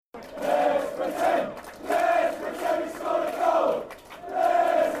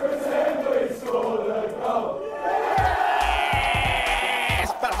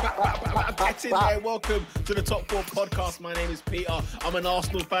Hey, welcome to the Top 4 podcast. My name is Peter. I'm an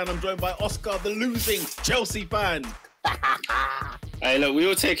Arsenal fan. I'm joined by Oscar, the losing Chelsea fan. Hey, look, we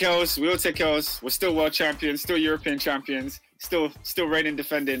all take L's. We're still world champions, still European champions, still reigning,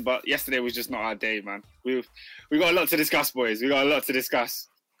 defending. But yesterday was just not our day, man. We got a lot to discuss, boys. We got a lot to discuss.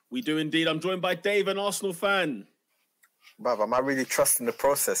 We do indeed. I'm joined by Dave, an Arsenal fan. Bruv, am I really trusting the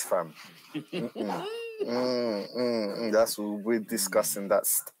process, fam? That's what we're discussing. That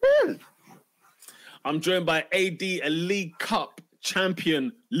still. I'm joined by AD, a League Cup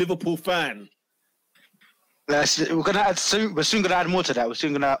champion Liverpool fan. We're soon going to add more to that.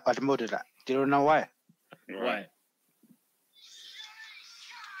 Do you know why? Right.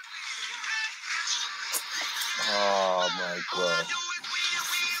 Oh my god.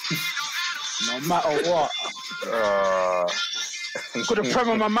 No matter what. Got the Prem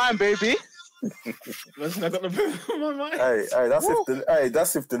on my mind, baby. Listen, I got the Prem on my mind. Hey,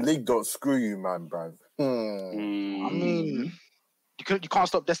 that's if the league don't screw you, man, bruv. I mean, you can't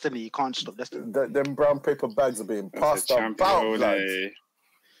stop destiny. You can't stop destiny. Them brown paper bags are being passed about, lads.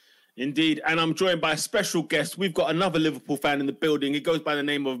 Indeed, and I'm joined by a special guest. We've got another Liverpool fan in the building. He goes by the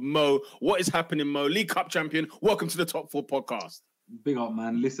name of Mo. What is happening, Mo? League Cup champion. Welcome to the Top 4 podcast. Big up,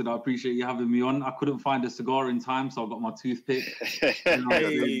 man. Listen, I appreciate you having me on. I couldn't find a cigar in time, so I got my toothpick.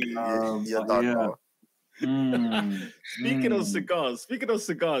 Speaking of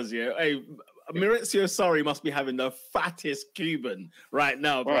cigars, yeah. Hey, Maurizio Sarri must be having the fattest Cuban right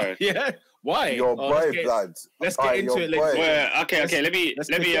now, bro. Right. Yeah. Why? You're brave, lads. Let's get into it later. Well, okay. Let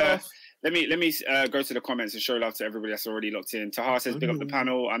me go to the comments and show love to everybody that's already locked in. Tahar says, big up the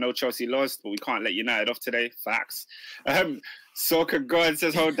panel. I know Chelsea lost, but we can't let United off today. Facts. Soccer God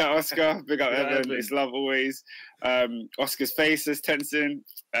says, hold that, Oscar. Big up, Evan. It's love always. Oscar's face says, Tenson.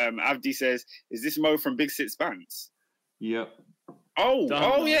 Avdi says, is this Mo from Big Six Bands? Yep.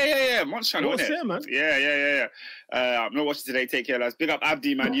 Yeah. Monster, what's it, man? Yeah. I'm not watching today. Take care, lads. Big up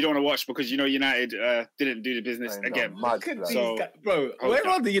Abdi, man. You don't want to watch because you know United didn't do the business again. Bro, where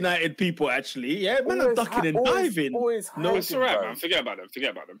are the United people actually? Yeah, man, are ducking and diving. No, it's all right, man. Forget about them.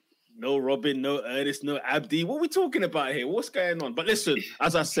 No Robin, no Ernest, no Abdi. What are we talking about here? What's going on? But listen,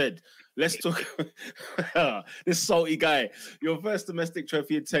 as I said, let's talk. This salty guy, your first domestic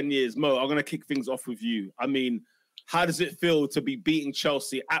trophy in 10 years. Mo, I'm going to kick things off with you. I mean, how does it feel to be beating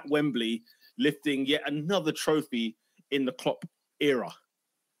Chelsea at Wembley, lifting yet another trophy in the Klopp era?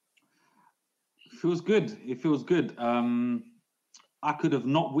 It feels good. I could have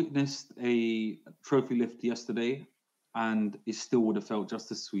not witnessed a trophy lift yesterday, and it still would have felt just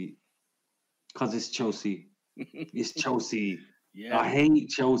as sweet. Because it's Chelsea. It's Chelsea. Yeah. I hate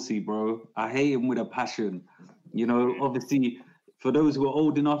Chelsea, bro. I hate him with a passion. You know, obviously, for those who are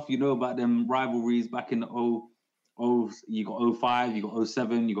old enough, you know about them rivalries back in the you got 05, you got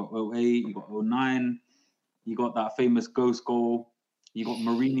 07, you got 08, you got 09, you got that famous ghost goal, you got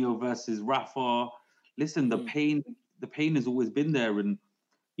Mourinho versus Rafa. Listen, the pain has always been there. And,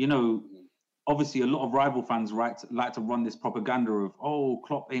 you know, obviously a lot of rival fans like to run this propaganda of,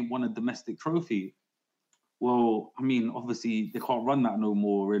 Klopp ain't won a domestic trophy. Well, I mean, obviously they can't run that no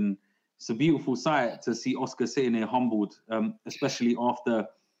more. And it's a beautiful sight to see Oscar sitting here humbled, especially after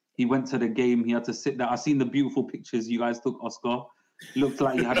he went to the game. He had to sit there. I've seen the beautiful pictures you guys took, Oscar. Looked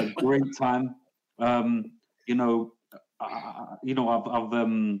like you had a great time. I've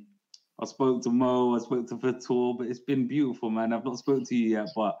spoke to Mo, I spoke to Vitor, but it's been beautiful, man. I've not spoken to you yet,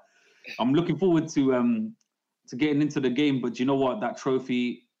 but I'm looking forward to getting into the game. But you know what? That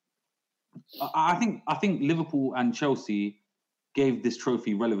trophy, I think Liverpool and Chelsea gave this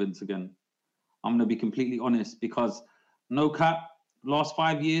trophy relevance again. I'm going to be completely honest, because no cap, last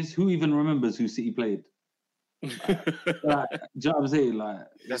 5 years, who even remembers who City played? Do you know what I'm saying? Like,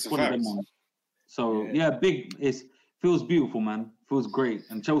 that's one of them ones. So it feels beautiful, man. Feels great,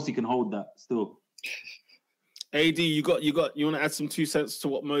 and Chelsea can hold that still. AD, you want to add some 2 cents to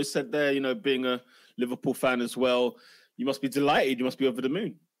what Mo said there? You know, being a Liverpool fan as well, you must be delighted. You must be over the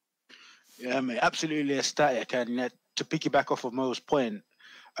moon. Yeah, mate, absolutely ecstatic. And to piggyback off of Mo's point,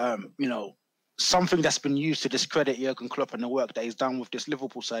 something that's been used to discredit Jurgen Klopp and the work that he's done with this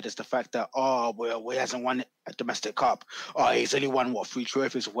Liverpool side is the fact that, he hasn't won a domestic cup. He's only won, 3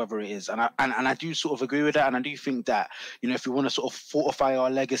 trophies or whatever it is. And I do sort of agree with that. And I do think that, if we want to sort of fortify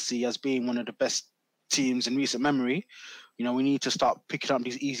our legacy as being one of the best teams in recent memory, we need to start picking up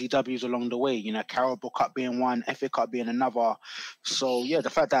these easy W's along the way. Carabao Cup being one, FA Cup being another. So the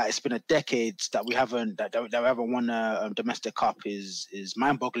fact that it's been a decade that we haven't won a domestic cup is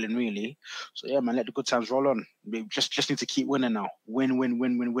mind-boggling, really. So man, let the good times roll on. We just need to keep winning now. Win,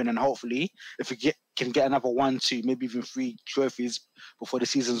 and hopefully, if we can get another 1, 2, maybe even 3 trophies before the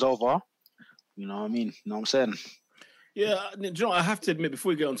season's over, You know what I mean? You know what I'm saying? Yeah, do you know, I have to admit, before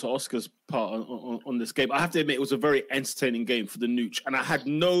we get on to Oscar's part on this game, I have to admit it was a very entertaining game for the Nooch, and I had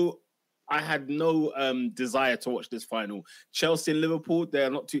no desire to watch this final. Chelsea and Liverpool,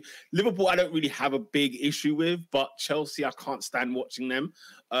 they're not too... Liverpool, I don't really have a big issue with, but Chelsea, I can't stand watching them.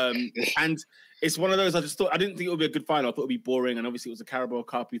 And it's one of those, I didn't think it would be a good final. I thought it would be boring, and obviously it was a Carabao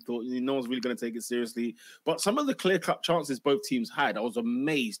Cup. You thought no one's really going to take it seriously. But some of the clear-cut chances both teams had, I was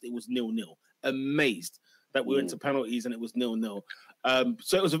amazed it was 0-0. Amazed that we went to penalties and it was 0-0.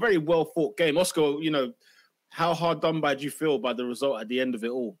 So it was a very well-fought game. Oscar, you know, how hard done by do you feel by the result at the end of it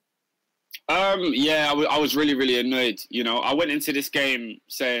all? I was really, really annoyed. You know, I went into this game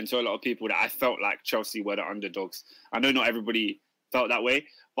saying to a lot of people that I felt like Chelsea were the underdogs. I know not everybody felt that way,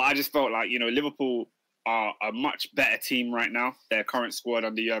 but I just felt like, you know, Liverpool are a much better team right now. Their current squad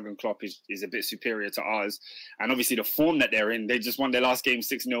under Jurgen Klopp is a bit superior to ours. And obviously the form that they're in, they just won their last game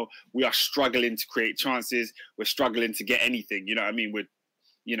 6-0. We are struggling to create chances. We're struggling to get anything. You know what I mean? We're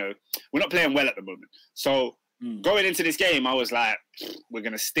not playing well at the moment. So going into this game, I was like, we're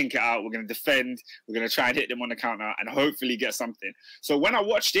going to stink it out. We're going to defend. We're going to try and hit them on the counter and hopefully get something. So when I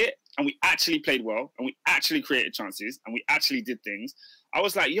watched it and we actually played well and we actually created chances and we actually did things, I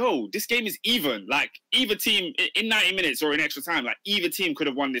was like, yo, this game is even. Like, either team, in 90 minutes or in extra time, like, either team could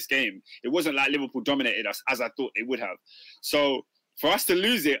have won this game. It wasn't like Liverpool dominated us as I thought they would have. So for us to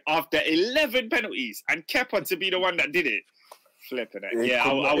lose it after 11 penalties and Kepa to be the one that did it, flipping it. Yeah,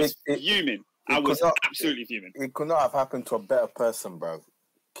 I was fuming. I was absolutely fuming. It could not have happened to a better person, bro.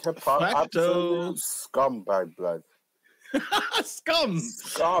 Kepa, absolute scumbag, blood. Scum,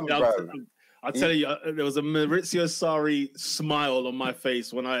 bro. I'll tell you, there was a Maurizio Sarri smile on my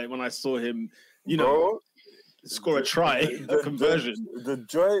face when I saw him, score a try, a conversion. The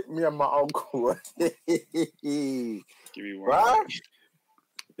joy me and my uncle. Give me one. Right?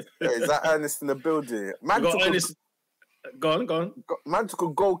 Is that Ernest in the building? Man, go on. Man took a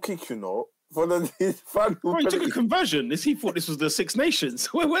goal kick, you know, for the final. Bro, he took a conversion. He thought this was the Six Nations.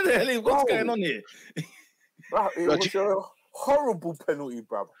 Where the hell is what's going on here? Bro, it was a horrible penalty,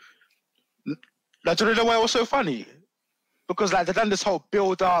 bro. Like, do you know why it was so funny? Because like they done this whole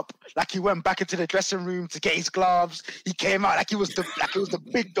build up, like he went back into the dressing room to get his gloves. He came out like he was the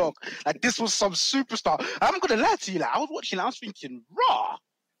big dog. Like this was some superstar. I'm gonna lie to you, like I was watching, I was thinking, raw.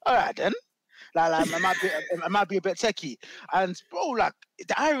 All right then. Like it might be a bit techie. And bro, like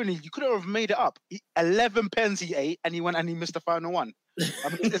the irony, you couldn't have made it up. 11 pens he ate, and he went and he missed the final one. I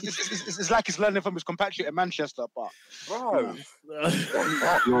mean, it's like he's learning from his compatriot in Manchester, but bro,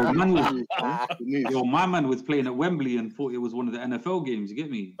 my man was playing at Wembley and thought it was one of the NFL games. You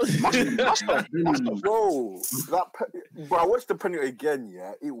get me? Bro, bro, I watched the penalty again.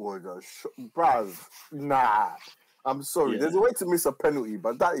 Yeah, it was a bruv. Nah, I'm sorry. There's a way to miss a penalty,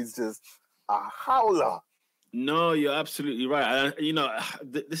 but that is just a howler. No, you're absolutely right.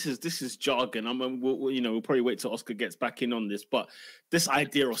 This is jargon. We'll probably wait till Oscar gets back in on this, but this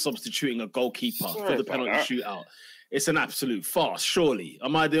idea of substituting a goalkeeper for the penalty shootout, it's an absolute farce. Surely,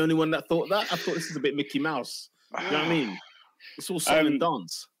 am I the only one that thought that? I thought this is a bit Mickey Mouse. You know what I mean? It's all song and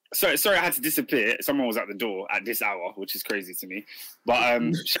dance. Sorry, I had to disappear. Someone was at the door at this hour, which is crazy to me. But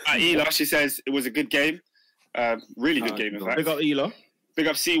Ela, she says it was a good game. Really good game, in fact. Big up Ela. Big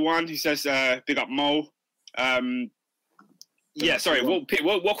up C1. He says big up Mo. Sorry.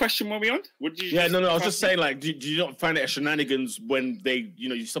 What question were we on? What did you? I was just saying, like, do you not find it a shenanigans when they,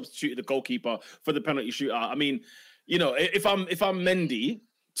 you substituted the goalkeeper for the penalty shootout? I mean, if I'm Mendy,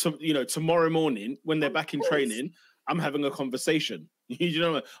 tomorrow morning when they're back in training, I'm having a conversation.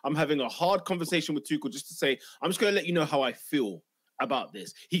 I'm having a hard conversation with Tuchel just to say, I'm just going to let you know how I feel about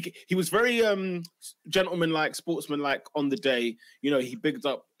this. He was very gentlemanlike, sportsmanlike on the day. He bigged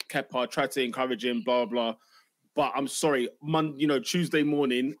up Kepa, tried to encourage him, blah, blah. But I'm sorry, Tuesday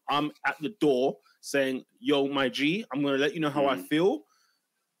morning, I'm at the door saying, yo, my G, I'm going to let you know how I feel,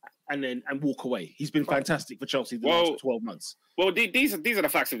 and walk away. He's been fantastic for Chelsea the last 12 months. Well, these are the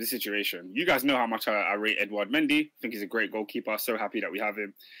facts of the situation. You guys know how much I rate Edouard Mendy. I think he's a great goalkeeper. So happy that we have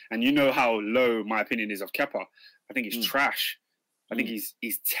him. And you know how low my opinion is of Kepa. I think he's trash. I think he's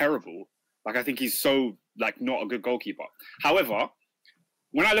terrible. Like, I think he's so, like, not a good goalkeeper. However,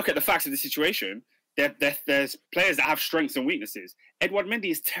 when I look at the facts of the situation, there's players that have strengths and weaknesses. Edouard Mendy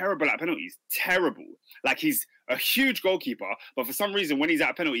is terrible at penalties. Terrible. Like, he's a huge goalkeeper, but for some reason, when he's at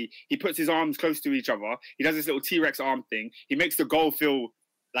a penalty, he puts his arms close to each other. He does this little T-Rex arm thing. He makes the goal feel,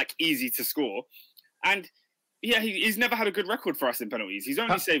 like, easy to score. And, he's never had a good record for us in penalties. He's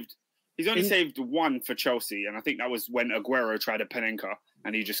only saved one for Chelsea, and I think that was when Aguero tried a Panenka,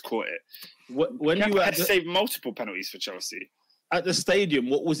 and he just caught it. When you had to save multiple penalties for Chelsea. at the stadium,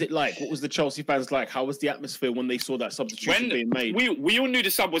 what was it like? What was the Chelsea fans like? How was the atmosphere when they saw that substitution being made? We all knew the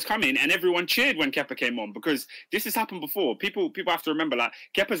sub was coming, and everyone cheered when Kepa came on because this has happened before. People have to remember, like,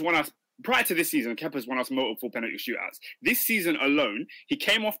 Kepa's won us prior to this season. Kepa's won us multiple penalty shootouts. This season alone, he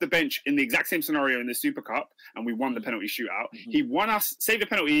came off the bench in the exact same scenario in the Super Cup, and we won the penalty shootout. Mm-hmm. He won us, saved the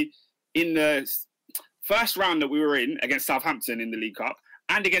penalty in the first round that we were in against Southampton in the League Cup.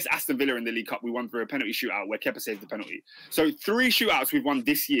 And against Aston Villa in the League Cup, we won through a penalty shootout where Kepa saved the penalty. So 3 shootouts we've won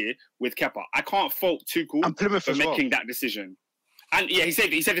this year with Kepa. I can't fault Tuchel for making that decision. And yeah, he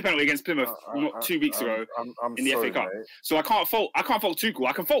saved the penalty against Plymouth 2 weeks ago in the FA Cup. Mate. So I can't fault Tuchel.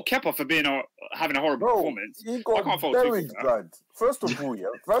 I can fault Kepa for having a horrible performance. He got buried, blood. First of all,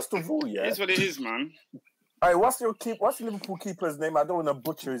 yeah. It's what it is, man. Hey, what's the Liverpool keeper's name? I don't want to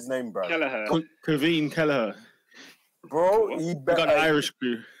butcher his name, bro. Kelleher. Kevin Kelleher. Bro, he got an Irish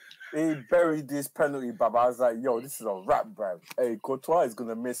crew. He buried this penalty, bruv. I was like, yo, this is a wrap, bruv. Hey, Courtois is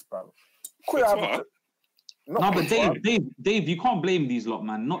gonna miss, bruv. But Dave, you can't blame these lot,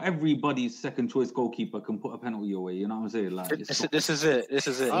 man. Not everybody's second choice goalkeeper can put a penalty away. You know what I'm saying? Like, this is it.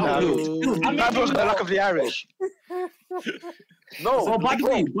 I'm not the luck of the Irish. No. So by the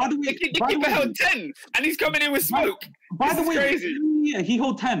way, the keeper held 10, and he's coming in with smoke. By the way, crazy. Yeah, he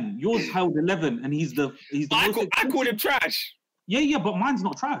held 10. Yours held 11, and he's the. I called him trash. Yeah, but mine's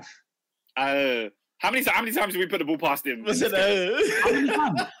not trash. How many times did we put the ball past him? How many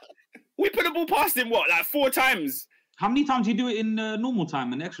times? We put the ball past him, like 4 times? How many times do you do it in normal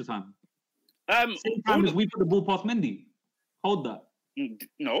time and extra time? Same time as we put the ball past Mendy. Hold that.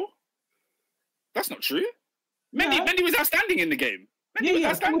 No. That's not true. Mendy was outstanding in the game. Mendy was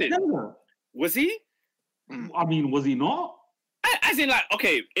outstanding. Was he? I mean, was he not? As in, like,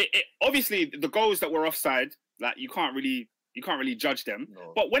 okay, obviously the goals that were offside, like, you can't really judge them.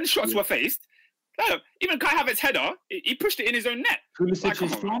 No. But when shots were faced, even Kai Havertz's header, he pushed it in his own net.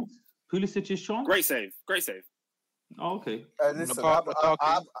 Pulisic's chance? Great save. Oh, okay. Listen, I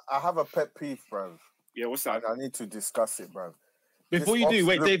have a pet peeve, bro. Yeah, what's that? I need to discuss it, bro. Before you do,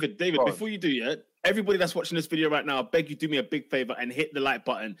 wait, David, before you do, yeah, everybody that's watching this video right now, I beg you do me a big favor and hit the like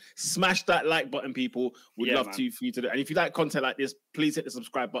button. Smash that like button, people. We'd love for you to do. And if you like content like this, please hit the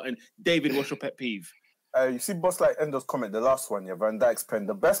subscribe button. David, what's your pet peeve? You see, Boss Like Endo's comment, the last one, yeah, Van Dijk's pen.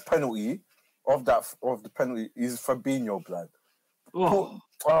 The best penalty of the penalty is Fabinho, blood. Oh,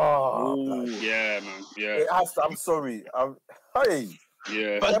 yeah, man. Yeah. I'm sorry. Hey.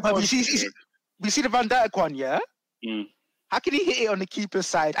 Yeah. But we see the Van Dijk one, yeah? Mm. How can he hit it on the keeper's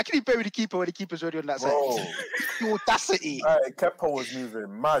side? How can he bury the keeper when the keeper's already on that side? The audacity. Kepa was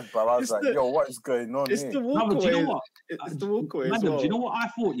moving mad, but I was yo, what is going on here? The walkaway. Do you know what? It's the walkaway. Madam, do you know what I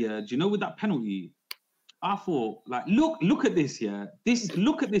thought, yeah? Do you know with that penalty? I thought, like, look at this, yeah?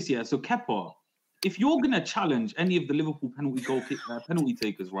 Look at this, yeah? So Kepa, if you're going to challenge any of the Liverpool penalty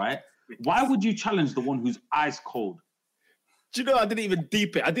takers, right? Why would you challenge the one who's ice cold? Do you know, I didn't even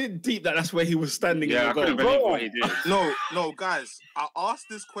deep it. I didn't deep that's where he was standing. Yeah, I couldn't believe what he did. No, guys. I asked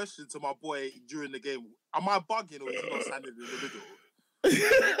this question to my boy during the game. Am I bugging or is he not standing in the middle?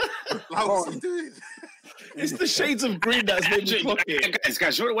 Like, what's he doing? It's the shades of green that's made me clock it.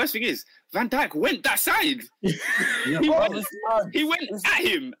 Guys, you know what the worst thing is? Van Dijk went that side. He went at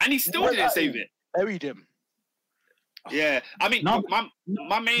him, and he still didn't save it. Buried him. Yeah, I mean,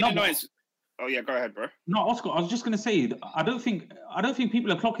 my main annoyance... Oh yeah, go ahead, bro. No, Oscar, I was just going to say, I don't think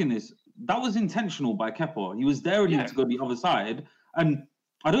people are clocking this. That was intentional by Kepa. He was daring him to go the other side, and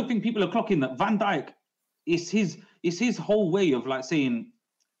I don't think people are clocking that. Van Dijk is his whole way of like saying,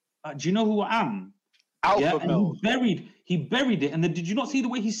 "Do you know who I am?" Alpha male. He buried it, and then did you not see the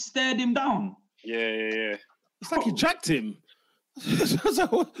way he stared him down? Yeah. It's like he jacked him.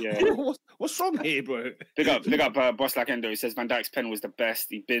 What's wrong here, bro? Big up, Boss Like Endo. He says Van Dijk's pen was the best.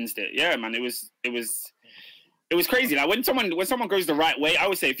 He binsed it. Yeah, man, it was crazy. Like when someone goes the right way, I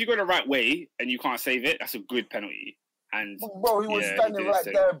would say if you go the right way and you can't save it, that's a good penalty. And bro, he was standing right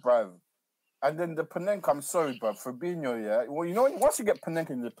there, bro. And then the Panenka, I'm sorry, bro, Fabinho, yeah. Well, you know, once you get Panenka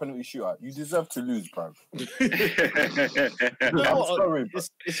in the penalty shootout, you deserve to lose, bro. I'm sorry, bro.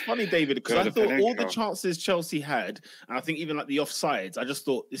 It's funny, David, because I thought all the chances Chelsea had, and I think even like the offsides, I just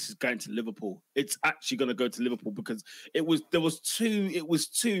thought this is going to Liverpool. It's actually going to go to Liverpool because it was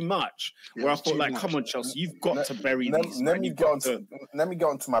too much. Where I thought, like, come on, Chelsea, you've got to bury these. Let me get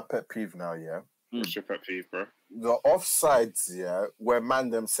on to my pet peeve now, yeah. What's your pet peeve, bro? The offsides, yeah, where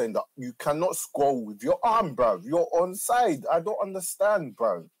them saying that you cannot score with your arm, bro. You're onside. I don't understand,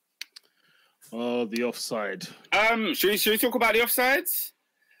 bro. Oh, the offside. Should we talk about the offsides?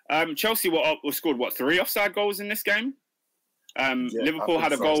 Chelsea scored 3 offside goals in this game. Liverpool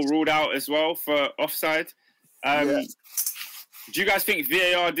had a goal ruled out as well for offside. Do you guys think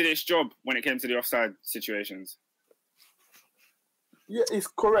VAR did its job when it came to the offside situations? Yeah, it's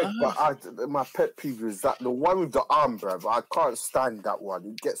correct, but my pet peeve is that the one with the arm, bruv. I can't stand that one.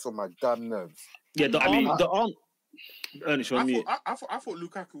 It gets on my damn nerves. Yeah, the arm. Ernest, I thought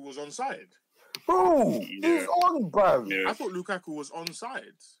Lukaku was onside. Bro, he's on, bruv. Yeah. I thought Lukaku was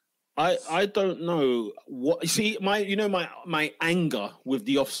onside. I don't know what. See, my anger with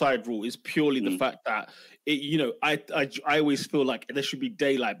the offside rule is purely the fact that I always feel like there should be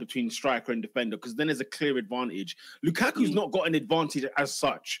daylight between striker and defender, because then there's a clear advantage. Lukaku's not got an advantage as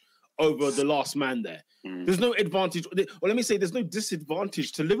such over the last man there. There's no advantage, or let me say, there's no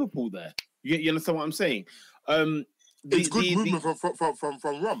disadvantage to Liverpool there. You understand what I'm saying? It's good movement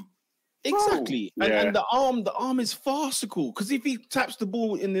from Rom. Exactly, and the arm is farcical, because if he taps the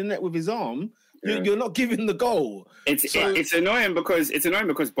ball in the net with his arm, you're not giving the goal. It's annoying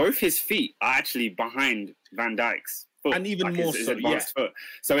because both his feet are actually behind Van Dijk's foot, and even more his so. Foot.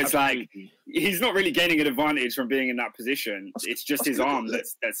 So it's like he's not really gaining an advantage from being in that position. It's just his arm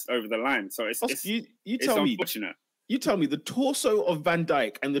that's over the line. So it's unfortunate. You tell me the torso of Van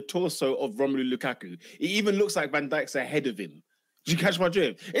Dijk and the torso of Romelu Lukaku. It even looks like Van Dijk's ahead of him. Do you catch my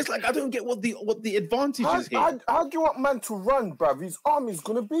drift? It's like I don't get what the advantage is here. How do you want man to run, bruv? His arm is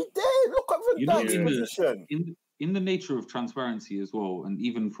gonna be there. Look at Van Dijk's position. In the nature of transparency as well, and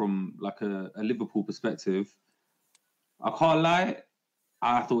even from like a Liverpool perspective, I can't lie,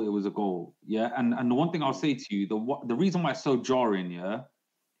 I thought it was a goal. Yeah, and the one thing I'll say to you, the reason why it's so jarring,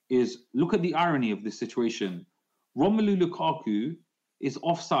 is look at the irony of this situation. Romelu Lukaku is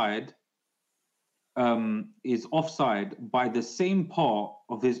offside. Is offside by the same part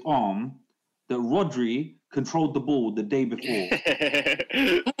of his arm that Rodri controlled the ball the day before.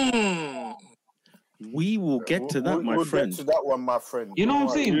 We will get to that, my friend. Get to that one, my friend. You know what I'm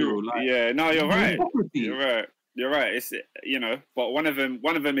saying, bro? Like, you're right. You're right. It's but one of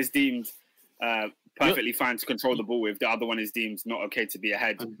them is deemed perfectly fine to control the ball with. The other one is deemed not okay to be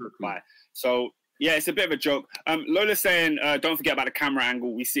ahead by. So. Yeah, it's a bit of a joke. Lola's saying, don't forget about the camera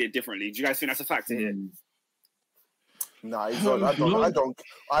angle. We see it differently. Do you guys think that's a factor here? Nah, I don't.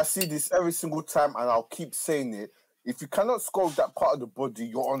 I see this every single time, and I'll keep saying it. If you cannot score that part of the body,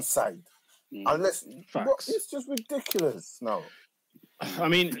 you're onside. Unless it's just ridiculous. No. I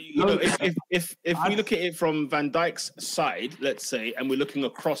mean, if we look at it from Van Dijk's side, let's say, and we're looking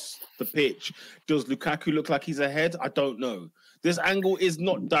across the pitch, does Lukaku look like he's ahead? I don't know. This angle is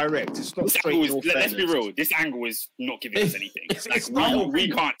not direct. It's not straight. Let's be real. This angle is not giving us anything.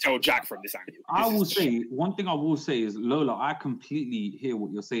 We can't tell Jack from this angle. One thing I will say is, Lola, I completely hear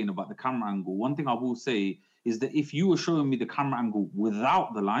what you're saying about the camera angle. One thing I will say is that if you were showing me the camera angle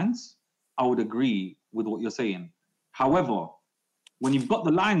without the lines, I would agree with what you're saying. However, when you've got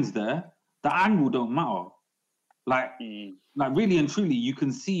the lines there, the angle don't matter. Like really and truly, you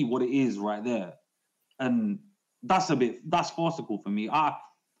can see what it is right there. And that's farcical for me.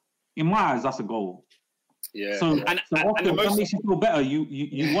 In my eyes, that's a goal. Yeah. So that makes you feel better.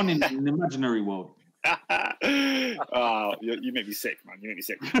 You won in an imaginary world. You make me sick, man. You make me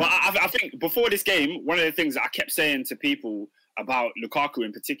sick. Well, I think before this game, one of the things that I kept saying to people about Lukaku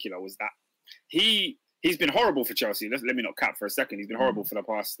in particular was that he's been horrible for Chelsea. Let me not cap for a second. He's been horrible for the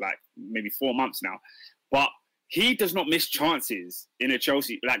past maybe 4 months now. But he does not miss chances in a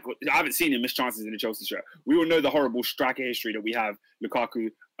Chelsea. Like, I haven't seen him miss chances in a Chelsea shirt. We all know the horrible striker history that we have. Lukaku,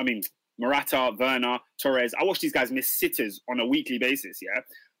 Morata, Werner, Torres. I watch these guys miss sitters on a weekly basis, yeah?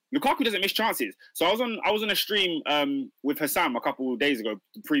 Lukaku doesn't miss chances. So I was on a stream with Hassam a couple of days ago,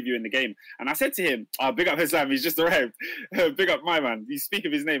 previewing the game, and I said to him, "Big up Hassam, he's just arrived. Big up my man. You speak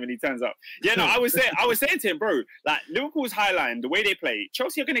of his name and he turns up." Yeah, no, I was saying to him, bro, like Liverpool's high line, the way they play,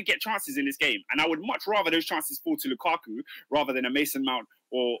 Chelsea are going to get chances in this game, and I would much rather those chances fall to Lukaku rather than a Mason Mount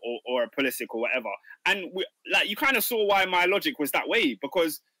or a Pulisic or whatever. And you kind of saw why my logic was that way,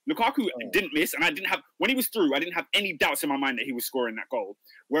 because Lukaku didn't miss, and when he was through, I didn't have any doubts in my mind that he was scoring that goal.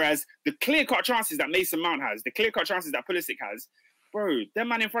 Whereas the clear-cut chances that Mason Mount has, the clear-cut chances that Pulisic has, bro, them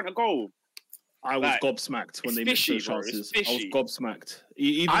man in front of goal. I was gobsmacked when they missed those chances. I was gobsmacked.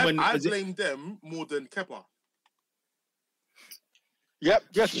 I blame them more than Kepa. Yep.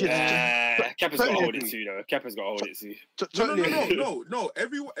 Yes. Kepa's got to hold it too, though. Kepa's got to hold it too. No.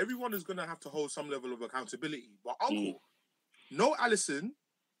 Everyone is going to have to hold some level of accountability. But no Alisson,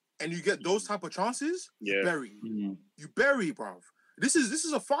 and you get those type of chances, you bury. You bury, bruv. This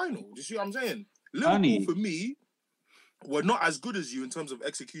is a final. Do you see what I'm saying? Liverpool, for me, were not as good as you in terms of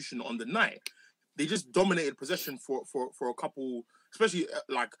execution on the night. They just dominated possession for a couple, especially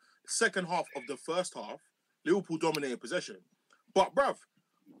like second half of the first half. Liverpool dominated possession. But, bruv,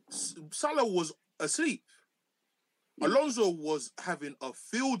 Salah was asleep. Alonso was having a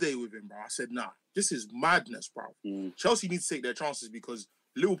field day with him, bro. I said, nah, this is madness, bro. Chelsea need to take their chances because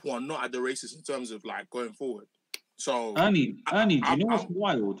Liverpool are not at the races in terms of like going forward. So Ernie, do you know what's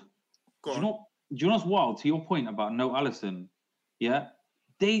wild? Do you know what's wild? To your point about no Alisson, yeah,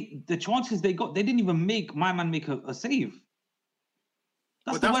 the chances they got, they didn't even make my man make a save.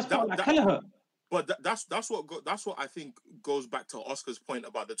 That's the worst part. Kelleher. But that's what I think goes back to Oscar's point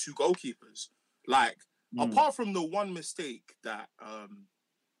about the two goalkeepers. Like apart from the one mistake that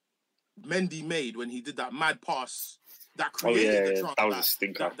Mendy made when he did that mad pass that created the chance that was a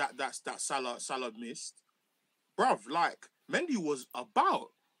stinker. That Salah missed. Bruv, like Mendy was about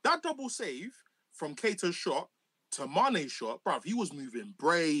that double save from Keita's shot to Mane's shot, bruv, he was moving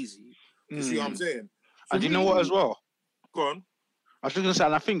brazy. You see what I'm saying? And you know what as well? Go on. I was just going to say,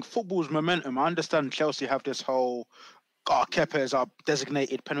 and I think football's momentum, I understand Chelsea have this whole, Kepa is our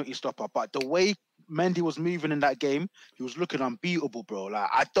designated penalty stopper, but the way Mendy was moving in that game, he was looking unbeatable, bro. Like,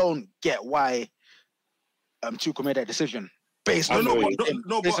 I don't get why Tuchel made that decision. Based on football,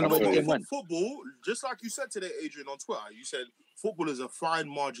 just like you said today, Adrian, on Twitter, you said football is a fine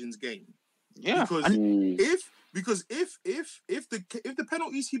margins game. Yeah. Because if the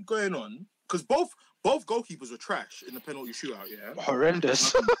penalties keep going on, because both goalkeepers were trash in the penalty shootout, yeah.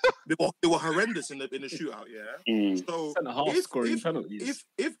 Horrendous. They were horrendous in the shootout, yeah. So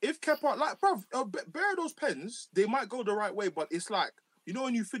if Kepa, like, bruv, bear those pens, they might go the right way, but it's like, you know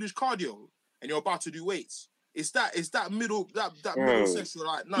when you finish cardio and you're about to do weights, it's that middle middle section,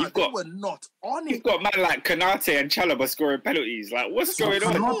 like, nah, they were not on it. You've got man like Konate and Chalobah scoring penalties. Like, what's going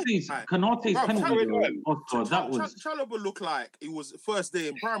on? Konate's penalty. Chalobah looked like it was first day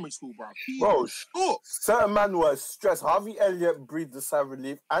in primary school, bro. Certain man was stressed. Harvey Elliott breathed a sigh of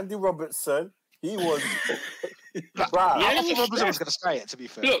relief. Andy Robertson, he was. I think Robertson was going to stay it, to be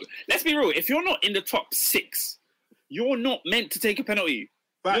fair. Look, let's be real. If you're not in the top 6, you're not meant to take a penalty.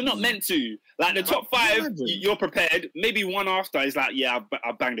 You're not meant to. Like, the top 5, you're prepared. Maybe one after is like, yeah,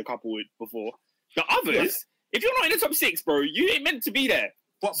 I've banged a couple before. The others, if you're not in the top 6, bro, you ain't meant to be there.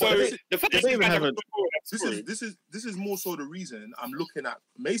 But the fact this is more so the reason I'm looking at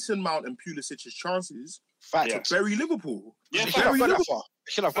Mason Mount and Pulisic's chances to bury Liverpool. Yeah, should have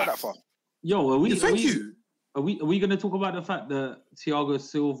got that far. Yo, are we going to talk about the fact that Thiago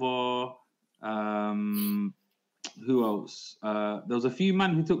Silva, who else? There was a few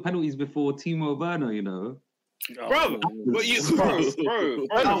men who took penalties before Timo Werner, you know. Bro. Werner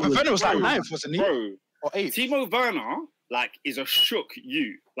was like 9th, wasn't he? Bro. Or 8th. Timo Werner, like, is a shook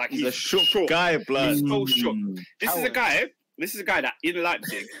you. Like, he's a shook guy, blood. He's so shook. This is a guy that in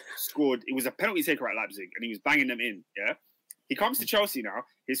Leipzig scored. It was a penalty taker at Leipzig, and he was banging them in. Yeah, he comes to Chelsea now.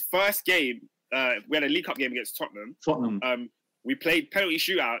 His first game, we had a League Cup game against Tottenham. We played penalty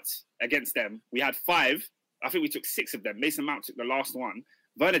shootouts against them. We had 5. I think we took 6 of them. Mason Mount took the last one.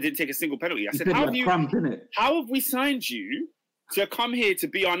 Werner didn't take a single penalty. I said, how have we signed you to come here to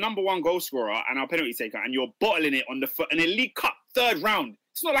be our number 1 goal scorer and our penalty taker, and you're bottling it on an Elite Cup 3rd round?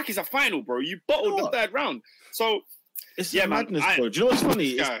 It's not like it's a final, bro. You bottled the 3rd round. So it's madness, bro. Do you know what's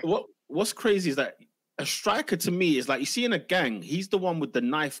funny? What's crazy is that a striker to me is like, you see in a gang, he's the one with the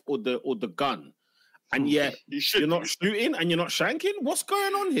knife or the gun. And yet you're not shooting and you're not shanking. What's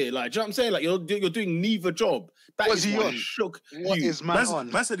going on here? Like, do you know what I'm saying? Like, you're doing neither job. That is what shook you. What is man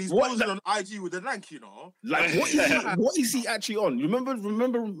on? Man said he's posing on IG with a lank, you know. Like, what is he actually on? Remember,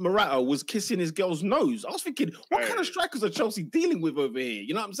 Morata was kissing his girl's nose. I was thinking, what kind of strikers are Chelsea dealing with over here?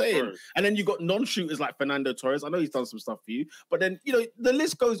 You know what I'm saying? Bro. And then you got non-shooters like Fernando Torres. I know he's done some stuff for you, but then the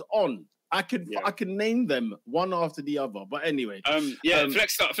list goes on. I can name them one after the other, but anyway.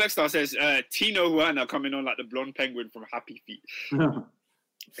 Flexstar says Tino Werner coming on like the blonde penguin from Happy Feet.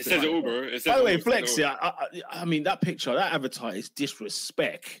 It says it all, bro. By the way, Flex, I mean, that picture, that avatar is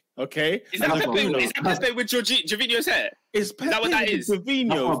disrespect. Okay, is that Pepe with Jorginho's hair? Is that what that is?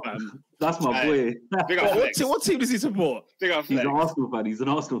 Jorginho, fam. That's my boy. What team does he support? He's an Arsenal fan.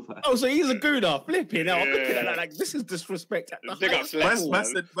 Oh, so he's a gooner. Flipping out. I'm looking at that like, this is disrespect. Man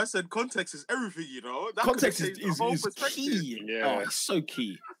said context is everything, you know. Context is key. Yeah. Oh, it's so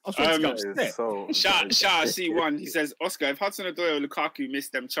key. I was trying to get upset. Shah C1, he says, Oscar, if Hudson-Odoi or Lukaku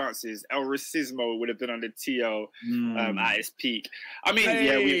missed them chances, El Racismo would have been on the TL at its peak. I mean,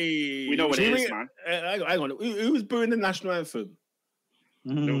 we know what it is, man. Hang on. Who was booing the national anthem?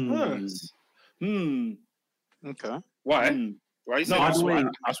 Okay. Why? Why are you saying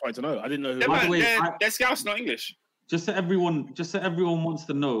that? I was trying to know. I didn't know who. They're Scouts, not English. Just so everyone wants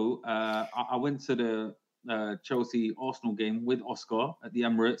to know, I went to the Chelsea Arsenal game with Oscar at the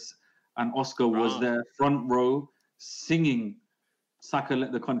Emirates, and Oscar was there front row singing "Saka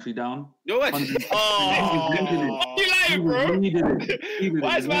Let the Country Down." You like lying, bro?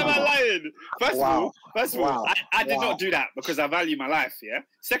 Why is my man lying? First of all, I did not do that because I value my life, yeah?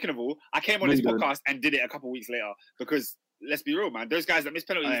 Second of all, I came on this podcast and did it a couple weeks later because, let's be real, man, those guys that miss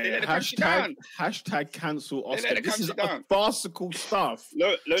penalties, they let the country down. Hashtag cancel Oscar. This is farcical stuff.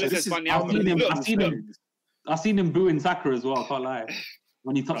 Lola says funny. I've seen him booing Saka as well, I can't lie.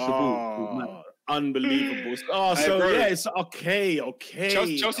 When he touched the ball. Unbelievable. It's okay.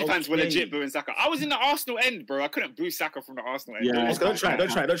 Chelsea fans were legit booing Saka. I was in the Arsenal end, bro. I couldn't boo Saka from the Arsenal end. Yeah, don't try.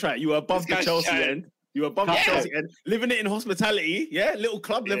 You were above the Chelsea end. You were above the Chelsea end. Living it in hospitality, little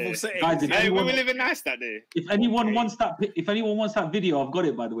club level setting. Guys, we were living nice that day. If anyone wants that video, I've got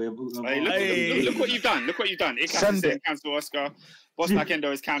it, by the way. Look what you've done. It saying cancel Oscar. Boss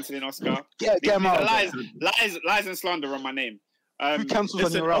Backendo is cancelling Oscar. Get him out. Lies and slander on my name. Who cancels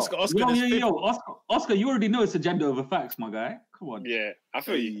on your Oscar, Oscar, you already know it's agenda over facts, my guy. Come on. Yeah, I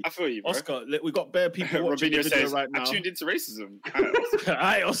feel you, bro. Oscar, we got bare people watching the video right now. I tuned into racism.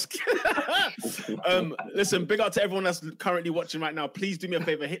 Hi, Oscar. Listen, big up to everyone that's currently watching right now. Please do me a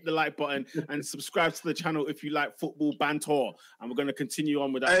favor, hit the like button and subscribe to the channel if you like football banter. And we're going to continue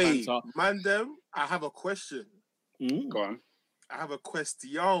on with that banter. Mandem, I have a question. Go on. I have a question.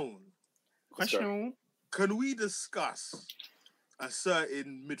 Can we discuss a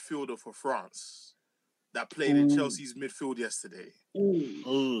certain midfielder for France that played in Chelsea's midfield yesterday?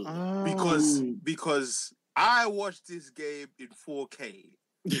 Because I watched this game in 4K.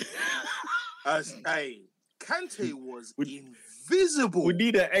 Kante was invisible. We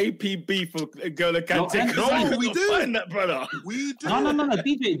need an APB for N'Golo Kante. No, we do. Find that, brother. We do. No.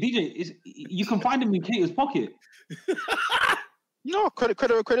 DJ, you can find him in Keita's pocket. No,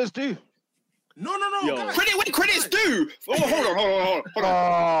 credit's due. No. Guys. Credit's due. Oh, hold on.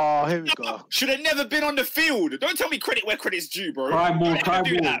 Oh, here we go. Should have never been on the field. Don't tell me credit where credit's due, bro. Don't ever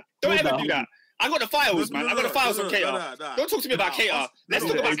do that. I got the files, man. I got the files on Keita. Don't talk to me about Keita. Let's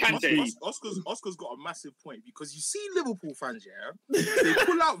talk about Kante. Oscar's got a massive point because you see Liverpool fans, they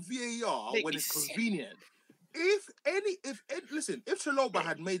pull out VAR when it's convenient. If Chalobah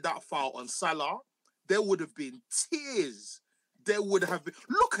had made that foul on Salah, there would have been tears. There would have been.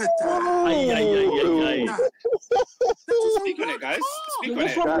 Look at that. Speak on it, guys. Speak on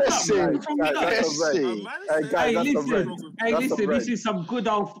it. Listen. This is some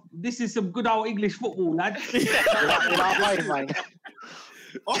good old English football, lad.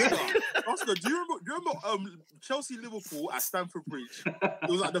 Oscar, do you remember Chelsea Liverpool at Stamford Bridge? It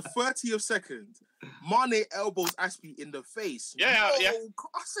was like the 30th second. Mane elbows Ashby in the face. Yeah. I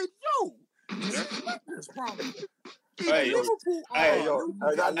said, yo.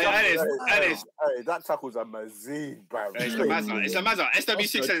 That tackle's a mazine, bro. It's a mazza.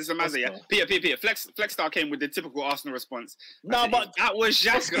 SW6 says it's a mazza, yeah. Peter. Flexstar came with the typical Arsenal response. No, but that was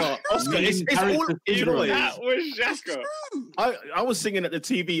Xhaka. Oscar, it's all... That was Xhaka. I was singing at the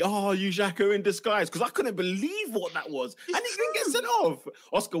TV, you Xhaka in disguise, because I couldn't believe what that was. And he didn't get sent off.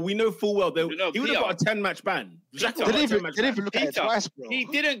 Oscar, we know full well he would have got a 10-match ban. Didn't even look at it twice, bro. He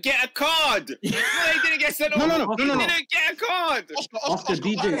didn't get a card. He didn't get sent off. No. He didn't get a card. Oscar,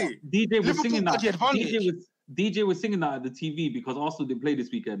 DJ was singing that. DJ was singing that at the TV because Arsenal didn't play this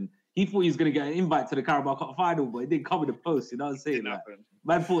weekend. He thought he was going to get an invite to the Carabao Cup final, but it didn't come in the post. You know what I'm saying?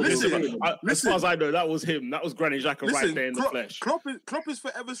 Man thought as far as I know, that was him. That was Granit Xhaka right there in the flesh. Klopp is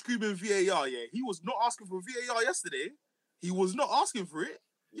forever screaming VAR. Yeah, he was not asking for VAR yesterday. He was not asking for it.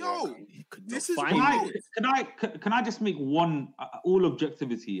 Yo, this is can I just make one all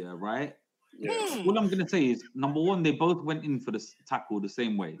objectivity here, right? Yeah. All I'm gonna say is, number one, they both went in for the tackle the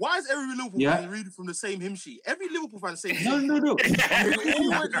same way. Why is every Liverpool fan reading from the same hymn sheet? Every Liverpool fan saying no. They all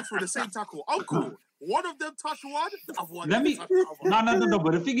went in for the same tackle. Uncle, one of them touched one, the other one. No.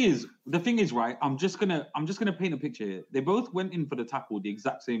 But the thing is, right? I'm just gonna paint a picture here. They both went in for the tackle the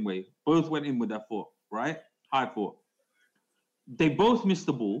exact same way. Both went in with their foot, right? High foot. They both missed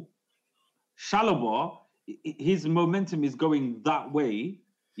the ball. Chalobah, his momentum is going that way.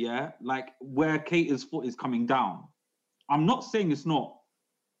 Yeah, like where Keita's foot is coming down. I'm not saying it's not.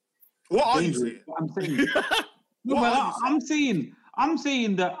 What are you saying? I'm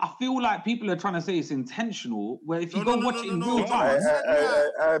saying that I feel like people are trying to say it's intentional. Where if you go watch it in real time,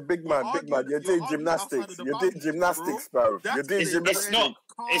 big man, you're doing gymnastics. You're doing gymnastics, bro. You're doing gymnastics.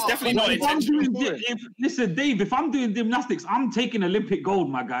 It's definitely not intentional. Listen, Dave, if I'm doing gymnastics, I'm taking Olympic gold,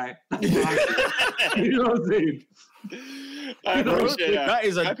 my guy. You know what I'm saying? That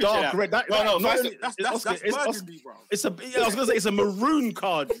is a dark red. That's burgundy, bro. I was gonna say it's a maroon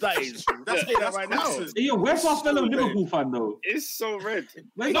card. That is. That's right now. Yo, where's our fellow Liverpool fan though? It's so red.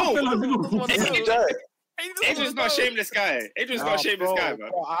 Where's our fellow Liverpool fan? Adrian's not a shameless guy. Adrian's not a shameless guy, man.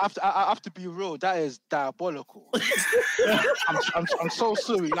 Bro, I have to be real. That is diabolical. I'm so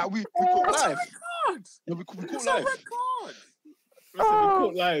sorry. Like we caught live. We caught live. We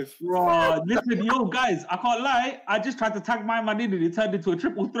caught live. Bro, listen, yo, guys, I can't lie. I just tried to tag my man in and it turned into a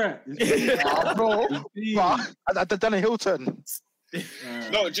triple threat. Bro, I done a Hilton.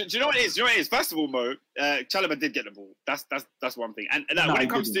 No, do you know what it is? Do you know what it is? First of all, Mo, Chalobah did get the ball. That's one thing. And when it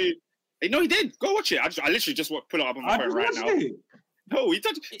comes to, no, he did. Go watch it. I literally just pull it up on my phone right now. No,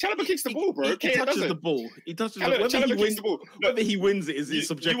 Chalobah kicks the ball, bro. He touches the ball. He touches the ball. Whether he wins the ball. Whether he wins it is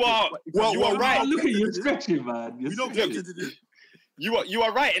subjective. You are right. Look at you stretching, man. You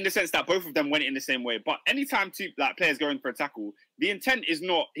are right in the sense that both of them went in the same way. But anytime two players go in for a tackle, the intent is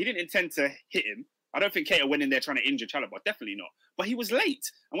not. He didn't intend to hit him. I don't think Keita went in there trying to injure Chalobah. Definitely not. But he was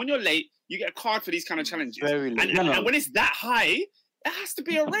late. And when you're late, you get a card for these kind of challenges. Very late. And when it's that high, it has to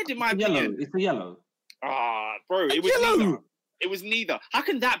be a red in my opinion. It's a yellow. Bro, it was neither. It was neither. How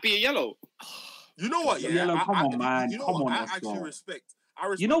can that be a yellow? You know what? Yeah, yellow. Come on, man. You know come what? on, I actually respect.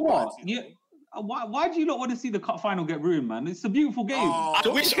 You know what? Why do you not want to see the cup final get ruined, man? It's a beautiful game. I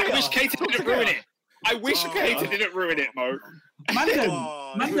wish Keita didn't ruin it. I wish Keita didn't ruin it, Mo. Man,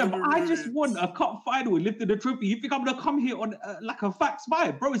 I just won a cup final and lifted the trophy. You think I'm gonna come here on like a facts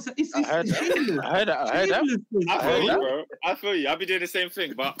vibe, bro? It's shameless. I heard that. I feel you. I'll be doing the same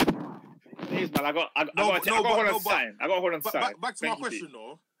thing, but please, man, I got to hold on to something. Back to my question,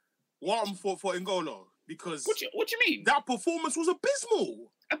 though. What I'm for N'Golo, because what do you mean? That performance was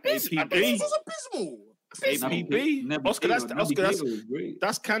abysmal. It was abysmal. APB. Oscar, that's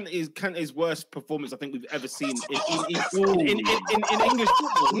Kante's worst performance I think we've ever seen in English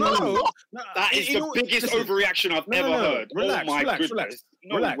football. No, that is the biggest overreaction I've ever heard. Relax.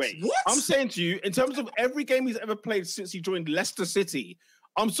 Way. What? I'm saying to you, in terms of every game he's ever played since he joined Leicester City,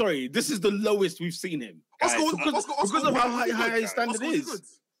 I'm sorry, this is the lowest we've seen him. Because of how high his standard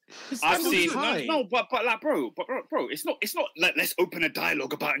is. I've seen but bro, it's not like let's open a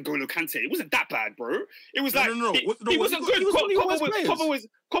dialogue about N'Golo Kante. It wasn't that bad, bro. It was like he wasn't good.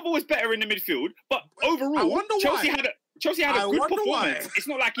 Cobble was better in the midfield, but overall, Chelsea had a good performance. It's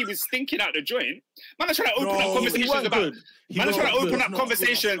not like he was stinking out the joint. Man, I'm trying to open up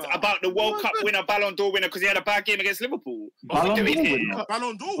conversations about the World Cup winner, Ballon d'Or winner, because he had a bad game against Liverpool. Ballon d'Or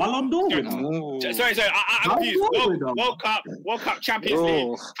winner. Sorry, I'm confused. World Cup, Champions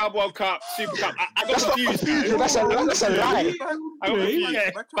League, Club World Cup, Super Cup. I got confused. That's a lie. I got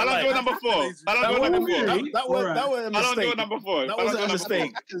confused. Ballon d'Or number 4. That was a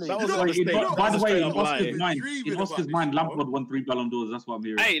mistake. That was a mistake. By the way, in Oscar's mind, Lampard won 3 Ballon d'Ors. That's what I'm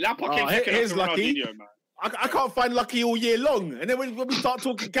hearing. Hey, Lampard here's lucky. I can't find Lucky all year long, and then when we start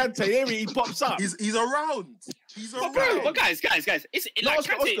talking Kante, here he pops up. He's around. But guys, it's like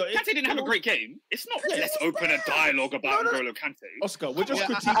Kante didn't have a great game. It's not. Let's open a dialogue about N'Golo Kante. Oscar, we're just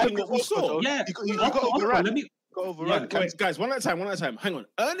critiquing what we saw. Yeah, you got overrun. Let me go overrun. Guys, one at a time. Hang on.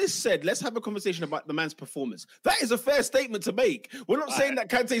 Ernest said, let's have a conversation about the man's performance. That is a fair statement to make. We're not saying that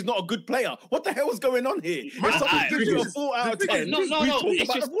Kante is not a good player. What the hell is going on here? If someone gives you a 4 out of 10, no.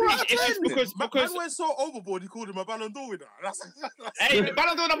 It's just because man went so overboard, he called him a Ballon d'Or winner. Hey,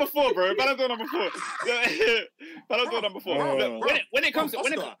 Ballon d'Or number 4, bro. Ballon d'Or number 4. Ballon d'Or number 4. When it comes to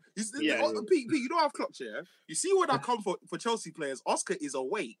Pete, you don't have clocks, yeah? You see when I come for Chelsea players, Oscar is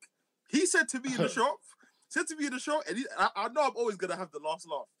awake. He said to me in the shop, and I know I'm always going to have the last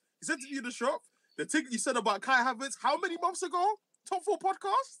laugh. He said to me in the shop, the thing you said about Kai Havertz, how many months ago? Top 4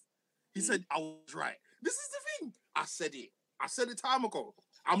 podcast? He said, I was right. This is the thing. I said it time ago.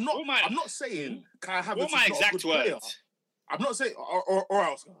 I'm not saying Kai Havertz is not a good player. I'm not saying, or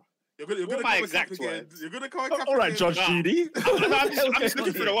else. You're gonna my exact words. You're going to come all right, Judge Judy. I'm just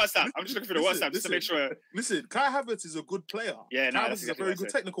looking for the WhatsApp. Just to make sure. Listen, Kai Havertz is a good player. Yeah, Kai Havertz is a very good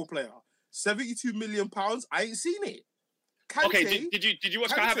technical player. £72 million. I ain't seen it. Kante, okay, did you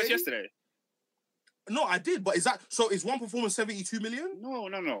watch Kai Havertz yesterday? No, I did, but is one performance 72 million? No.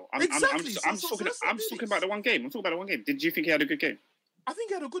 I'm talking about the one game. Did you think he had a good game? I think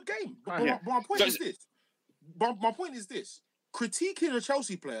he had a good game. But my point is this. Critiquing a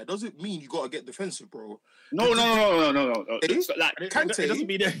Chelsea player doesn't mean you got to get defensive, bro. No. Like Kante, it doesn't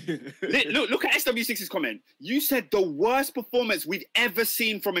mean look at SW6's comment. You said the worst performance we've ever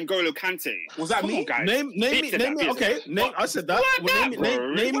seen from N'Golo Kante. Was that me? Guys. Name me. Okay, I said that.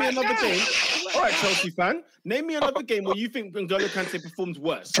 Name me another game. All right, Chelsea fan. Name me another game where you think N'Golo Kante performs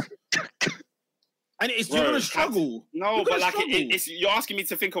worse. And you're going to struggle. No, but like it's you're asking me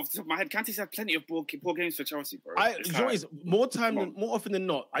to think off the top of my head. Kante's had plenty of poor games for Chelsea, bro. More often than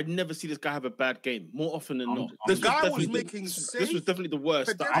not, I'd never see this guy have a bad game. More often than not, this guy was making. This was definitely the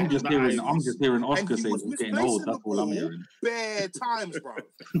worst. I'm just hearing Oscar say he's getting old. That's all I'm hearing. Bare times, bro.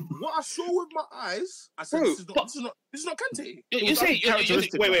 What I saw with my eyes, I said, this is not Kante. You're saying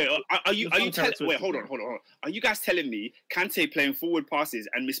wait. Are you wait? Hold on. Are you guys telling me Kante playing forward passes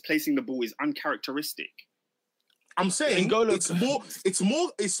and misplacing the ball is uncharacteristic? I'm saying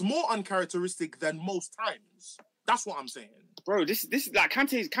it's more uncharacteristic than most times. That's what I'm saying. Bro, this like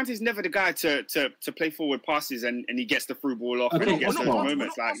Kante's never the guy to play forward passes and he gets the through ball off and he gets those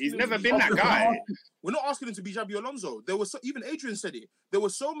moments. Like he's never been that guy. We're not asking him to be Xabi Alonso. Even Adrian said it. There were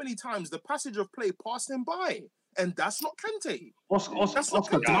so many times the passage of play passed him by, and that's not Kante. Oscar,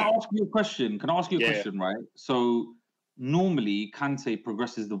 can I ask you a question? Right? So normally Kante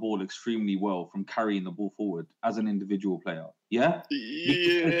progresses the ball extremely well from carrying the ball forward as an individual player. Yeah?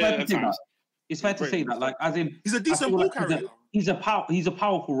 It's fair to say that, like, as in he's a decent ball carrier. He's a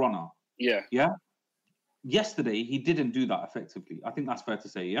powerful runner. Yeah. Yeah. Yesterday he didn't do that effectively. I think that's fair to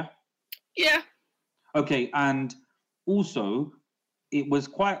say, yeah? Yeah. Okay, and also it was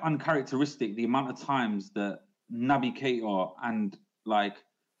quite uncharacteristic the amount of times that Naby Keita and like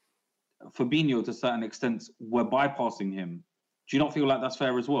Fabinho to a certain extent were bypassing him. Do you not feel like that's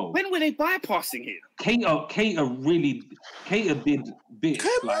fair as well? When were they bypassing him? Keita did bits.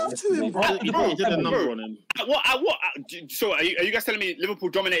 So are you guys telling me Liverpool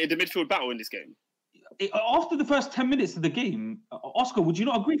dominated the midfield battle in this game? After the first 10 minutes of the game, Oscar, would you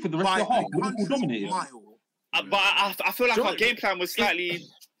not agree for the rest of the half? Liverpool dominated. But I feel like our game plan was slightly...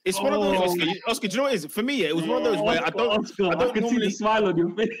 It's one of those, Oscar, do you know what it is? For me, it was one of those where I don't see the smile on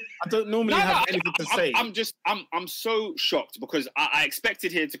your face. I don't normally have anything to say. I'm so shocked because I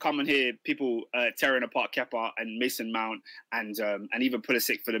expected here to come and hear people tearing apart Kepa and Mason Mount and even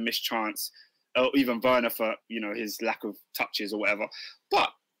Pulisic for the missed chance, or even Werner for his lack of touches or whatever.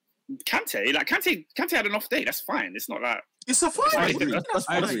 But Kante had an off day. That's fine. It's not that. It's a fine.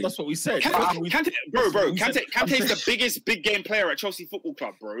 That's what we said. Kante's the biggest big game player at Chelsea Football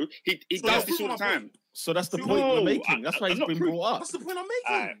Club, bro. He does this all the time. So that's the point we're making. That's why he's been brought up. That's the point I'm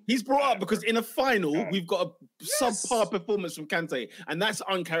making. He's brought up because in a final, we've got a subpar performance from Kante, and that's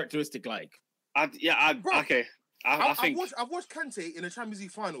uncharacteristic. Like, okay. I think I've watched Kante in the Champions League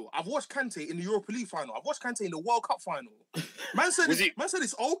final. I've watched Kante in the Europa League final. I've watched Kante in the World Cup final. Man said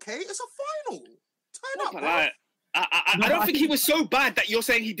it's okay. It's a final. Turn up, bro. I don't think he was so bad that you're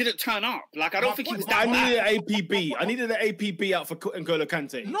saying he didn't turn up. Like, I don't think he was that bad. I needed an APB out for N'Golo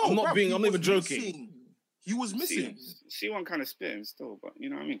Kante. No, I'm not even joking. He was missing. C1 kind of spitting still, but you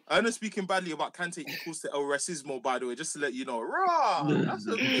know what I mean? I'm not speaking badly about Kante equals to El Racismo, by the way, just to let you know. Raw! I'm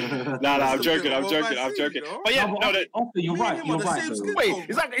joking. But yeah, you're right. Wait,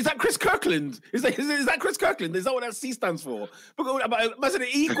 is that Chris Kirkland? Is that Chris Kirkland? Is that what that C stands for? Imagine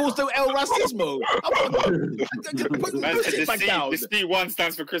it equals to El Racismo. The C1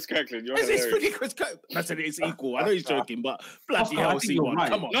 stands for Chris Kirkland. It's freaking Chris Kirkland. I said it's equal. I know he's joking, but bloody hell, C1. Right.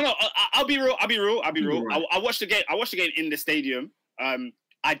 Come on. No, I'll be real. I watched the game in the stadium.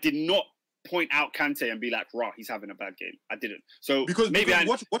 I did not point out Kante and be like, "Rah, he's having a bad game." I didn't. So maybe I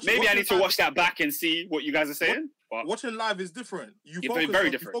need to watch that back and see what you guys are saying. Watching live is different. You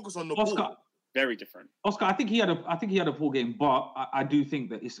focus on the Oscar, ball. Very different. Oscar, I think he had a poor game, but I do think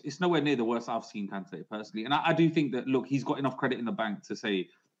that it's nowhere near the worst I've seen Kante personally, and I do think that look, he's got enough credit in the bank to say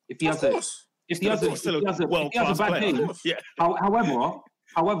if he has a bad game. Yeah. However,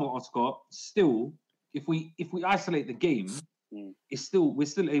 Oscar, still. If we isolate the game, we're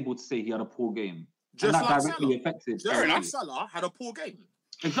still able to say he had a poor game. Just and that like directly affected. Just like Salah had a poor game.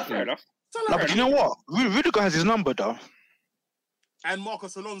 Exactly. Fair enough. But you know what? Rudiger has his number though. And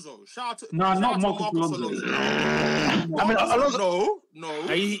Marcos Alonso. Shout out not Marcos Alonso. I mean, Alonso. No.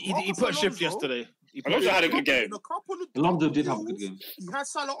 He put a shift yesterday. Alonso had a good game. Alonso did have a good game. He had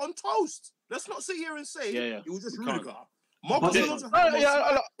Salah on toast. Let's not sit here and say it was just Rudiger.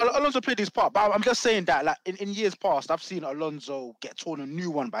 Alonso played his part, but I'm just saying that, like in years past, I've seen Alonso get torn a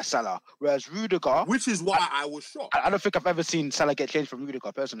new one by Salah, whereas Rudiger, which is why I was shocked. I don't think I've ever seen Salah get changed from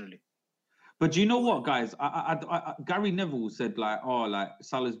Rudiger personally. But do you know what, guys? Gary Neville said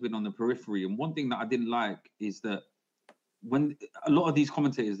Salah's been on the periphery, and one thing that I didn't like is that when a lot of these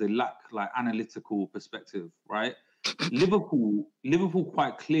commentators they lack like analytical perspective, right? Liverpool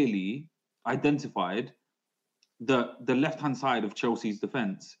quite clearly identified that the left-hand side of Chelsea's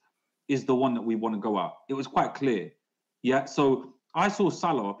defence is the one that we want to go at. It was quite clear. Yeah, so I saw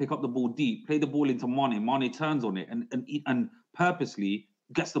Salah pick up the ball deep, play the ball into Mane. Mane turns on it and purposely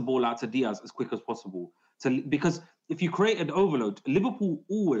gets the ball out to Diaz as quick as possible. Because if you create an overload, Liverpool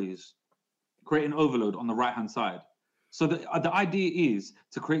always create an overload on the right-hand side. So the idea is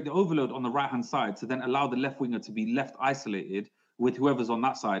to create the overload on the right-hand side to then allow the left winger to be left isolated with whoever's on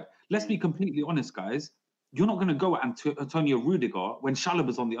that side. Let's be completely honest, guys. You're not going to go at Antonio Rudiger when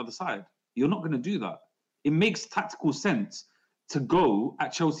Chalobah's on the other side. You're not going to do that. It makes tactical sense to go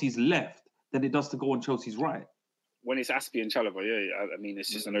at Chelsea's left than it does to go on Chelsea's right. When it's Aspie and Chalobah, I mean, it's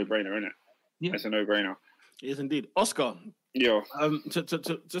just a no-brainer, isn't it? Yeah. It's a no-brainer. It is indeed. Oscar. Yeah.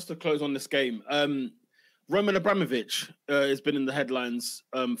 Just to close on this game, Roman Abramovich has been in the headlines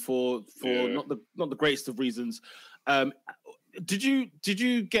for not the greatest of reasons. Did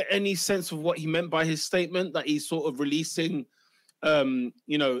you get any sense of what he meant by his statement that he's sort of releasing, a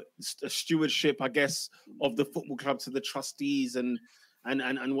stewardship, I guess, of the football club to the trustees and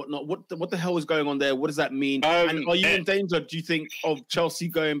whatnot? What the hell is going on there? What does that mean? And are you in danger, do you think, of Chelsea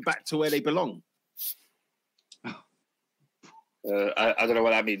going back to where they belong? I don't know what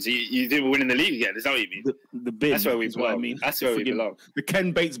that means. You didn't win in the league yet. Is that what you mean? The bin. That's where we belong. I mean. That's where we belong. The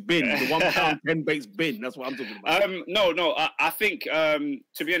Ken Bates bin. The £1 Ken Bates bin. That's what I'm talking about. No. I think,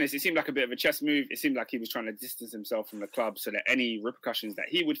 to be honest, it seemed like a bit of a chess move. It seemed like he was trying to distance himself from the club so that any repercussions that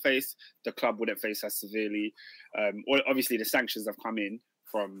he would face, the club wouldn't face as severely. Obviously, the sanctions have come in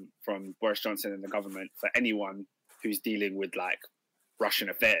from Boris Johnson and the government for anyone who's dealing with like Russian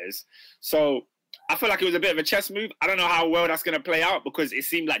affairs. So I feel like it was a bit of a chess move. I don't know how well that's going to play out because it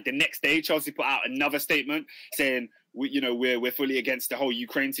seemed like the next day Chelsea put out another statement saying we're fully against the whole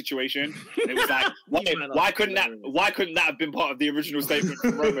Ukraine situation. And it was like why couldn't that have been part of the original statement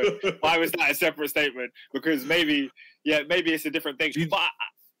from Roman? Why was that a separate statement? Because maybe it's a different thing. But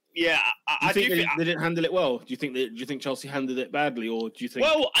I think they didn't handle it well. Do you think Chelsea handled it badly, or do you think?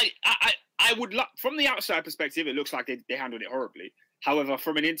 Well, I would from the outside perspective, it looks like they handled it horribly. However,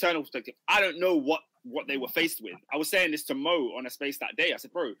 from an internal perspective, I don't know what they were faced with. I was saying this to Mo on a space that day. I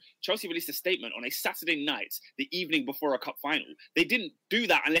said, bro, Chelsea released a statement on a Saturday night, the evening before a cup final. They didn't do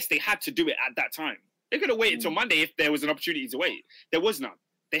that unless they had to do it at that time. They could have waited until Monday if there was an opportunity to wait. There was none.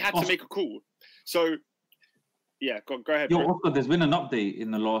 They had to make a call. So, yeah, go ahead. Oscar, there's been an update in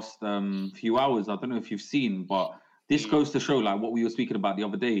the last few hours. I don't know if you've seen, but this goes to show like what we were speaking about the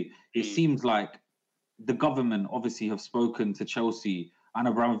other day. It seems like the government obviously have spoken to Chelsea and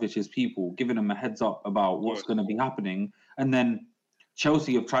Abramovich's people, giving them a heads up about what's going to be happening. And then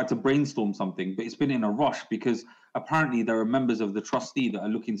Chelsea have tried to brainstorm something, but it's been in a rush because apparently there are members of the trustee that are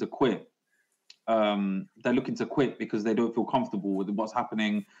looking to quit. They're looking to quit because they don't feel comfortable with what's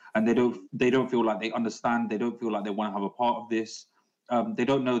happening, and they don't feel like they understand. They don't feel like they want to have a part of this. They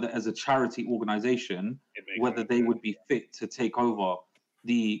don't know that as a charity organization, whether they would be fit to take over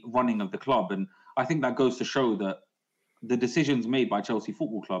the running of the club. And I think that goes to show that the decisions made by Chelsea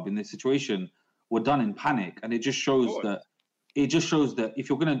Football Club in this situation were done in panic. And it just shows that if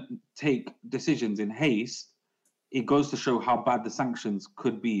you're going to take decisions in haste, it goes to show how bad the sanctions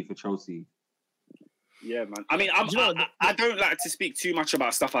could be for Chelsea. Yeah, man. I mean, I don't like to speak too much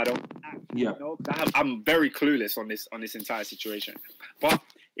about stuff I don't know. I'm very clueless on this entire situation. But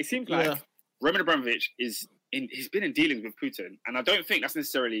it seems like Roman Abramovich he's been in dealings with Putin, and I don't think that's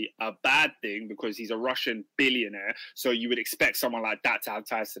necessarily a bad thing because he's a Russian billionaire, so you would expect someone like that to have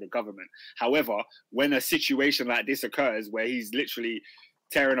ties to the government. However, when a situation like this occurs where he's literally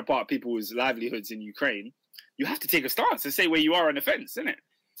tearing apart people's livelihoods in Ukraine, you have to take a stance and say where you are on the fence, isn't it?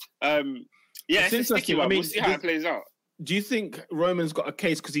 It's a sticky one. We'll see how it plays out. Do you think Roman's got a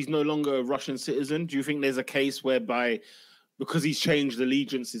case because he's no longer a Russian citizen? Do you think there's a case whereby, because he's changed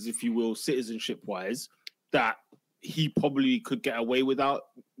allegiances, if you will, citizenship-wise, that he probably could get away without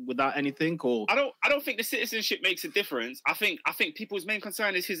anything? Or I don't think the citizenship makes a difference. I think people's main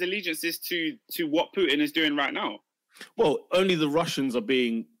concern is his allegiances to what Putin is doing right now. Well, only the Russians are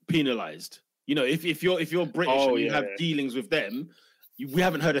being penalized. You know, if you're British and you have dealings with them, we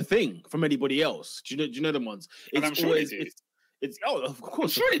haven't heard a thing from anybody else. Do you know them ones? And I'm sure it's of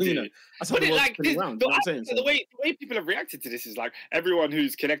course. I'm sure they do. That's but the way people have reacted to this is like everyone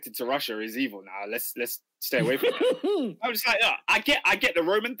who's connected to Russia is evil now. Let's stay away from it. I'm just like, I get the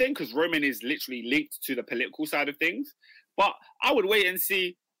Roman thing because Roman is literally linked to the political side of things, but I would wait and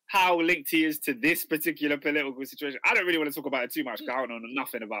see how linked he is to this particular political situation. I don't really want to talk about it too much because I don't know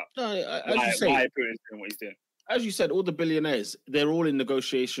nothing about why Putin's doing what he's doing. As you said, all the billionaires, they're all in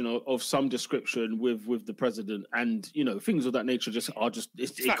negotiation of some description with the president, and you know things of that nature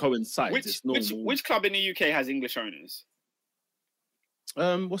it coincides. It's normal. Which club in the UK has English owners?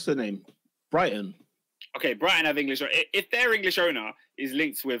 What's their name? Brighton. Okay, Brighton have English. If their English owner is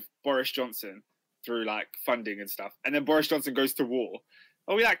linked with Boris Johnson through like funding and stuff, and then Boris Johnson goes to war,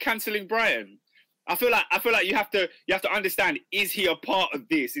 Are we like cancelling Brighton? I feel like you have to understand, is he a part of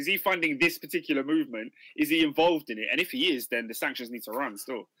this? Is he funding this particular movement? Is he involved in it? And if he is, then the sanctions need to run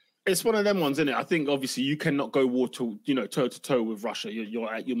still. It's one of them ones, isn't it? I think obviously you cannot go toe to toe with Russia.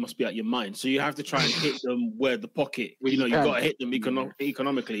 You must be at your mind. So you have to try and hit them where the pocket. You got to hit them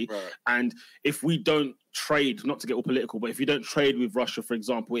economically. Right. And if we don't trade, not to get all political, but if you don't trade with Russia, for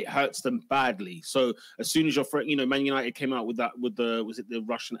example, it hurts them badly. So as soon as Man United came out with the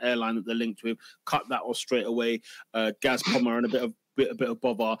Russian airline that they're linked with, cut that off straight away. Gazprom and a bit of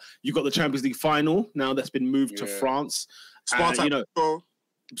bother. You got the Champions League final now that's been moved to France.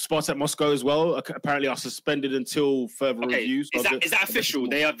 Spartak Moscow as well apparently are suspended until further reviews. Is that official?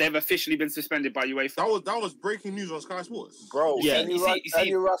 They've officially been suspended by UEFA. That was breaking news on Sky Sports, bro. Yeah,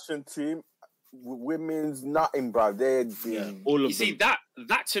 any Russian team, women's nothing, bro. They're all of them.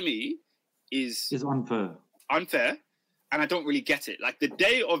 That to me is unfair. And I don't really get it. Like the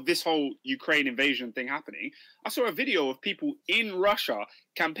day of this whole Ukraine invasion thing happening, I saw a video of people in Russia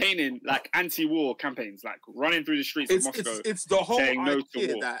campaigning like anti-war campaigns, like running through the streets of Moscow. It's the whole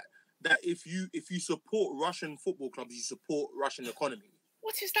idea that if you support Russian football clubs, you support Russian economy.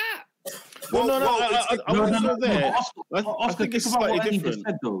 What is that? I think it's slightly different.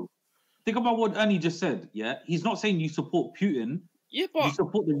 Think about what Ernie just said. Yeah, he's not saying you support Putin. Yeah, but you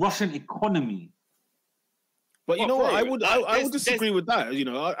support the Russian economy. But you know what? I would disagree with that.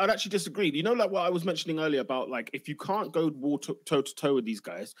 I'd actually disagree. Like what I was mentioning earlier about like if you can't go toe to toe with these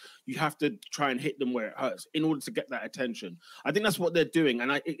guys, you have to try and hit them where it hurts in order to get that attention. I think that's what they're doing,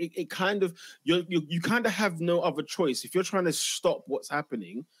 and it kind of you kind of have no other choice if you're trying to stop what's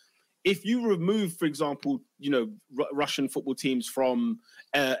happening. If you remove, for example, Russian football teams from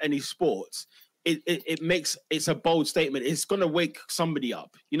any sports. It's a bold statement. It's going to wake somebody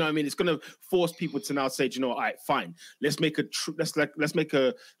up. You know what I mean? It's going to force people to now say, all right, fine. Let's make a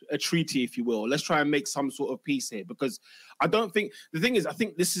treaty, if you will. Let's try and make some sort of peace here. Because I think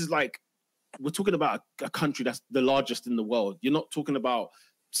this is like, we're talking about a country that's the largest in the world. You're not talking about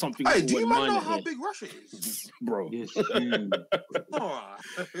something. Hey, do you know how big Russia is, bro? Yes. Go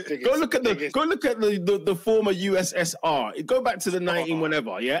look at the former USSR. Go back to the 19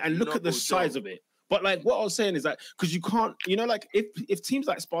 whenever, yeah, and look at the size of it. But like what I was saying is that because you can't, like if teams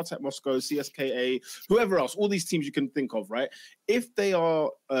like Spartak Moscow, CSKA, whoever else, all these teams you can think of, right? If they are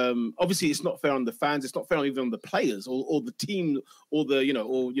obviously it's not fair on the fans, it's not fair even on the players or the team or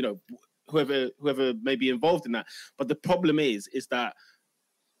the whoever may be involved in that. But the problem is that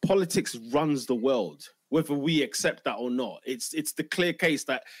politics runs the world, whether we accept that or not. It's the clear case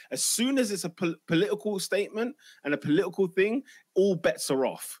that as soon as it's a political statement and a political thing, all bets are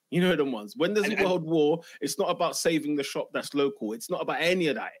off. You know them ones. When there's a world war, it's not about saving the shop that's local. It's not about any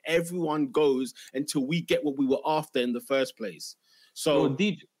of that. Everyone goes until we get what we were after in the first place. So,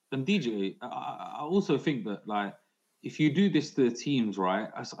 DJ, I also think that like if you do this to the teams, right?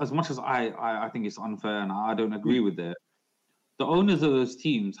 As much as I think it's unfair and I don't agree with it. The owners of those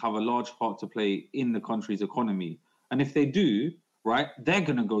teams have a large part to play in the country's economy. And if they do, right, they're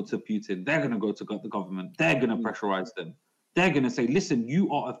going to go to Putin. They're going to go to the government. They're going to pressurize them. They're going to say, listen,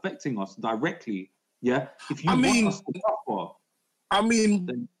 you are affecting us directly. Yeah. If you want us to suffer. I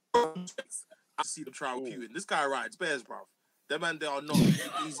see the trial with Putin. This guy rides bears, bro. Them man, they are not.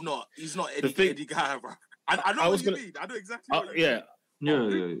 He's not Eddie guy, bro. I know what you mean. I know exactly what you mean.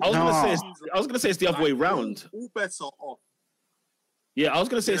 Yeah. I was gonna say it's the other way round. All bets are off. Yeah, I was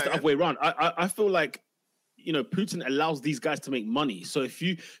gonna say it's the other way around. I feel like Putin allows these guys to make money. So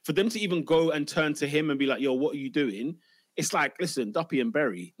for them to even go and turn to him and be like, "Yo, what are you doing?" It's like, listen, Duppy and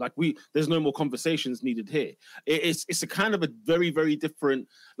Berry. Like there's no more conversations needed here. It's a kind of a very, very different.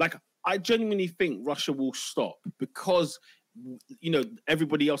 Like I genuinely think Russia will stop because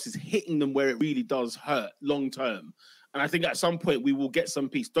everybody else is hitting them where it really does hurt long term. And I think at some point we will get some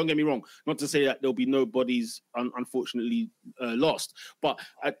peace. Don't get me wrong. Not to say that there'll be no bodies, unfortunately, lost. But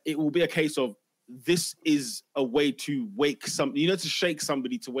it will be a case of this is a way to wake to shake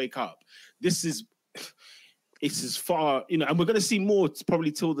somebody to wake up. It's as far, and we're going to see more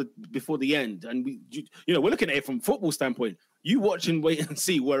probably before the end. And we're looking at it from football standpoint. You watch and wait and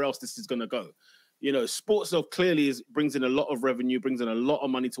see where else this is going to go. Sports clearly brings in a lot of revenue, brings in a lot of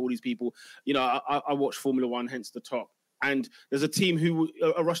money to all these people. I watch Formula One, hence the top. And there's a team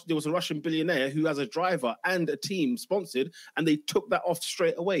there was a Russian billionaire who has a driver and a team sponsored, and they took that off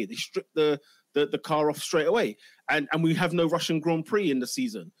straight away. They stripped the car off straight away. And we have no Russian Grand Prix in the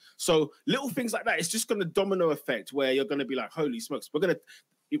season. So little things like that, it's just going to domino effect where you're going to be like, holy smokes,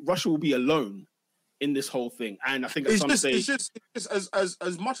 Russia will be alone in this whole thing. And I think at some stage... It's just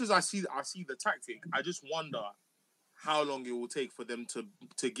as much as I see the tactic, I just wonder how long it will take for them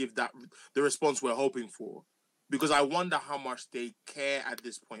to give that the response we're hoping for, because I wonder how much they care at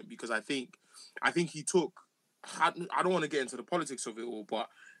this point. Because I think he took. I don't want to get into the politics of it all, but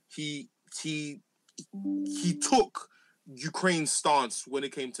he took Ukraine's stance when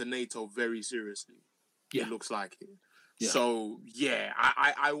it came to NATO very seriously. Yeah. It looks like it. Yeah. So yeah,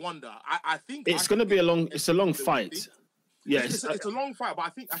 I wonder. I think it's going to be a long fight. Yeah, it's a long fight, but I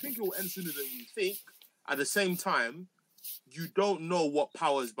think it will end sooner than you think. At the same time, you don't know what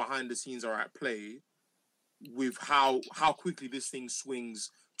powers behind the scenes are at play with how quickly this thing swings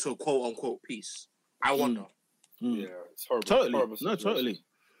to quote unquote peace. I wonder. Yeah, it's horrible. Totally. Totally.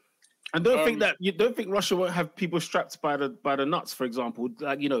 And don't think Russia won't have people strapped by the nuts, for example.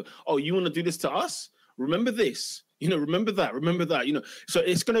 Like, you know, oh, you want to do this to us? Remember this. You know, remember that. You know, so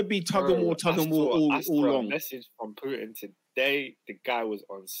it's going to be tug and war all long. Message from Putin today. The guy was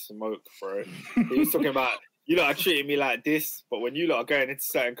on smoke, bro. He was talking about, you lot are treating me like this, but when you lot are going into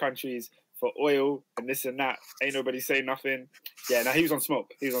certain countries for oil and this and that, ain't nobody saying nothing. Yeah, now he was on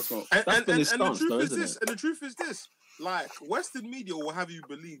smoke. And the truth is this. Like, Western media will have you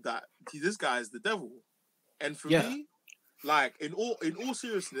believe that this guy is the devil. And for me, like, in all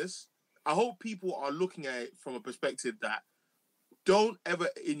seriousness, I hope people are looking at it from a perspective that don't ever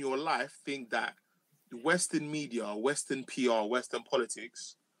in your life think that the Western media, Western PR, Western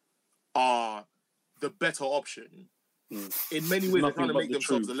politics are the better option. In many ways, they're trying to make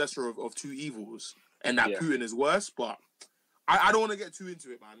themselves the lesser of two evils, and that Putin is worse. But I don't want to get too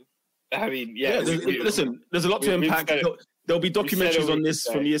into it, man. I mean, listen, there's a lot to unpack. There'll be documentaries on this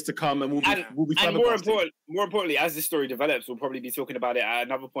from years to come, and we'll be more importantly, as this story develops, we'll probably be talking about it at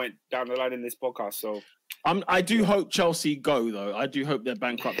another point down the line in this podcast. So, I do hope Chelsea go though. I do hope they're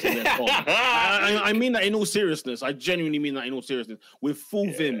bankrupt and they're gone. I mean that in all seriousness. I genuinely mean that in all seriousness. With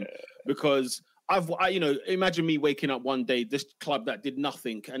full vim, because you know, imagine me waking up one day, this club that did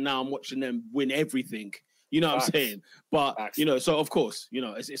nothing, and now I'm watching them win everything. You know what I'm saying? But you know, so of course, you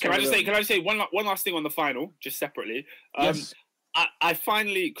know, it's Can I just say one last thing on the final, just separately? Yes. I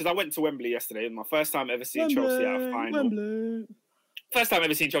finally, because I went to Wembley yesterday, my first time ever seeing Chelsea at a final. Wembley. First time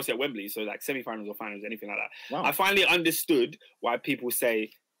ever seeing Chelsea at Wembley, so like semi-finals or finals, anything like that. Wow. I finally understood why people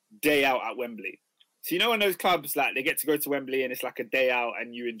say day out at Wembley. So you know when those clubs, like, they get to go to Wembley and it's like a day out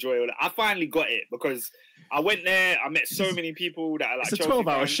and you enjoy all that. I finally got it because I went there. I met so many people that are like It's a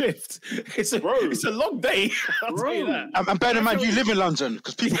 12-hour shift. It's a long day. I'll tell you that. And bear in mind, you live in London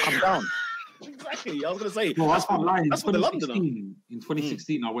because people come down. Exactly. I was going to say. Well, that's for the Londoner. In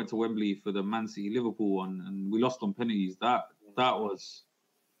 2016, I went to Wembley for the Man City Liverpool one, and we lost on penalties. That was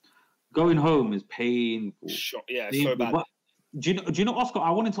going home is painful. Yeah, so bad. But, do you know, Oscar? I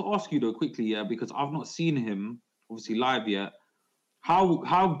wanted to ask you though quickly, because I've not seen him obviously live yet.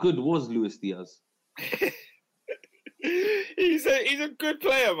 How good was Luis Diaz? He's a good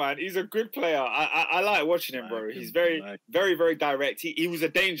player, man. He's a good player. I like watching him, bro. He's very, very, very direct. He was a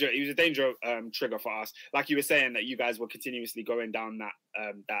danger. He was a danger trigger for us. Like you were saying that you guys were continuously going down that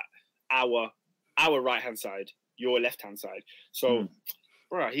our right hand side, your left hand side. So.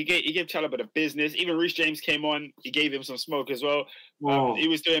 Bro, he gave Chalobah the business. Even Reece James came on. He gave him some smoke as well. He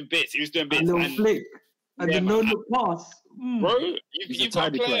was doing bits. A little flick. And the no-look pass. Bro, you've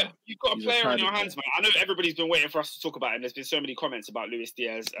got a player. You've got a player in your hands, man. I know everybody's been waiting for us to talk about him. There's been so many comments about Luis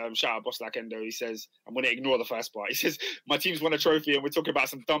Diaz. Shout out Boss Like Endo. He says, I'm going to ignore the first part. He says, my team's won a trophy and we're talking about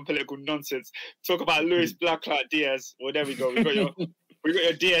some dumb political nonsense. Talk about Luis Blacklight Diaz. Well, there we go. We got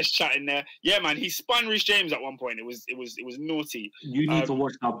your DS chat in there. Yeah, man, he spun Reece James at one point. It was naughty. You need to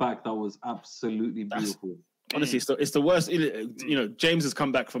watch that back. That was absolutely beautiful. Honestly, it's the worst. You know, James has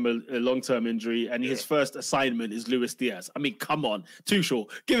come back from a long-term injury, and his first assignment is Luis Diaz. I mean, come on, too short.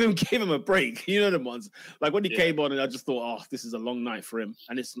 Give him a break. You know the ones. Like when he came on, and I just thought, oh, this is a long night for him,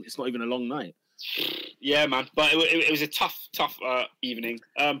 and it's not even a long night. Yeah, man. But it was a tough evening.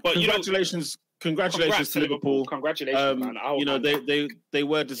 But congratulations. Congrats to Liverpool. Congratulations, man. You know, they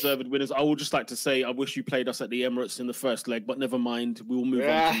were deserved winners. I would just like to say I wish you played us at the Emirates in the first leg, but never mind. We will move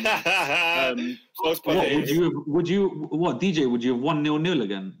on. Would you DJ, would you have won 0-0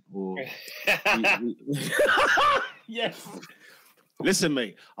 again? Or yes. Listen,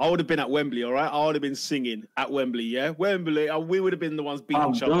 mate, I would have been at Wembley, all right? I would have been singing at Wembley, yeah? Wembley, we would have been the ones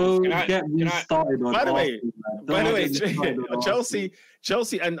beating Chelsea. By the way,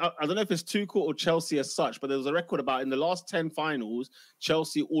 Chelsea, and I don't know if it's Tuchel or Chelsea as such, but there was a record about in the last 10 finals,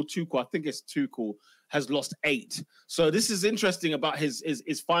 Chelsea or Tuchel, I think it's Tuchel, has lost 8. So this is interesting about his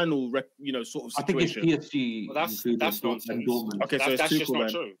final, sort of situation. I think it's PSG. Well, that's nonsense. Okay, so that's just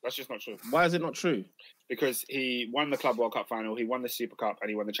not true. That's just not true. Why is it not true? Because he won the Club World Cup final, he won the Super Cup, and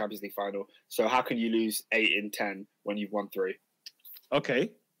he won the Champions League final. So how can you lose 8 in 10 when you've won 3?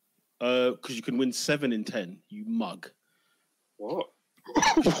 Okay, because you can win 7 in 10. You mug. What?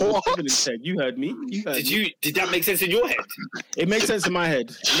 7 in 10. You heard me. Did that make sense in your head? It makes sense in my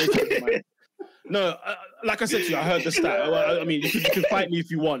head. No, like I said to you, I heard the stat. I mean, you can fight me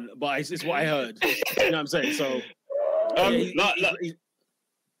if you want, but it's what I heard. You know what I'm saying? So,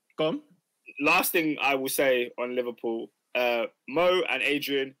 go on. Last thing I will say on Liverpool, Mo and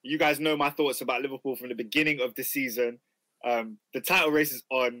Adrian, you guys know my thoughts about Liverpool from the beginning of the season. The title race is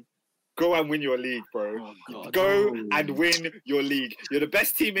on. Go and win your league, bro. Go and win your league. You're the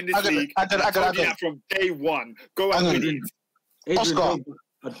best team in this league. I told you that from day one. Go and win it. Oscar,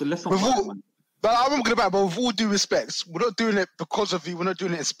 but I'm not going to back, but with all due respect, we're not doing it because of you. We're not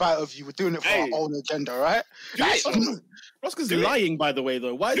doing it in spite of you. We're doing it for our own agenda, right? Oscar's lying, by the way,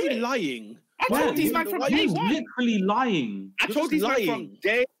 though. Why is he lying? I told these man from day one. Literally lying. I told these man from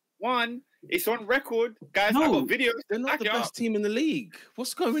day one. It's on record, guys. I got videos. They're not the best team in the league.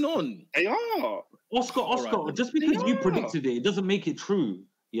 What's going on? They are. Oscar, right, just because you predicted it doesn't make it true.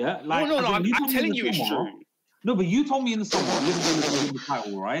 Yeah, like no. I'm telling you, it's true. No, but you told me in the summer Liverpool is going to win the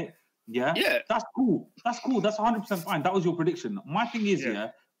title, right? Yeah. That's cool. That's 100% fine. That was your prediction. My thing is,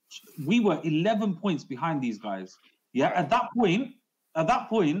 we were 11 points behind these guys. Yeah. At that point,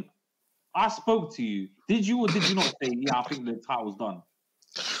 I spoke to you. Did you or did you not say, yeah, I think the title's done?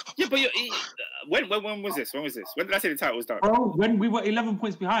 Yeah, but when was this? When did I say the title was done? Bro, when we were 11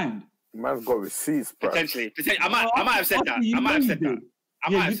 points behind. Man's got receipts, bro. Potentially. I might have said that. I might have said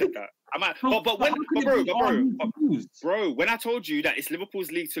that. Bro, when I told you that it's Liverpool's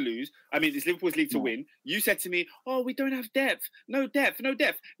league to lose, it's Liverpool's league to win, you said to me, "Oh, we don't have depth. No depth.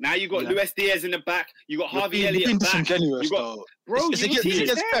 Now you got Luis Diaz in the back. You got Harvey Elliott back.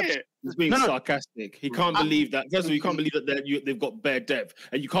 He's being sarcastic. He can't believe that. First of all, you can't believe that they've got bare depth,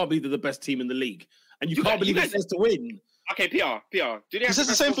 and you can't believe they're the best team in the league, and you can't believe it's to win. Okay, PR. Do they have the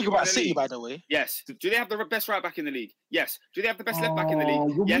same thing about City, by the way? Yes. Do they have the best right back in the league? Yes. Do they have the best left back in the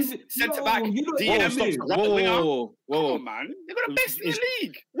league? Yes. Centre back. Whoa. Come on, man. They've got the best in the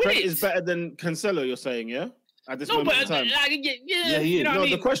league. Trent is better than Cancelo, you're saying, yeah? At this moment in time.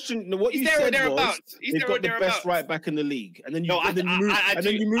 The question, what you said was they've got the best right back in the league, and then you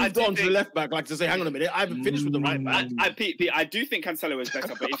moved on to the left back, like to say, hang on a minute, I haven't finished with the right back. I do think Cancelo is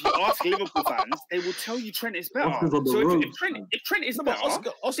better, but if you ask Liverpool fans, they will tell you Trent is better. So if Trent is better,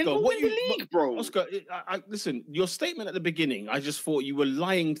 Oscar, then what win the league, bro? Oscar, listen, your statement at the beginning, I just thought you were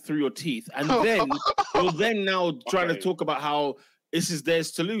lying through your teeth, and then you're now trying to talk about how this is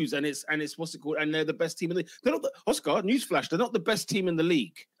theirs to lose, and it's what's it called? And they're the best team in the league. They're not Oscar, newsflash, they're not the best team in the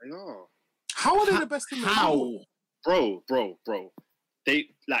league. They are. How are they the best team in the league? Bro. They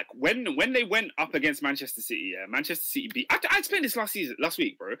when they went up against Manchester City, Manchester City beat. I explained this last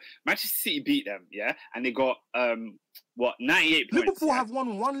week, bro. Manchester City beat them, and they got 98 points. Liverpool have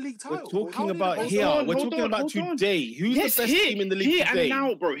won 1 league title. We're talking about here. We're talking about today. Who's the best team in the league today?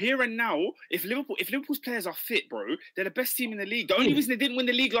 Here and now, if Liverpool's players are fit, bro, they're the best team in the league. The only reason they didn't win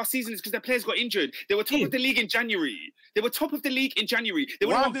the league last season is because their players got injured. They were top of the league in January. They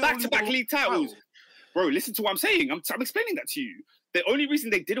would have won back-to-back league titles. Bro, listen to what I'm saying. I'm explaining that to you. The only reason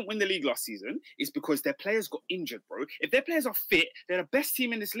they didn't win the league last season is because their players got injured, bro. If their players are fit, they're the best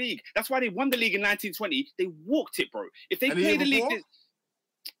team in this league. That's why they won the league in 1920. They walked it, bro. If they play the league...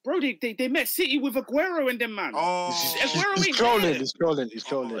 Bro, they met City with Aguero and them, man. He's trolling.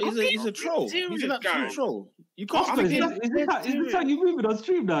 He's a troll. He's an absolute troll. You can't. Is this how you moving on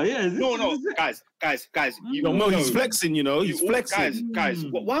stream now? Yeah. No, guys. He's flexing. He's flexing. Guys.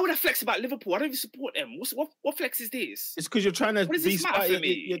 Why would I flex about Liverpool? I don't even support them. What flex is this? It's because you're trying to be smart.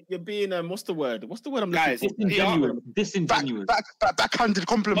 You're being what's the word? I'm looking for? Disingenuous. Backhanded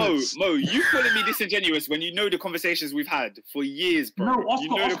compliments. Mo, you calling me disingenuous when you know the conversations we've had for years, bro. No,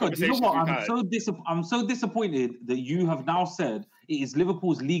 Oscar, do you know what? I'm so disappointed that you have now said it is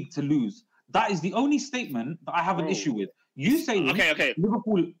Liverpool's league to lose. That is the only statement that I have an issue with. You say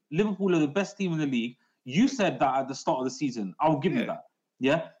Liverpool are the best team in the league. You said that at the start of the season. I'll give you that.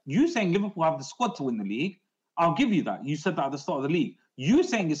 Yeah. You saying Liverpool have the squad to win the league. I'll give you that. You said that at the start of the league. You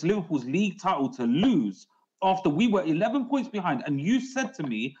saying it's Liverpool's league title to lose after we were 11 points behind, and you said to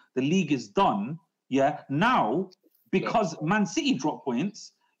me the league is done. Yeah. Now, because Man City dropped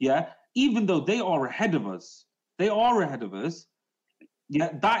points. Yeah. Even though they are ahead of us. Yeah,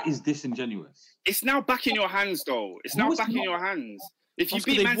 that is disingenuous. It's now back in your hands, though. It's now back in your hands. If you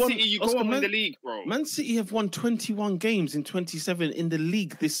beat Man City, you go and win the league, bro. Man City have won 21 games in 27 in the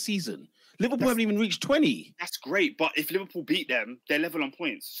league this season. Liverpool haven't even reached 20. That's great, but if Liverpool beat them, they're level on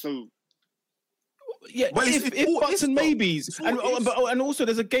points. So yeah, but if buts and maybes, and also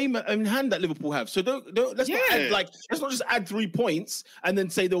there's a game in hand that Liverpool have. So let's not just add 3 points and then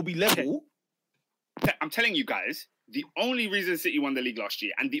say they'll be level. I'm telling you guys, the only reason City won the league last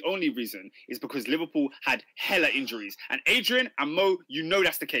year, and the only reason is because Liverpool had hella injuries. And Adrian and Mo, you know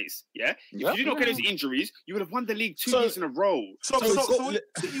that's the case, yeah? If you did not get those injuries, you would have won the league 2 years in a row. So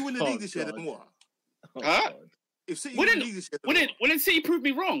City win the league this year, then what? Huh? If City win the league this year, then City prove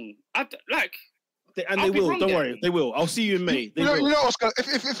me wrong. They will. Don't worry, they will. I'll see you in May. You know, Oscar.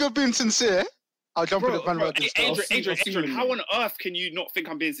 If you're being sincere, I'll jump in the bandwagon. Adrian, how on earth can you not think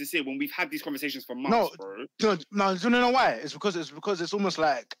I'm being sincere when we've had these conversations for months, bro? No. Do you know why? It's because it's almost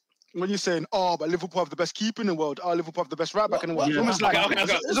like when you're saying, "Oh, but Liverpool have the best keeper in the world. Oh, Liverpool have the best right back in the world." Yeah. It's almost like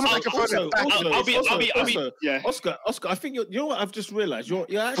it's almost like Oscar. I think you know what I've just realised. You're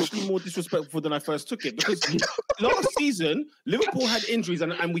actually more disrespectful than I first took it, because last season Liverpool had injuries,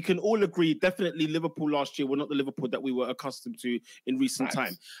 and we can all agree definitely Liverpool last year were not the Liverpool that we were accustomed to in recent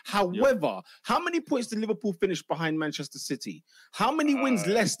time. However, how many points did Liverpool finish behind Manchester City? How many wins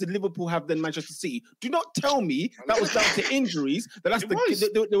less did Liverpool have than Manchester City? Do not tell me that was down to injuries. They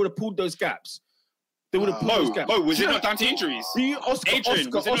would have pulled those gaps. They would have pulled those gaps. Was it not down to injuries? Oscar,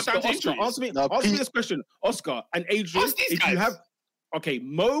 answer me this question. Oscar and Adrian, if you have... Okay,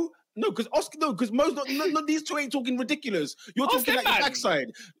 Mo... No, because Mo's not these two ain't talking ridiculous. You're talking like your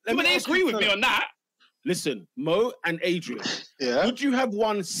backside. But they agree with me on that. Listen, Mo and Adrian, would you have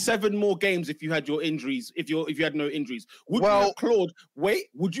won 7 more games if you had your injuries, if you had no injuries? Would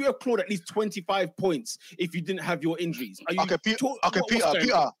you have clawed at least 25 points if you didn't have your injuries?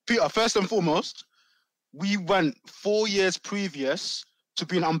 Peter, first and foremost, we went 4 years previous to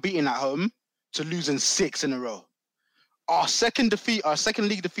being unbeaten at home to losing 6 in a row. Our second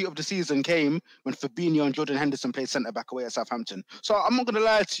league defeat of the season came when Fabinho and Jordan Henderson played centre-back away at Southampton. So I'm not going to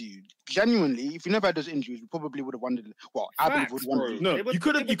lie to you. Genuinely, if you never had those injuries, we probably would have won it. Well, I believe would have won it. No, you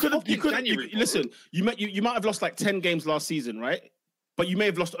could have. Listen, you might have lost like 10 games last season, right? But you may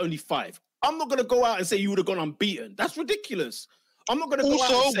have lost only 5. I'm not going to go out and say you would have gone unbeaten. That's ridiculous. I'm not going to go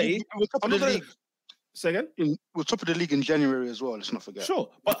out and say... Say again? We're top of the league in January as well, let's not forget. Sure,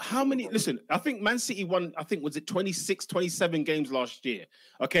 but how many... Listen, I think Man City won, was it 26, 27 games last year?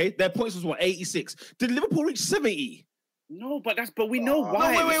 Okay, their points was what, 86? Did Liverpool reach 70? No, but we know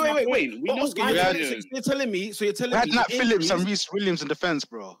why. No, wait. We know why. You're telling me... We had Nat Phillips and Reece Williams in defence,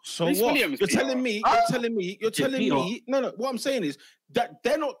 bro. So Reece what? Williams, you're telling me... No, what I'm saying is that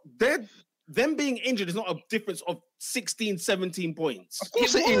them being injured is not a difference of 16, 17 points. Of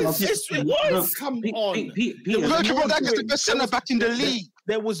course it is. It was. Come on. That's the best centre back in the league.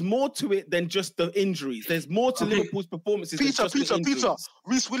 There was more to it than just the injuries. There's more to Liverpool's performances. Peter.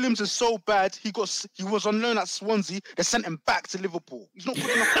 Reece Williams is so bad. He was on loan at Swansea. They sent him back to Liverpool. He's not good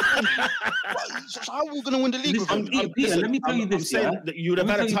enough. So how are we going to win the league with him? Peter, let me tell you this. That you would have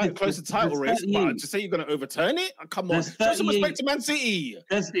had a closer title race, but to say you're going to overturn it? Come on. Show some respect to Man City.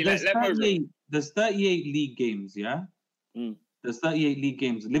 There's 38 league games, yeah? There's 38 league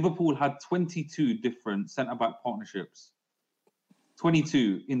games. Liverpool had 22 different centre-back partnerships.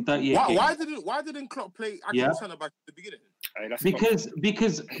 22 in 38 games. Why didn't Klopp play actual centre-back at the beginning?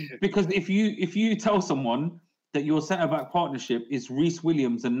 Because if you tell someone that your centre-back partnership is Reece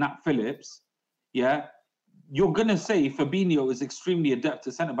Williams and Nat Phillips, yeah, you're going to say Fabinho is extremely adept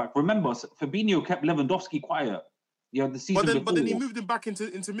at centre-back. Remember, Fabinho kept Lewandowski quiet. Yeah, the season before. But then he moved him back into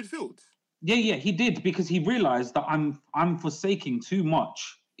midfield. Yeah, he did, because he realised that I'm forsaking too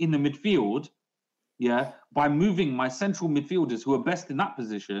much in the midfield, by moving my central midfielders who are best in that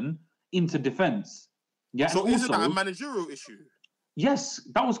position into defence. Yeah. So isn't that a managerial issue? Yes,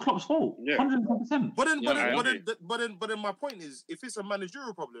 that was Klopp's fault. 100%. But then my point is, if it's a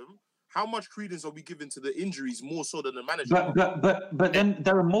managerial problem, how much credence are we giving to the injuries more so than the manager? But then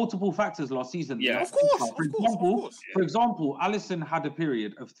there are multiple factors last season. Yeah, of course. For example, Alisson had a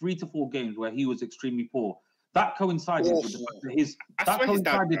period of 3 to 4 games where he was extremely poor. That coincided with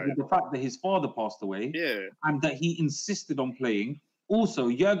the fact that his father passed away, and that he insisted on playing. Also,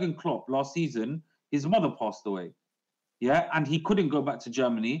 Jurgen Klopp last season, his mother passed away, and he couldn't go back to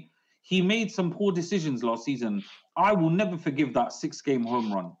Germany. He made some poor decisions last season. I will never forgive that 6-game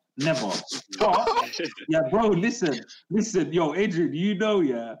home run. Never. But, bro, listen, yo,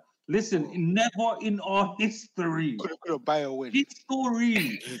 Adrian, listen, never in our history. Could buy a win.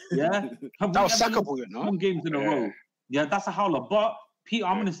 History, that was sackable, you know. 1 games in a row. Yeah, that's a howler. But Peter,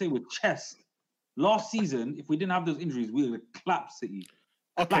 I'm gonna say with chest, Last season, if we didn't have those injuries, we would have clapped City.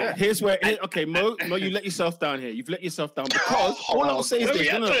 Okay, here's where. Okay, Mo, you let yourself down here. You've let yourself down because all I'll say is this.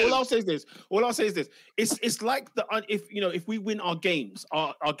 All I'll say is this. It's like if we win our games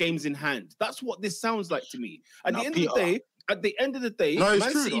in hand. That's what this sounds like to me. At the end of the day,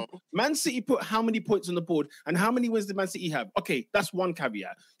 Man City put how many points on the board and how many wins did Man City have? Okay, that's one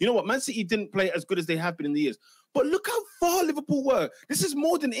caveat. You know what? Man City didn't play as good as they have been in the years. But look how far Liverpool were. This is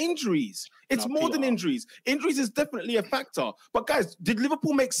more than injuries. It's more than injuries. Injuries is definitely a factor. But guys, did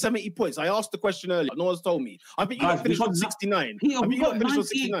Liverpool make 70 points? I asked the question earlier. No one's told me. I think you got finished on 69. We got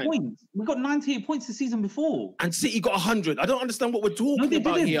 98 points. We got 98 points the season before. And City got 100. I don't understand what we're talking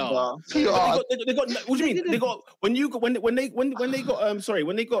about here. They got what do you mean? They got when they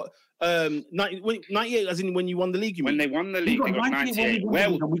got 98 as in when you won the league, you mean? When they won the league, they got 98.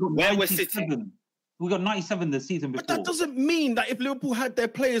 Where was City? We got 97 the season before. But that doesn't mean that if Liverpool had their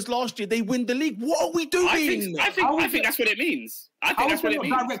players last year, they win the league. What are we doing? I think that's what it means. I think that's what it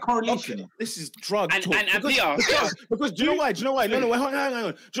means. Direct correlation. Okay. This is drug talk. Because do you know why? No, hang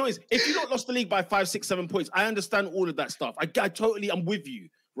on. Do you know if you don't lost the league by 5, 6, 7 points, I understand all of that stuff. I'm with you,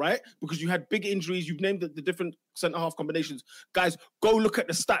 right? Because you had big injuries. You've named the different centre-half combinations. Guys, go look at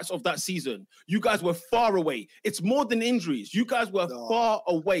the stats of that season. You guys were far away. It's more than injuries. You guys were far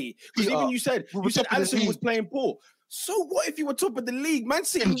away. Because even you said Alisson was playing poor. So what if you were top of the league? Man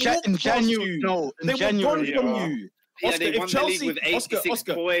City in January. They were gone from you. Oscar, they won the league with 86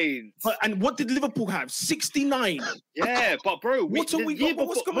 points. And what did Liverpool have? 69. Yeah, but bro, what's going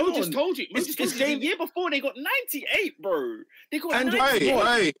on? Mo just told you. The year before they got 98, bro. They got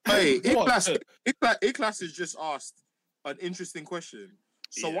 98. Hey, Iklas has just asked an interesting question.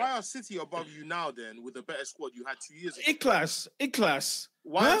 So why are City above you now then with a better squad you had 2 years ago? Iklas.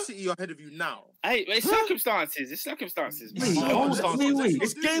 Why are City ahead of you now? Hey, it's circumstances. It's circumstances. Wait.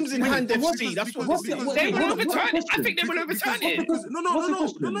 It's games in hand, FC. That's what they will overturn it. I think they will overturn it. No.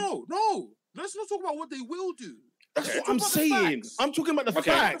 Let's not talk about what they will do. That's what I'm saying. I'm talking about the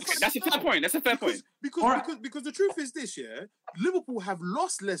facts. That's a fair point. Because the truth is this, Liverpool have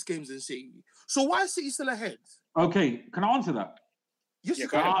lost less games than City. So why is City still ahead? Okay, can I answer that? Yes,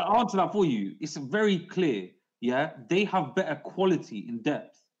 I'll answer that for you. It's very clear. Yeah, they have better quality in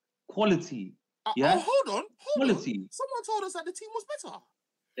depth. Quality. Yeah. Hold on. Quality. Someone told us that the team was better.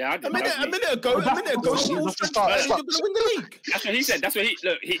 Yeah, a minute ago, she was going to win the league. That's what he said.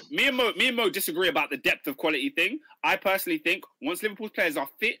 Me and Mo disagree about the depth of quality thing. I personally think once Liverpool's players are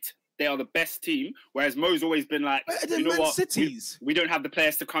fit, they are the best team. Whereas Mo's always been like, you know what? We don't have the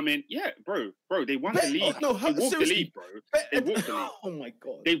players to come in. Yeah, bro, they won the league. They walked the league, bro. They walked the league. Oh my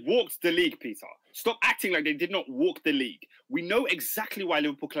God. They walked the league, Peter. Stop acting like they did not walk the league. We know exactly why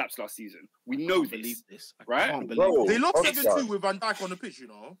Liverpool collapsed last season. We know this. Right? They lost 7-2 with Van Dijk on the pitch, you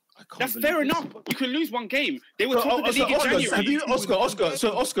know. That's fair enough. You can lose one game. They were top of the league in January.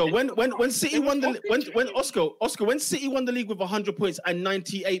 Oscar, when City won when City won the league with 100 points and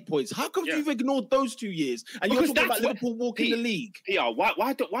 98 points, how come you've ignored those 2 years and you're talking about Liverpool walking the league?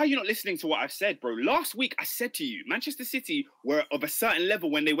 Why are you not listening to what I've said, bro? Last week I said to you, Manchester City were of a certain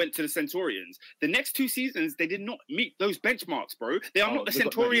level when they went to the Centurions. The next 2 seasons, they did not meet those benchmarks, bro. They are not the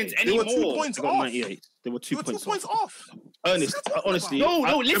Centurions anymore. They were 2 points off. They were 2 points off. Ernest, honestly,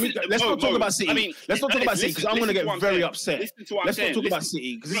 listen. Let's not talk about City. Let's not talk about City because I'm going to get very upset. Let's not talk about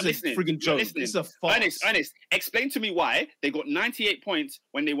City because this is a frigging joke. This is a farce. Ernest, explain to me why they got 98 points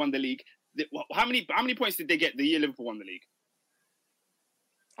when they won the league. How many points did they get the year Liverpool won the league?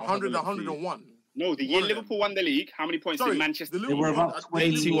 101. No, the year Liverpool won the league, how many points did Manchester? They were about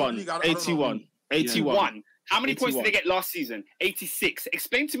 81. How many points did they get last season? 86.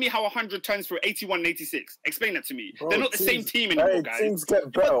 Explain to me how 100 turns for 81 and 86. Explain that to me. They're not the same team anymore, guys. Teams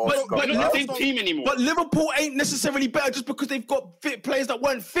get better. But not the same team anymore. But Liverpool ain't necessarily better just because they've got fit players that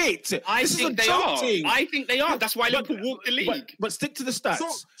weren't fit. I think they are. That's why Liverpool walked the league. But stick to the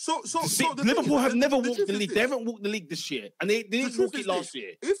stats. So Liverpool have never walked the league. They haven't walked the league this year, and they didn't walk it last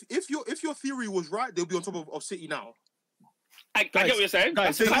year. If your theory was right, they'll be on top of City now. I get what you're saying.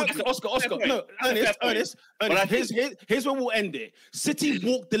 Guys, Oscar. No, Ernest. Here's where we'll end it. City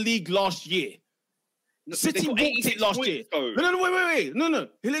walked the league last year. City walked it last year. No, wait. No.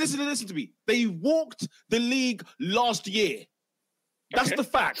 Listen to me. They walked the league last year. That's the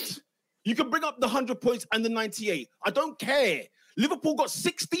fact. You can bring up the 100 points and the 98. I don't care. Liverpool got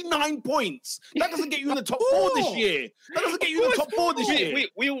 69 points. That doesn't get you in the top 4 this year. That doesn't get you in the top 4 this year.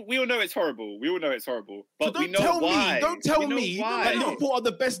 We all know it's horrible. But so we know why. Don't tell me that Liverpool are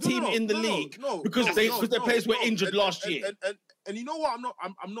the best team in the league because their players were injured last year. And you know what?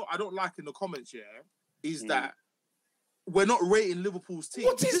 I don't like in the comments. Is that we're not rating Liverpool's team.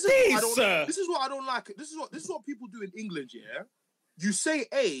 What is this? This is what I don't like. This is what people do in England. Yeah, you say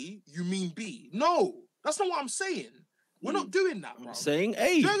A, you mean B. No, that's not what I'm saying. We're not doing that, bro. I'm saying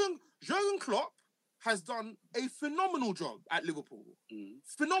A. Jurgen Klopp has done a phenomenal job at Liverpool.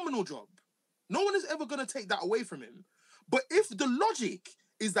 Phenomenal job. No one is ever going to take that away from him. But if the logic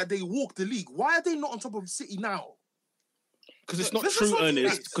is that they walk the league, why are they not on top of City now? Because it's not true,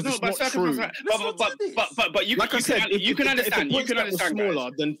 Ernest. Because it's not true. But you, like I said, you can understand. You can understand.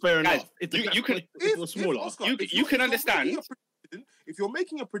 Smaller, then fair enough. If it was smaller, you can understand. If you're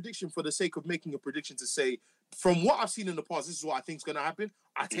making a prediction for the sake of making a prediction to say, from what I've seen in the past, this is what I think is going to happen,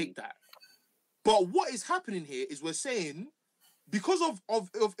 I take that. But what is happening here is we're saying, because of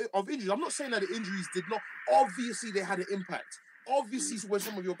injuries, I'm not saying that the injuries did not, obviously they had an impact. Obviously, when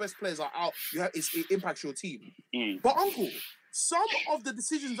some of your best players are out, it impacts your team. But, Uncle, some of the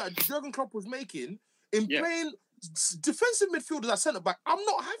decisions that Jurgen Klopp was making in playing defensive midfielders at centre-back, I'm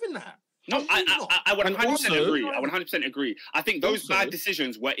not having that. No, I would 100% agree. I would 100% agree. I think those bad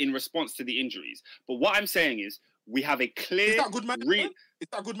decisions were in response to the injuries. But what I'm saying is, we have a clear... Is that good management? Is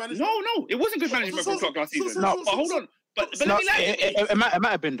that good management? No, it wasn't good management from Klopp last season. But hold on. But let me it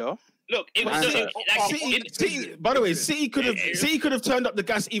might have been, though. Look, by the way, City could have turned up the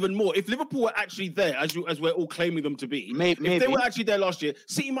gas even more if Liverpool were actually there, as we're all claiming them to be. Maybe. If they were actually there last year,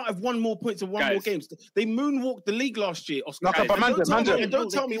 City might have won more points and won more games. They moonwalked the league last year. Oscar. Don't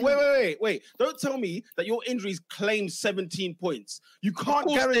tell me. Wait. Don't tell me that your injuries claim 17 points. You can't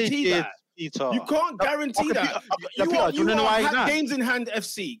guarantee that. Peter. You can't guarantee that. You are games in hand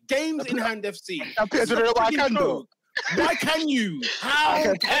FC. Games in hand FC. Peter, do you know what I can do? Why can you?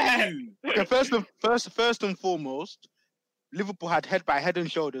 How can you? Okay, first and foremost, Liverpool had head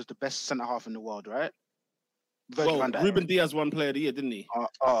and shoulders the best centre half in the world, right? Ruben Diaz won Player of the Year, didn't he?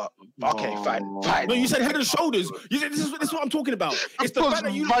 Okay, fine. No, you said head and shoulders. You said this is what I'm talking about. It's the fact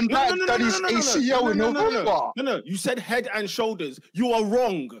that you Van Dijk done his ACL in November. No. You said head and shoulders. You are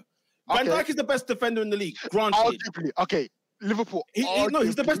wrong. Van Dijk is the best defender in the league. Granted. Arguably, okay. Liverpool.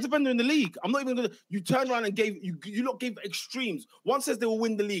 He's the best defender in the league. I'm not even gonna. You turn around and gave extremes. One says they will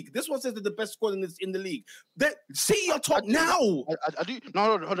win the league. This one says they're the best squad in the league. City are top now. I do.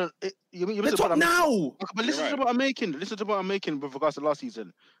 No, hold on. They're top now. But listen to what I'm making. Listen to what I'm making with regards to last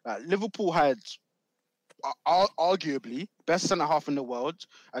season. Liverpool had arguably best centre half in the world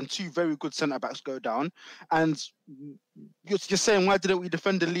and two very good centre backs go down. And you're saying, why didn't we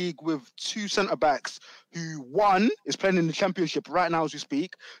defend the league with two centre backs who, one is playing in the Championship right now as we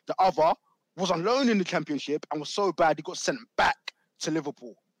speak, the other was on loan in the Championship and was so bad he got sent back to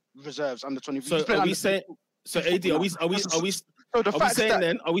Liverpool reserves under 20. So are we saying? So AD, are we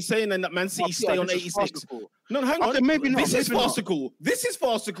saying then that Man City stay on 86? No, hang on. Maybe not. This is farcical. Listen,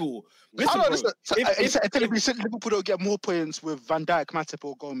 Liverpool don't get more points with Van Dijk, Matip,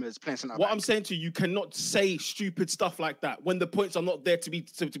 or Gomez playing centre back. What I'm saying to you, cannot say stupid stuff like that when the points are not there to be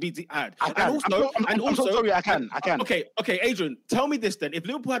had. I'm sorry, I can. Okay, Adrian, tell me this then: if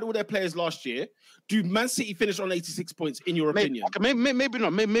Liverpool had all their players last year, do Man City finish on 86 points in your opinion? Okay, maybe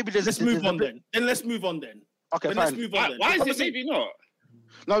not. Maybe let's move on then. Let's move on then. Okay, then fine. Let's move on. Why is it maybe not?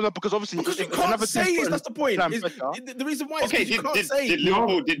 No, because obviously you can't say it. That's the point. The reason why is you can't say. Did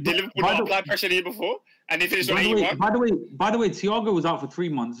Liverpool not apply pressure the year before and they finished on 81? By the way, Thiago was out for 3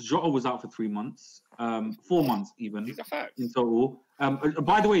 months. Jota was out for 3 months. 4 months even in total.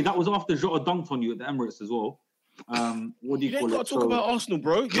 By the way, that was after Jota dunked on you at the Emirates as well. What do you call it? You ain't got to talk about Arsenal,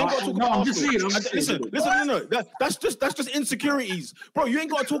 bro. You ain't got to talk about Arsenal. Listen, no. That's just insecurities, bro. You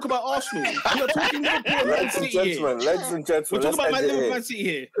ain't got to talk about Arsenal. You're talking about ladies and gentlemen. We're talking about Man City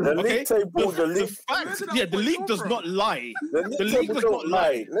here. The league table, the league does not lie. The league does not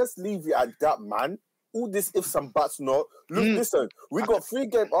lie. Let's leave it at that, man. All this ifs and buts, not. Look, listen. We got 3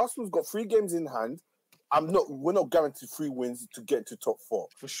 games. Arsenal's got 3 games in hand. We're not guaranteed 3 wins to get to top 4.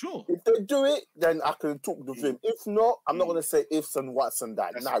 For sure. If they do it, then I can talk with him. If not, I'm not going to say ifs and whats and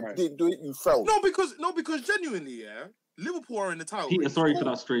that. You didn't do it, you failed. No, because genuinely, Liverpool are in the title. Peter, sorry for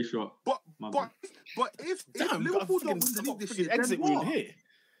that straight shot. But if Liverpool don't win the league this year, then what? Here.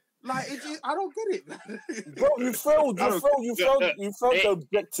 Like, I don't get it, man. Bro, you failed the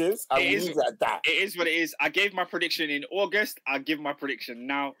objectives, and we leave it at that. It is what it is. I gave my prediction in August. I give my prediction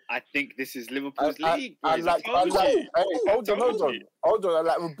now. I think this is Liverpool's league. Hold on.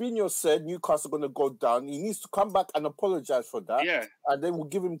 Like Rubinho said, Newcastle are going to go down. He needs to come back and apologise for that. Yeah. And then we'll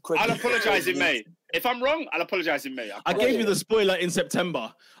give him credit. I'll apologise in May. If I'm wrong, I'll apologise in May. I gave you the spoiler in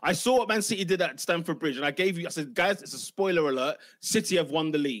September. I saw what Man City did at Stamford Bridge, and I said, guys, it's a spoiler alert. City have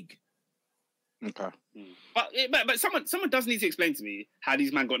won the league. Okay. But someone does need to explain to me how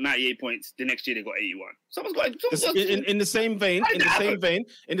these men got 98 points. The next year they got 81. Someone's got in the same vein.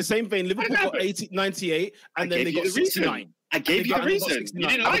 Liverpool got 98, and then they got 69. I gave you the reason. You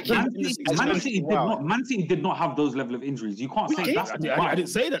didn't like it. Man City did not have those level of injuries. You can't say that. I didn't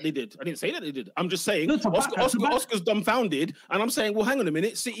say that they did. I'm just saying Oscar's dumbfounded, and I'm saying, well, hang on a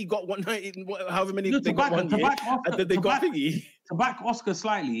minute. City got 190, however many they got 1 year, and then they got thingy. To back Oscar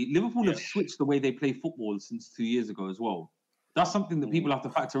slightly, Liverpool have switched the way they play football since 2 years ago as well. That's something that people have to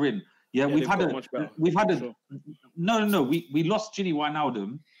factor in. Yeah, we lost Gini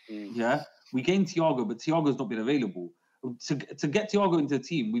Wijnaldum. Yeah, we gained Thiago, but Thiago's not been available. To get Thiago into the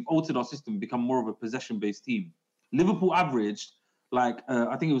team, we've altered our system, become more of a possession-based team. Liverpool averaged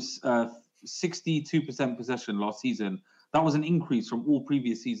I think it was 62% possession last season. That was an increase from all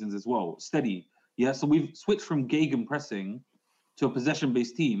previous seasons as well. Steady, yeah. So we've switched from Gegen pressing to a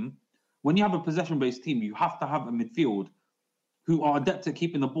possession-based team. When you have a possession-based team, you have to have a midfield who are adept at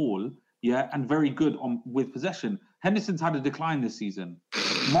keeping the ball, yeah, and very good with possession. Henderson's had a decline this season.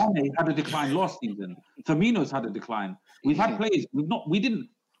 Mane had a decline last season. Firmino's had a decline. We've had players.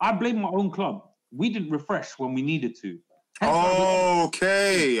 I blame my own club. We didn't refresh when we needed to.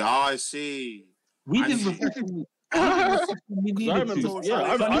 Okay, I see. We didn't refresh when we needed to.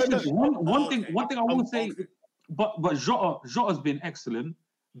 One thing I will say, but Jota's been excellent.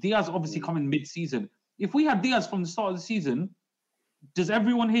 Diaz obviously coming mid-season. If we had Diaz from the start of the season, does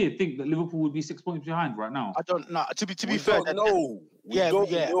everyone here think that Liverpool would be 6 points behind right now? I don't know. To be fair, no. No,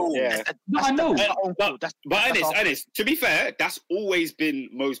 I know. But Anis, to be fair, that's always been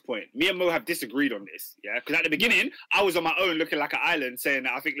Mo's point. Me and Mo have disagreed on this, yeah? Because at the beginning, I was on my own looking like an island saying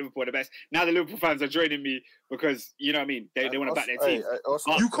that I think Liverpool are the best. Now the Liverpool fans are joining me because, you know what I mean? They want to back their team.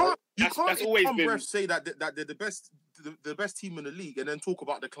 You can't that's always been... refs say that they're the best team in the league and then talk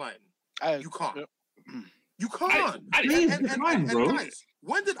about decline. You can't. You can't. And guys,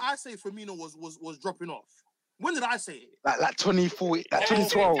 when did I say Firmino was dropping off? When did I say it? Like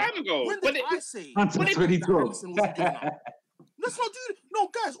 2012. Time ago. When did I say? 2012. Let's not do. No,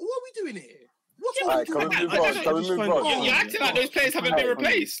 guys, what are we doing here? Can we move on? You're acting like those players haven't been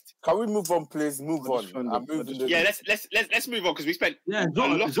replaced. Can we move on, please? Move on. Yeah, let's move on because we spent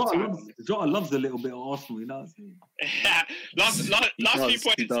Jota loves a little bit of Arsenal, you know. last few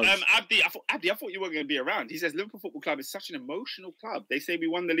points. Abdi, I thought you weren't going to be around. He says Liverpool Football Club is such an emotional club. They say we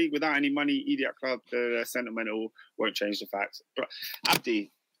won the league without any money. Idiot club, sentimental, won't change the facts. But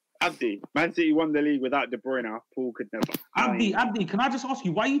Abdi, Man City won the league without De Bruyne. Paul could never. Abdi, can I just ask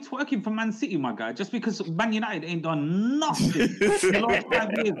you, why are you twerking for Man City, my guy? Just because Man United ain't done nothing in the last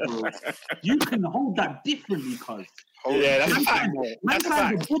 5 years, bro. You can hold that differently, cuz. Yeah, that's a fact.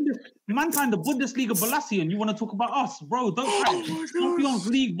 Man signed the Bundesliga Balassi and you want to talk about us, bro. Don't try. Champions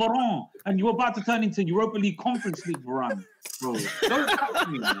League Varane and you're about to turn into Europa League Conference League Varane, bro. Don't talk to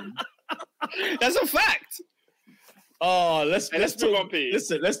me, man. That's a fact. Oh, let's talk.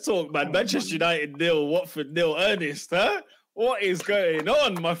 Listen, let's talk, man. Manchester United 0, Watford 0. Ernest, huh? What is going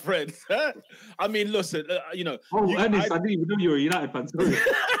on, my friend? Huh? I mean, listen, Ernest, I didn't even know you were a United fan. Sorry.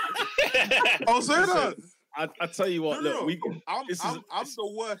 I'll say that. I tell you what, look, I'm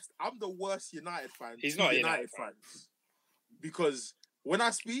the worst. I'm the worst United fan. He's not a United fan. Because when I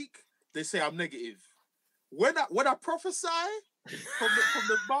speak, they say I'm negative. When I prophesy from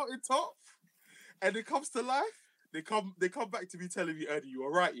the mountaintop, and it comes to life. They come back to me telling me, Eddie, you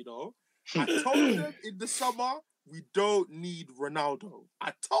are right, you know. I told them in the summer, we don't need Ronaldo.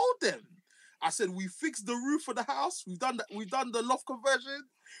 I told them. I said, we fixed the roof of the house. We've done the loft conversion.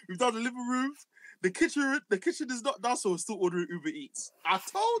 We've done the living room. The kitchen is not done, so we're still ordering Uber Eats. I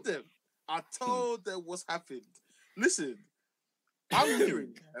told them what's happened. Listen, I'm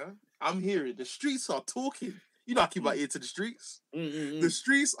hearing. I'm hearing. The streets are talking. You know, I keep my ear to the streets. The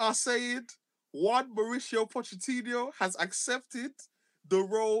streets are saying, one Mauricio Pochettino has accepted the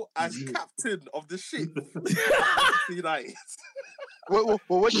role as captain of the ship. United. Well,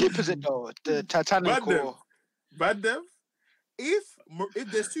 what ship is it though? The Titanic or Bandev? If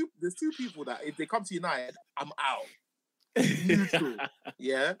there's two people that if they come to United, I'm out. Neutral.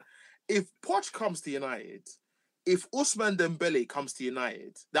 Yeah. If Poch comes to United, if Ousmane Dembele comes to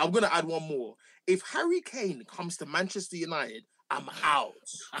United, now I'm gonna add one more. If Harry Kane comes to Manchester United, I'm out.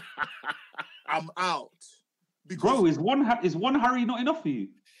 I'm out. Because... Bro, is one Harry not enough for you?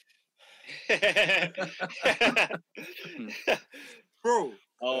 Bro,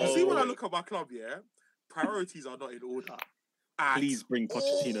 you see when I look at my club, yeah, priorities are not in order. Please bring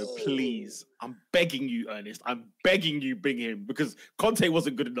Pochettino, please. I'm begging you, Ernest. I'm begging you, bring him because Conte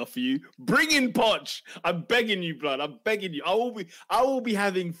wasn't good enough for you. Bring in Poch. I'm begging you, blood. I'm begging you. I will be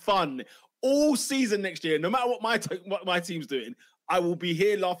having fun all season next year, no matter what my team's doing, I will be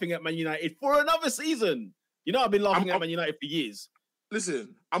here laughing at Man United for another season. You know, I've been laughing at Man United for years.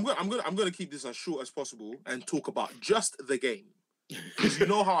 Listen, I'm gonna keep this as short as possible and talk about just the game. Because you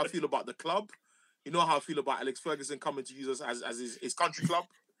know how I feel about the club. You know how I feel about Alex Ferguson coming to use us as his country club.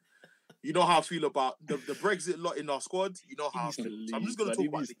 You know how I feel about the Brexit lot in our squad. You know how I feel. So I'm just gonna talk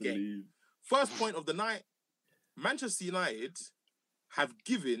about the game. First point of the night: Manchester United have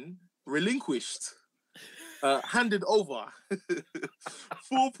relinquished, handed over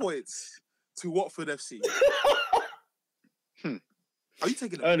 4 points to Watford FC. Are you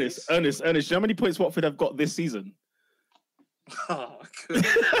taking Ernest? Do you know how many points Watford have got this season? Oh,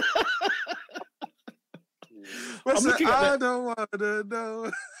 I don't want to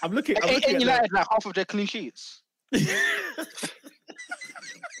know. I'm looking at United like half of their clean sheets.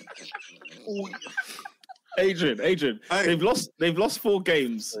 Adrian, they've lost 4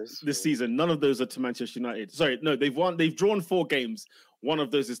 games this season. None of those are to Manchester United. Sorry, no, they've drawn 4 games. One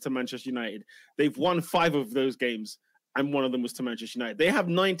of those is to Manchester United. They've won 5 of those games, and one of them was to Manchester United. They have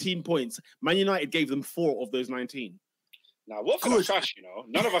 19 points. Man United gave them 4 of those 19. Now, Watford are trash, you know.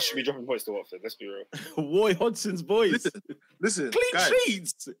 None of us should be dropping points to Watford. Let's be real. Roy Hodgson's boys. Listen, clean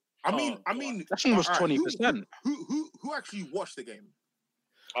sheets. I mean, that's almost 20%. Who actually watched the game?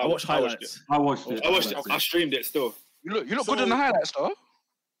 I watched highlights. I watched it. I streamed it still. You look good in the highlights, though.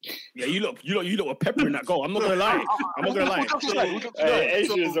 Yeah, you look were peppering that goal. I'm not gonna lie.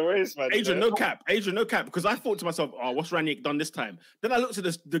 Adrian's a waste, man. Adrian, no cap. Because I thought to myself, oh, what's Ranić done this time? Then I looked at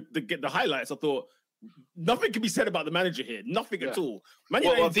the highlights. I thought nothing can be said about the manager here. Nothing at all. Man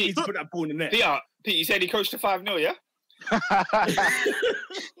United needs to put that ball in the net. Pete, you said he coached to 5-0, yeah?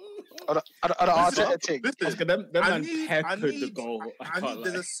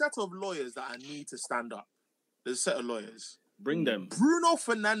 There's a set of lawyers that I need to stand up. There's a set of lawyers. Bring them. Bruno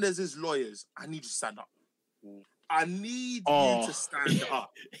Fernandez's lawyers. I need you to stand up. I need you to stand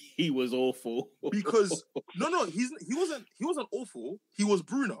up. He was awful. Because he wasn't awful. He was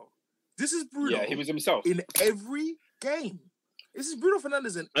Bruno. This is Bruno. Yeah, he was himself in every game. This is Bruno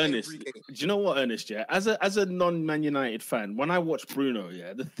Fernandes in Ernest, every game. Do you know what, Ernest? Yeah, as a non-Man United fan, when I watch Bruno,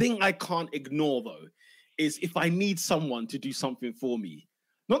 yeah, the thing I can't ignore though is if I need someone to do something for me,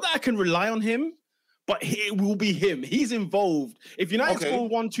 not that I can rely on him, but it will be him. He's involved. If United score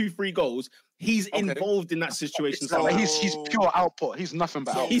 1, 2, 3 goals, he's involved in that situation. So he's pure output. He's nothing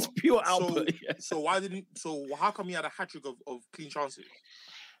but output. He's pure output. So how come he had a hat-trick of clean chances?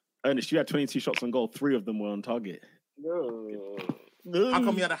 Ernest, you had 22 shots on goal. 3 of them were on target. No. How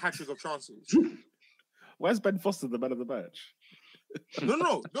come he had a hat-trick of chances? Where's Ben Foster, the man of the match?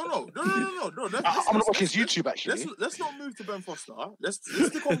 No. I'm gonna watch his YouTube actually. Let's not move to Ben Foster. Let's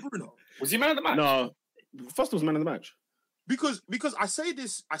stick on Bruno. Was he man of the match? No, Foster was man of the match. Because I say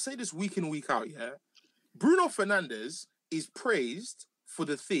this week in, week out, yeah. Bruno Fernandes is praised for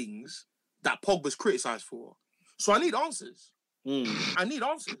the things that Pogba's criticised for. So I need answers. I need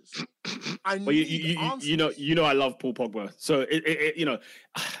answers. Answers. You know I love Paul Pogba. So it you know.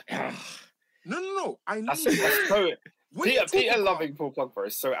 No. I need. So Peter loving Paul Pogba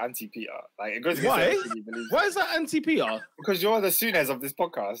is so anti-Peter. Like it goes. Why? Why is that anti-Peter? Because you're the Souness of this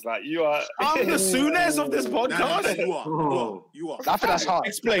podcast. Like you are. I'm the Souness of this podcast. You are. I think that's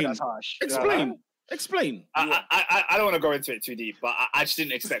harsh. Explain. I don't want to go into it too deep, but I just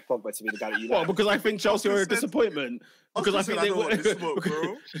didn't expect Pogba to be the guy that you like. Well, because I think Chelsea are a disappointment. Because I think they were.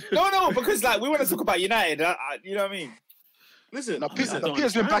 No, because like we want to talk about United. You know what I mean? Listen,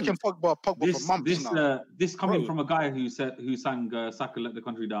 Peter's been backing Pogba for months now. This coming from a guy who sang Saka Let the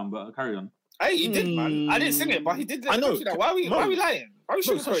Country Down, but carry on. Hey, he did, man. I didn't sing it, but he did. I know. Why are we lying? Why are we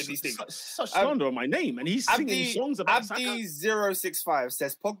sugarcoating these things? Such slander on my name, and he's singing songs about Saka. Abdi065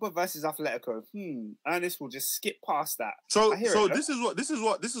 says Pogba versus Atletico. Ernest will just skip past that. So this is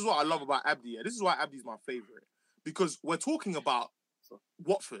what I love about Abdi. This is why Abdi's my favorite, because we're talking about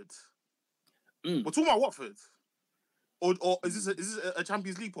Watford. We're talking about Watford. Or is this a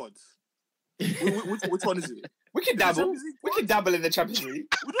Champions League pod? Which one is it? We can dabble. We can dabble in the Champions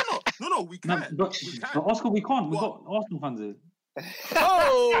League. No, we can. But Oscar, we can't. We've got Arsenal fans here.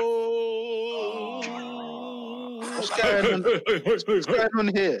 What's going on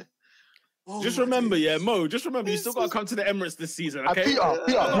here? Just remember, Mo. Just remember, you still got to come to the Emirates this season, okay? Peter,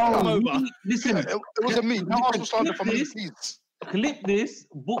 come over. Listen, it wasn't me. No Arsenal slander from me, please. Clip this,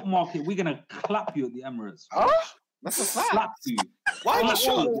 bookmark it. We're gonna clap you at the Emirates. Huh? That's a fact. Slap you. Why are you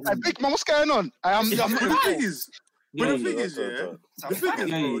sure? Big man, what's going on? The thing is,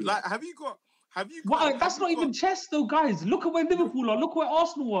 like, have you got? Well, that's not even chess, though, guys. Look at where Liverpool are. Look where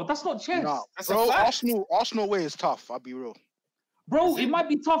Arsenal are. That's not chess. Nah, bro, Arsenal away is tough. I'll be real. Bro, it might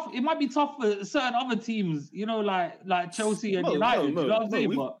be tough. It might be tough for certain other teams, you know, like Chelsea and United. You know what I'm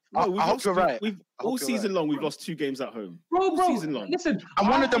saying? I hope you're right. All season long, we've lost 2 games at home. Bro, season long. Listen, and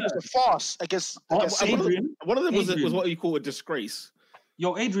one of them was a farce against Adrian. One of them was what you call a disgrace.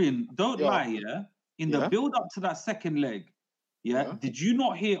 Yo, Adrian, don't lie, yeah? In the build-up to that second leg, did you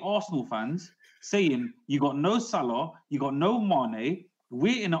not hear Arsenal fans saying, you got no Salah, you got no Mane,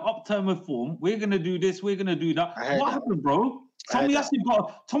 we're in an upturn of form, we're going to do this, we're going to do that. What happened, bro? Tommy actually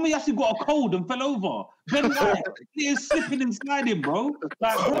got a cold and fell over. Ben White, he is slipping and sliding, bro.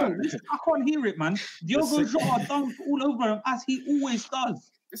 Like, bro, I can't hear it, man. Diogo Jota dunked all over him as he always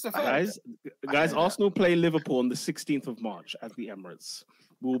does. Guys, Arsenal play Liverpool on the 16th of March at the Emirates.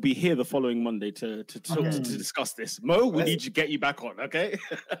 We'll be here the following Monday to discuss this. Mo, we need to get you back on, okay?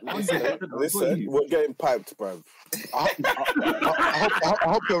 Listen, we're getting piped, bro. I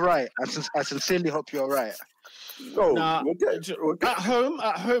hope you're right. I sincerely hope you're right. No, at home,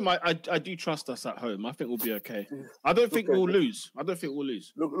 I do trust us at home. I think we'll be okay. I don't think we'll lose.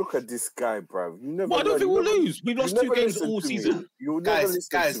 Look at this guy, bro. I don't think we'll lose. We've lost 2 games all season.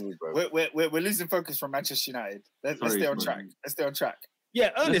 Guys, we're losing focus from Manchester United. Let's stay on track.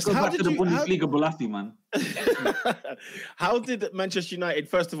 Yeah, Ernest, how did the Bundesliga Bolatti, man? How did Manchester United,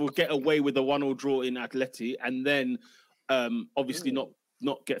 first of all, get away with a 1-1 draw in Atleti, and then obviously not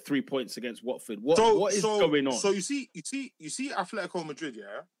get 3 points against Watford? What is going on? So you see Atletico Madrid,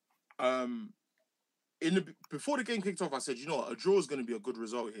 before the game kicked off, I said, you know what, a draw is going to be a good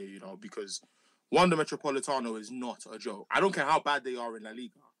result here, you know, because Wanda Metropolitano is not a joke. I don't care how bad they are in La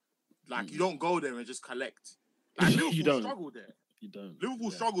Liga. Like, you don't go there and just collect. Like, you don't struggle there. You don't.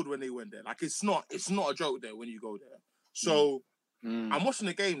 Liverpool struggled when they went there. Like, it's not a joke there when you go there. So I'm watching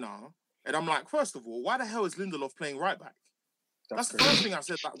the game now, and I'm like, first of all, why the hell is Lindelof playing right back? That's the first thing I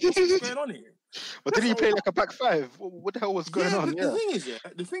said. Like, what's going on here? But did he play like a back five? What the hell was going on? The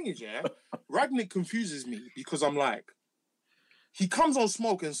thing is, Ragnick confuses me because I'm like, he comes on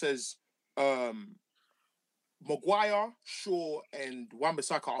Smoke and says, Maguire, Shaw, and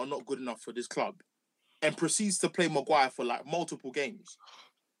Wan-Bissaka are not good enough for this club, and proceeds to play Maguire for like multiple games.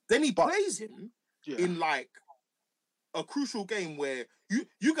 Then he plays him in like a crucial game where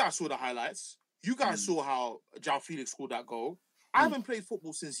you guys saw the highlights. You guys saw how João Felix scored that goal. I haven't played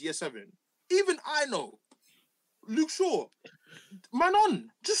football since year 7. Even I know. Luke Shaw, man on.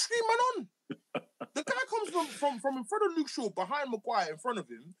 Just scream man on. The guy comes from in front of Luke Shaw, behind Maguire, in front of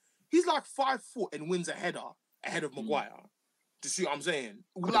him. He's like 5 foot and wins a header ahead of Maguire. Do you see what I'm saying?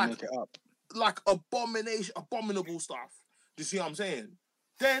 Like abominable stuff. Do you see what I'm saying?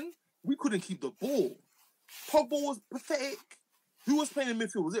 Then we couldn't keep the ball. Pogba was pathetic. Who was playing in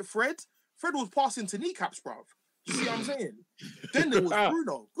midfield? Was it Fred? Fred was passing to kneecaps, bruv. You see what I'm saying? Then there was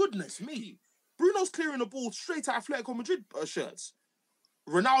Bruno. Goodness me. Bruno's clearing the ball straight to Atletico Madrid shirts.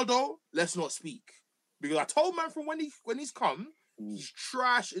 Ronaldo, let's not speak. Because I told man from when he's come, he's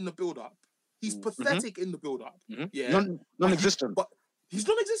trash in the build-up. He's pathetic in the build-up. Yeah. Non-existent. But he's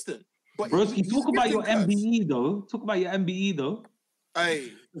non-existent. But bro, talk about your MBE though.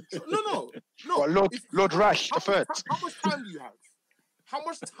 Hey. No. Well, Lord Rash, the third. How much time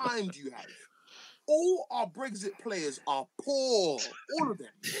do you have? All our Brexit players are poor. All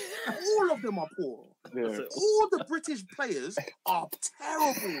of them are poor. Yeah. All the British players are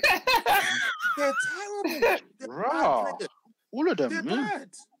terrible. They're terrible. They're all of them. They're bad.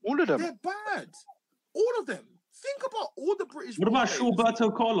 All of them. They're bad. All of them. Think about all the British. What about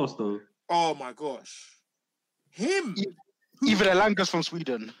Roberto Carlos though? Oh my gosh, him. Even Elanga's from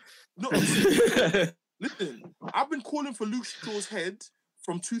Sweden. No, listen. I've been calling for Luke Shaw's head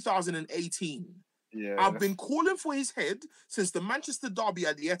from 2018. Yeah. I've been calling for his head since the Manchester derby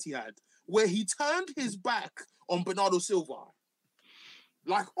at the Etihad, where he turned his back on Bernardo Silva.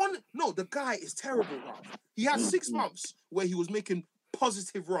 The guy is terrible, bro. He had 6 months where he was making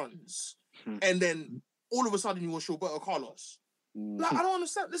positive runs, and then all of a sudden he was Roberto Carlos. Like, I don't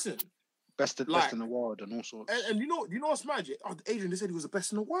understand. Listen, best in the world and all sorts. And you know what's magic? Adrian, they said he was the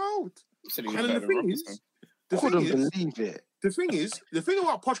best in the world. I couldn't believe it. The thing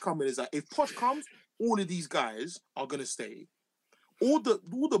about Poch coming is that if Poch comes, all of these guys are gonna stay. All the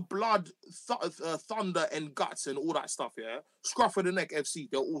blood, thunder and guts and all that stuff, Scruff of the Neck FC,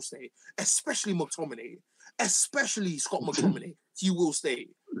 they'll all stay. Especially McTominay. Especially Scott McTominay. He will stay.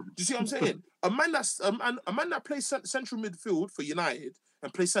 Do you see what I'm saying? A man that plays central midfield for United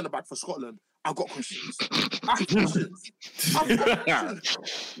and plays centre back for Scotland, I've got questions.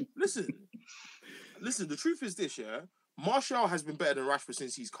 Listen, the truth is this, Martial has been better than Rashford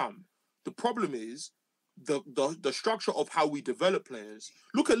since he's come. The problem is the structure of how we develop players.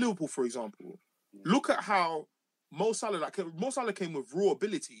 Look at Liverpool, for example. Look at how Mo Salah came with raw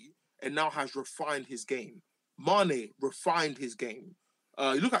ability and now has refined his game. Mane refined his game.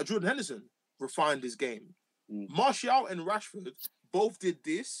 You look at Jordan Henderson, refined his game. Martial and Rashford both did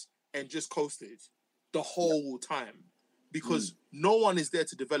this and just coasted the whole time because no one is there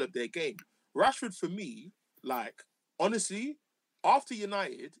to develop their game. Rashford, for me, like, honestly, after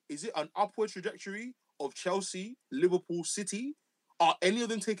United, is it an upward trajectory of Chelsea, Liverpool, City? Are any of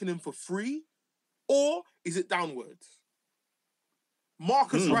them taking him for free? Or is it downward?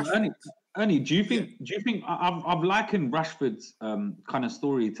 Marcus Rashford. Ernie, do you think I've likened Rashford's kind of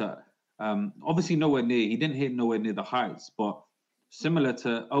story to obviously nowhere near, he didn't hit nowhere near the heights, but similar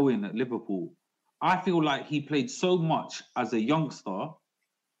to Owen at Liverpool. I feel like he played so much as a youngster,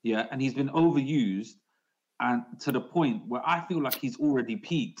 and he's been overused, and to the point where I feel like he's already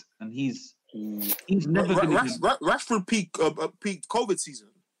peaked, and he's never going to. Rashford peaked COVID season.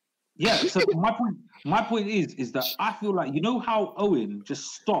 Yeah. So my point is that I feel like, you know how Owen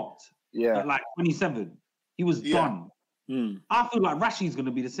just stopped at like 27, he was done. I feel like Rashi's going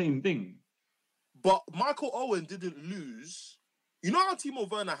to be the same thing. But Michael Owen didn't lose. You know how Timo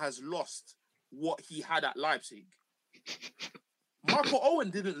Werner has lost what he had at Leipzig? Michael Owen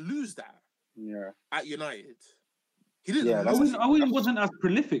didn't lose that at United. He didn't lose. Owen wasn't as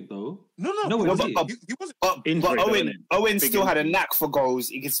prolific, though. No, he wasn't. But Owen still had a knack for goals.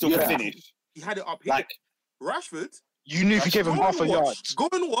 He could still finish. He had it up here. Like Rashford, you knew if you gave him half a yard. Go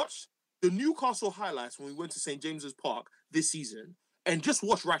and watch the Newcastle highlights when we went to St. James's Park this season, and just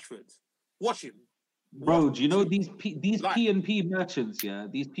watch Rashford. Watch him. Bro, do you know these P&P merchants,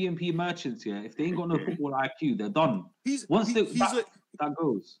 these P&P merchants, if they ain't got no football IQ, they're done. That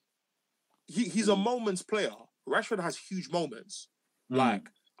goes. He's a moments player. Rashford has huge moments. Like,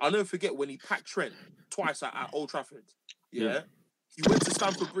 I'll never forget when he packed Trent twice at Old Trafford. He went to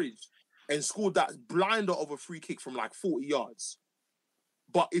Stamford Bridge and scored that blinder of a free kick from like 40 yards.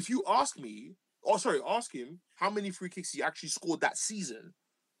 But if you ask him how many free kicks he actually scored that season.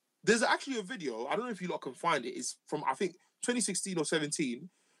 There's actually a video, I don't know if you lot can find it. It's from, I think, 2016 or 17.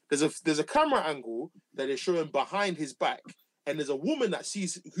 There's a camera angle that is showing behind his back, and there's a woman that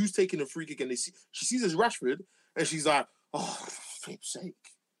sees who's taking a free kick, and she sees as Rashford, and she's like, oh, for flip's sake.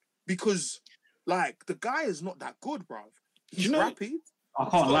 Because, like, the guy is not that good, bruv. He's rapid. I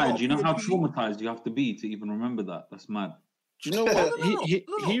can't lie. Do you know how traumatized you have to be to even remember that? That's mad. Do you know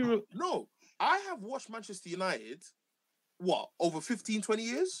what? No. I have watched Manchester United, over 15, 20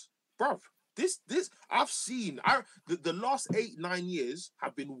 years? Bruv, this I've seen. The last 8-9 years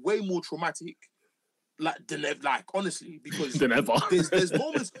have been way more traumatic, honestly, because than ever.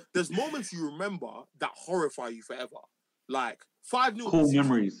 there's moments you remember that horrify you forever. Like 5-0. Cool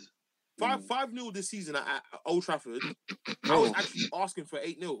memories. 5-0 this season at Old Trafford. I was actually asking for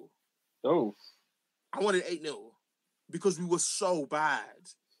 8-0. Oh, I wanted 8-0 because we were so bad.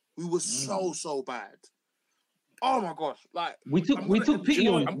 We were so bad. Oh my gosh! Like we took pity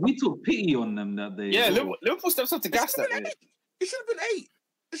on them that day. Yeah, Liverpool steps up to gas that day. It should have been 8.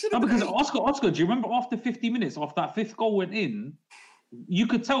 It should have been because 8. Oscar, do you remember after 50 minutes, after that 5th goal went in, you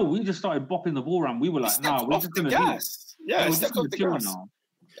could tell we just started bopping the ball around. We were like, nah, we're just gonna gas. Yeah, we're just gonna chill now.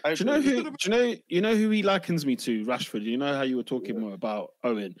 Do you know who he likens me to, Rashford? You know how you were talking more about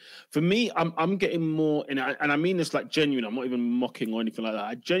Owen. For me, I'm getting more, and I mean this like genuine. I'm not even mocking or anything like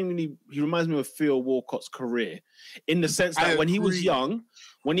that. He reminds me of Theo Walcott's career, in the sense that when he was young,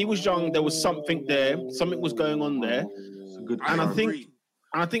 there was something there, something was going on there, and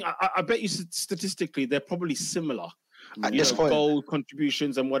I think I bet you statistically they're probably similar. At this point, goal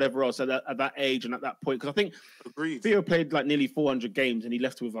contributions and whatever else at that age and at that point, because I think Theo played like nearly 400 games and he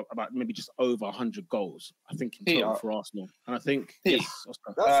left with about maybe just over 100 goals. I think in total for Arsenal, and I think that's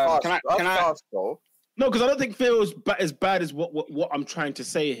fast, though. No, because I don't think Theo's as bad as what I'm trying to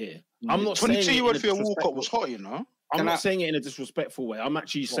say here. I'm not 22-year-old Theo Walcott was hot, you know. I'm not saying it in a disrespectful way. I'm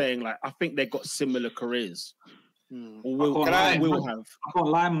actually saying like I think they've got similar careers. I can't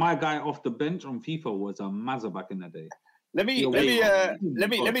lie. My guy off the bench on FIFA was a Mazza back in the day. Let me go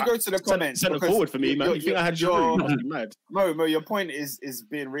to the comments. Send it forward for me, man. You think I had your mad? Mo, your point is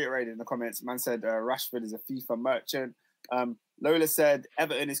being reiterated in the comments. Man said Rashford is a FIFA merchant. Lola said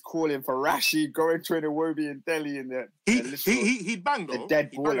Everton is calling for Rashi going to an Iwobi and Delhi in the. He banged though. The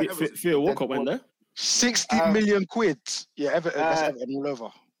dead ball. Theo Walcott went there. 60 million quid. Yeah, Everton. That's Everton all over.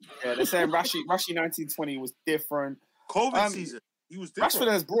 Yeah, they're saying Rashi 1920 was different. COVID season, he was different.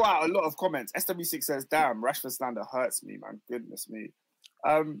 Rashford has brought out a lot of comments. SW6 says, damn, Rashford slander hurts me, man. Goodness me.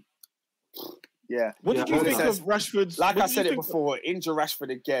 Yeah. What did you think of Rashford's... Like I said it before, injure Rashford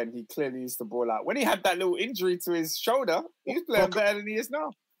again. He clearly needs the ball out. When he had that little injury to his shoulder, he's playing better than he is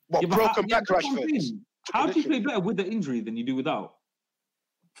now. Broken back Rashford? How do you play better with the injury than you do without?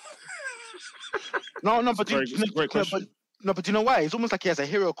 No, but great question. But do you know why? It's almost like he has a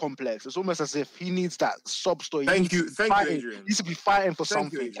hero complex. It's almost as if he needs that sub story. Thank you, Adrian. He needs to be fighting for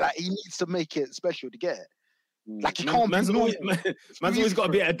something. Like he needs to make it special to get it. Like he can't be normal. Man's always got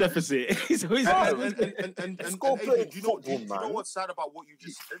to be at a deficit. He's always and Adrian, do you know what's sad about what you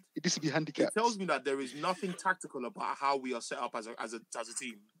just said? It needs to be handicapped. It tells me that there is nothing tactical about how we are set up as a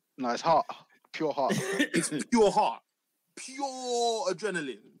team. No, it's heart. Pure heart. It's pure heart. Pure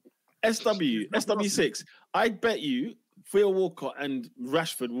adrenaline. SW6. I bet you Theo Walcott and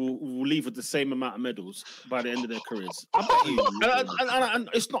Rashford will leave with the same amount of medals by the end of their careers. I bet you. And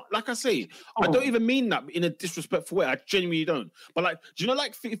it's not, like I say, I don't even mean that in a disrespectful way. I genuinely don't. But like, do you know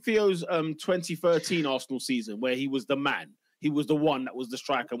like Theo's 2013 Arsenal season where he was the man? He was the one that was the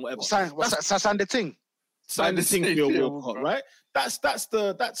striker and whatever. Sign the thing. Sign the thing, Theo Walcott, right? That's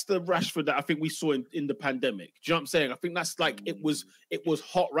the Rashford that I think we saw in the pandemic. Do you know what I'm saying? I think that's like it was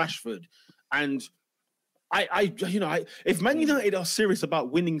hot Rashford. And if Man United are serious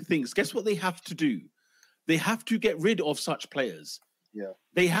about winning things, guess what they have to do? They have to get rid of such players. Yeah.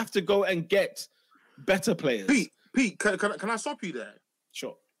 They have to go and get better players. Pete, can I stop you there?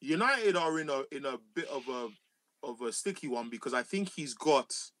 Sure. United are in a bit of a sticky one because I think he's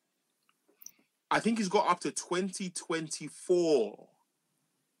got up to 2024.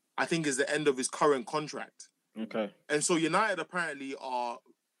 I think is the end of his current contract. Okay. And so United apparently are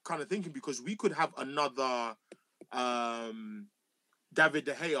kind of thinking because we could have another David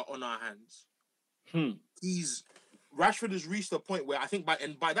De Gea on our hands. Rashford has reached a point where I think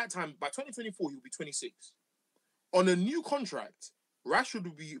by that time, by 2024, he'll be 26. On a new contract, Rashford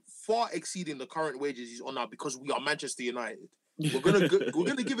will be far exceeding the current wages he's on now because we are Manchester United. We're gonna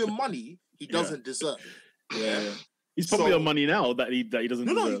give him money he doesn't deserve. Yeah. He's probably on money now that he doesn't deserve.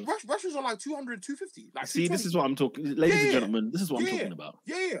 No, Rashford's on like 200, 250. Like see, this is what I'm talking, ladies and gentlemen. This is what I'm talking about.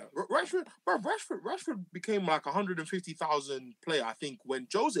 Yeah. Rashford became like 150,000 player, I think, when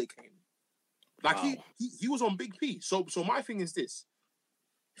Jose came. Like he was on Big P. So my thing is this: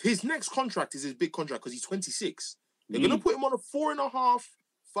 his next contract is his big contract because he's 26. They're gonna put him on a 4.5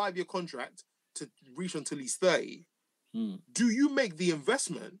 5-year contract to reach until he's 30. Do you make the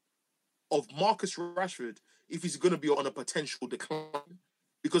investment of Marcus Rashford if he's going to be on a potential decline?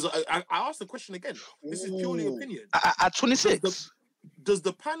 Because I asked the question again. This is purely opinion. At 26? Does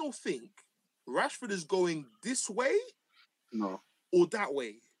the panel think Rashford is going this way? No. Or that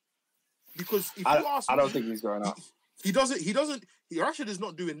way? Because if you ask me, I don't think he's going up. He doesn't. Rashford is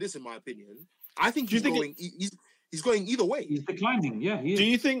not doing this, in my opinion. I think he's going either way. He's declining, yeah. Do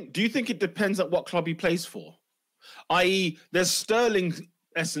you think it depends on what club he plays for? I.e., there's Sterling's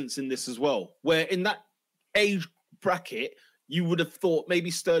essence in this as well, where in that age bracket, you would have thought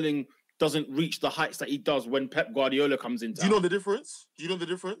maybe Sterling doesn't reach the heights that he does when Pep Guardiola comes into. Do you know the difference?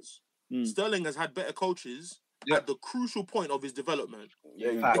 Sterling has had better coaches at the crucial point of his development.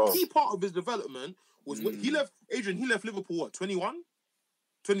 Yeah, the key part of his development was when he left. Adrian, he left Liverpool what? 21,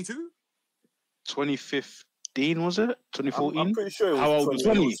 22, 2015 was it? 2014. I'm pretty sure. How old was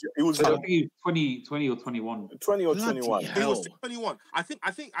he? He was 20 or 21. 20 or 21. He was 21. I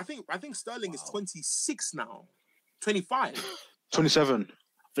think Sterling is 26 now. 25. 27. I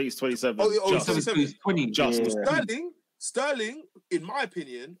think he's 27. Oh, he's 27. He's 20. Just. Sterling, in my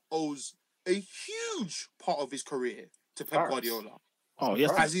opinion, owes a huge part of his career to Pep Guardiola. Oh,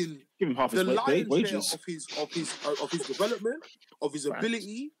 yes. As in, give him half his wages of his development, of his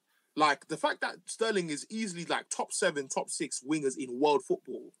ability. Like the fact that Sterling is easily like top 7, top 6 wingers in world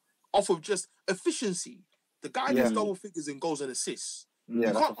football off of just efficiency. The guy does double figures in goals and assists. You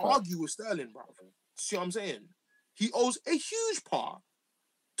can't argue with Sterling, bro. See what I'm saying? He owes a huge part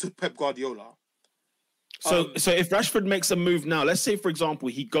to Pep Guardiola. So if Rashford makes a move now, let's say for example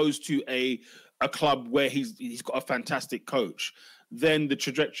he goes to a club where he's got a fantastic coach, then the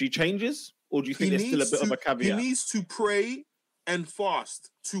trajectory changes, or do you think there's still a bit of a caveat? He needs to pray and fast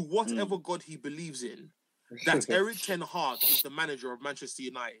to whatever God he believes in, that Eric Ten Hag is the manager of Manchester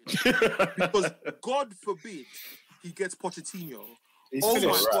United. Because God forbid he gets Pochettino.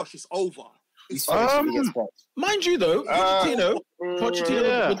 Gosh, it's over. Mind you though,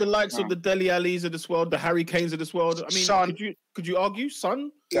 Pochettino with the likes of the Dele Allis of this world, the Harry Kanes of this world. I mean, could you argue,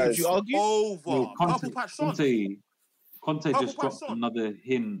 son? Could you argue? Over. Conte just dropped another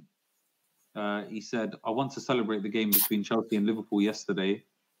hint. He said, I want to celebrate the game between Chelsea and Liverpool yesterday.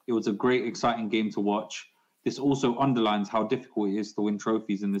 It was a great, exciting game to watch. This also underlines how difficult it is to win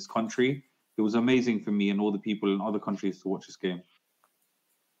trophies in this country. It was amazing for me and all the people in other countries to watch this game.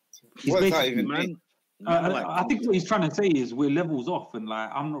 What does that even mean? I think what he's trying to say is we're levels off, and like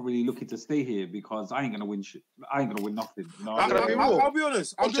I'm not really looking to stay here because I ain't gonna win shit. I ain't gonna win nothing. You know? I'll be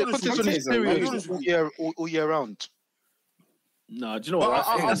honest. I'll be honest. All year round. No, do you know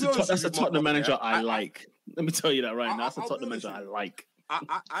what? That's a Tottenham manager I like. Let me tell you that right now. That's a Tottenham manager I like.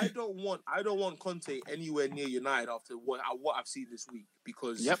 I don't want Conte anywhere near United after what I've seen this week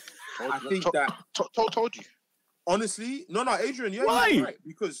because I think that told you. Honestly, no, Adrian, you're right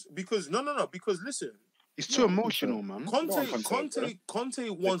because listen, he's too emotional, man. Conte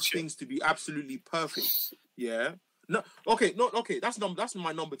wants things to be absolutely perfect. Yeah. No, okay. That's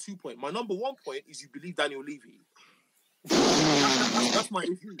my number 2 point. My number 1 point is you believe Daniel Levy. That's my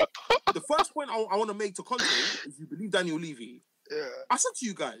issue. The first point I want to make to Conte is you believe Daniel Levy. Yeah. I said to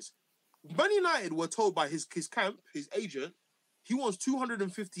you guys, Man United were told by his camp, his agent, he wants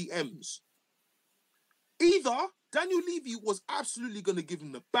 250 M's. Either Daniel Levy was absolutely going to give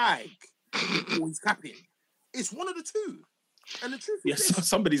him the bag or he's capping. It's one of the two. And the truth is this,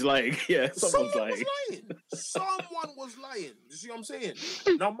 somebody's lying. Yeah, someone was lying. Someone was lying. You see what I'm saying?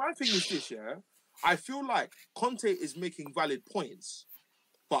 Now, my thing is this, I feel like Conte is making valid points.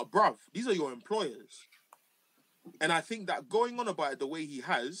 But, bruv, these are your employers. And I think that going on about it the way he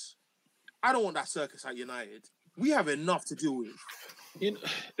has, I don't want that circus at United. We have enough to deal with.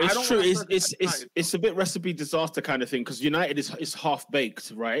 It's true. It's a bit recipe disaster kind of thing because United is half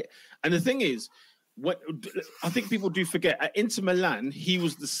baked, right? And the thing is, what I think people do forget at Inter Milan, he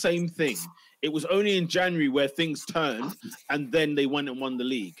was the same thing. It was only in January where things turned, and then they went and won the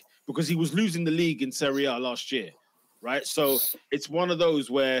league because he was losing the league in Serie A last year, right? So it's one of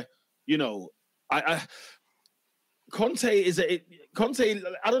those where Conte,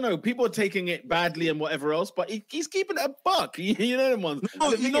 I don't know, people are taking it badly and whatever else, but he's keeping it a buck. You know them ones.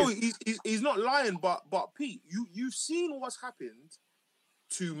 No, he's not lying, but Pete, you've seen what's happened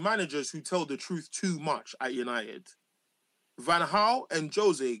to managers who tell the truth too much at United. Van Gaal and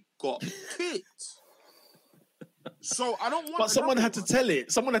Jose got kicked. So I don't want. But someone had to tell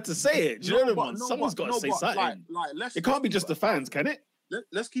it. Someone had to say it. Do you know them ones? Someone's got to say something. It can't be just the fans, can it?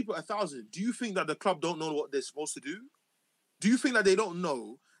 Let's keep it 1,000. Do you think that the club don't know what they're supposed to do? Do you think that they don't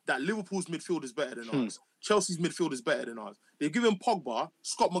know that Liverpool's midfield is better than ours? Chelsea's midfield is better than ours. They've given Pogba,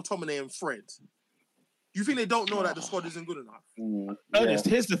 Scott McTominay, and Fred. You think they don't know that the squad isn't good enough? Ernest,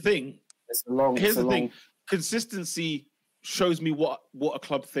 here's the thing. Here's the thing. Consistency shows me what a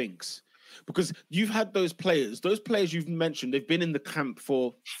club thinks. Because you've had those players you've mentioned, they've been in the camp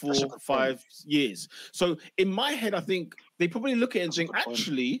for 4 or 5 years. So in my head, I think they probably look at it and think,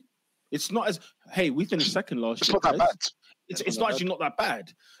 actually, it's not as, hey, we finished second last year. It's not that bad. It's not actually not that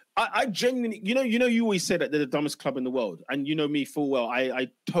bad. I genuinely, you always say that they're the dumbest club in the world. And you know me full well. I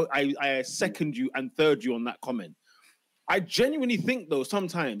second you and third you on that comment. I genuinely think, though,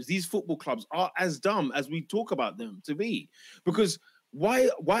 sometimes these football clubs are as dumb as we talk about them to be. Because why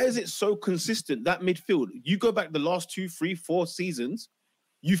is it so consistent, that midfield? You go back the last 2, 3, 4 seasons,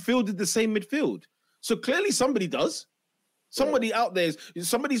 you fielded the same midfield. So clearly somebody does. Somebody out there,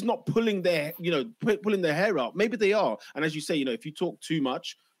 somebody's not pulling their hair out. Maybe they are. And as you say, if you talk too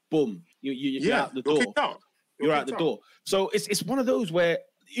much, boom, you're out the door. You're out the door. So it's one of those where,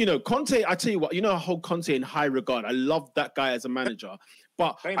 Conte, I tell you what, I hold Conte in high regard. I love that guy as a manager.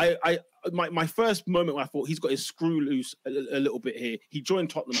 But my first moment when I thought he's got his screw loose a little bit here, he joined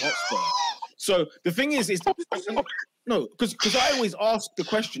Tottenham Hotspur. So the thing is no, because I always ask the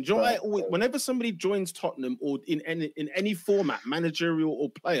question. Do you know what whenever somebody joins Tottenham or in any format, managerial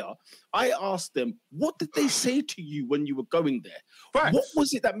or player, I ask them, what did they say to you when you were going there? Right. What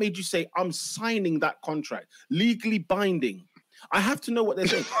was it that made you say, I'm signing that contract, legally binding? I have to know what they're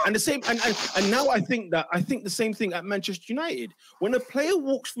saying. And the same, and now I think the same thing at Manchester United. When a player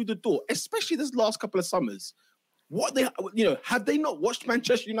walks through the door, especially this last couple of summers, have they not watched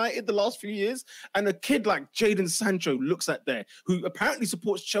Manchester United the last few years? And a kid like Jadon Sancho looks at there, who apparently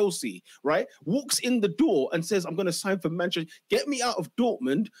supports Chelsea, right? Walks in the door and says, I'm going to sign for Manchester. Get me out of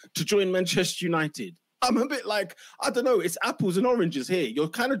Dortmund to join Manchester United. I'm a bit like, I don't know, it's apples and oranges here. You're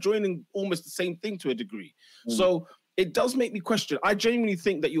kind of joining almost the same thing to a degree. So it does make me question. I genuinely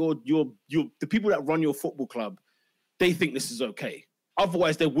think that you're the people that run your football club, they think this is okay.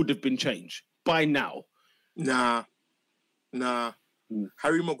 Otherwise, there would have been change by now. Nah.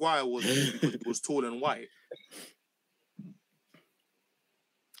 Harry Maguire was tall and white.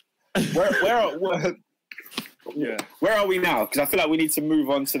 Where are we now? Because I feel like we need to move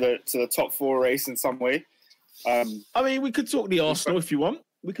on to the top 4 race in some way. I mean, we could talk the Arsenal if you want.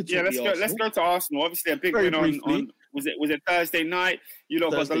 We could. Let's go to Arsenal. Obviously, a big win on was it Thursday night? You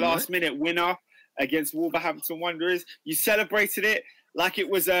lot got the last minute winner against Wolverhampton Wanderers. You celebrated it like it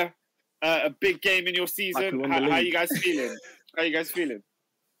was a a big game in your season. How you guys feeling?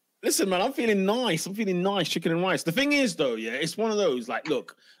 Listen, man, I'm feeling nice. Chicken and rice. The thing is, though, yeah, it's one of those, like,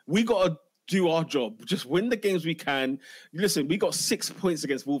 look, we got to do our job. Just win the games we can. Listen, we got 6 points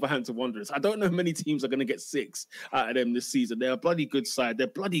against Wolverhampton Wanderers. I don't know how many teams are going to get 6 out of them this season. They're a bloody good side. They're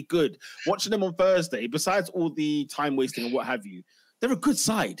bloody good. Watching them on Thursday, besides all the time wasting and what have you, they're a good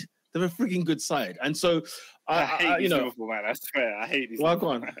side. They're a freaking good side. And so, I hate these Liverpool, man. I swear, I hate these. Why? Go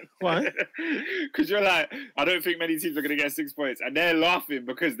on. Why? Because you're like, I don't think many teams are going to get 6 points, and they're laughing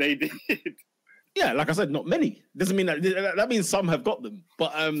because they did. Yeah, like I said, not many. Doesn't mean that means some have got them.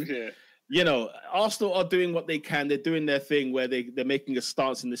 But you know, Arsenal are doing what they can. They're doing their thing where they're making a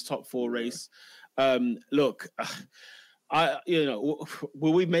stance in this top 4 race. Look,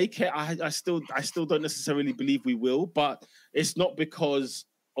 will we make it? I still don't necessarily believe we will, but it's not because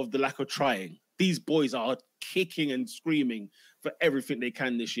of the lack of trying. These boys are kicking and screaming for everything they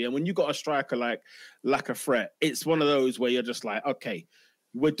can this year. And when you got a striker like Lacazette, it's one of those where you're just like, okay,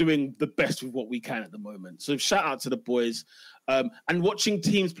 we're doing the best with what we can at the moment. So shout out to the boys. And watching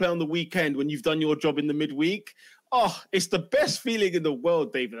teams play on the weekend when you've done your job in the midweek, it's the best feeling in the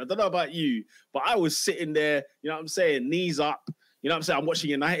world, David. I don't know about you, but I was sitting there, you know what I'm saying, knees up. You know what I'm saying? I'm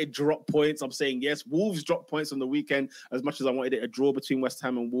watching United drop points. I'm saying, yes, Wolves drop points on the weekend as much as I wanted it a draw between West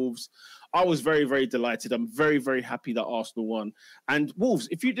Ham and Wolves. I was very, very delighted. I'm very, very happy that Arsenal won. And Wolves,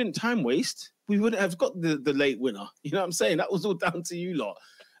 if you didn't time waste, we wouldn't have got the late winner. You know what I'm saying? That was all down to you lot.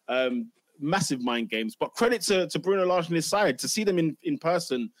 Massive mind games. But credit to Bruno Lage and his side. To see them in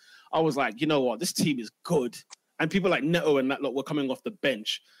person, I was like, you know what? This team is good. And people like Neto and that lot were coming off the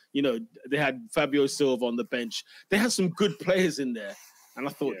bench. You know, they had Fabio Silva on the bench. They had some good players in there. And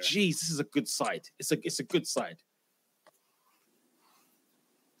I thought, geez, this is a good side. It's a good side.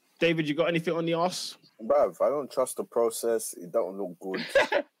 David, you got anything on the arse? Bruv, I don't trust the process. It don't look good.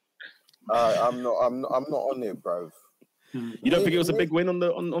 I'm not on it, bruv. You don't think it was a big win on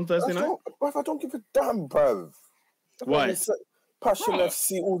Thursday night? Bruv, I don't give a damn, bruv. Why? Passion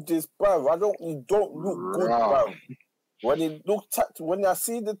FC, all this, bruv. It don't look good, bruv. When I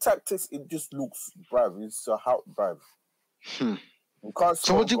see the tactics, it just looks, bruv. It's a how, bruv.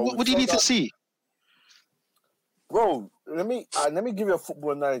 So what do you need to see? Bro, let me give you a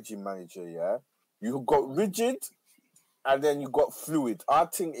football analogy, manager, yeah? You got rigid, and then you got fluid. Our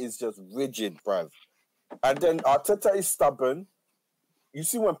thing is just rigid, bruv. And then Arteta is stubborn. You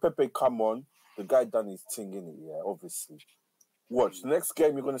see when Pepe come on, the guy done his thing in it, yeah, obviously. Watch, the next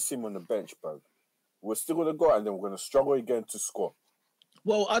game you're going to see him on the bench, bruv. We're still going to go, and then we're going to struggle again to score.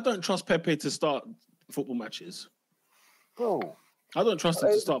 Well, I don't trust Pepe to start football matches. Bro. I don't trust him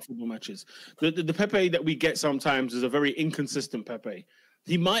to start football matches. The Pepe that we get sometimes is a very inconsistent Pepe.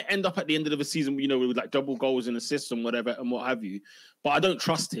 He might end up at the end of the season, you know, with like double goals and assists and whatever and what have you. But I don't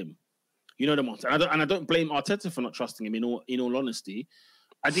trust him. You know what I mean? And I don't blame Arteta for not trusting him. In all honesty,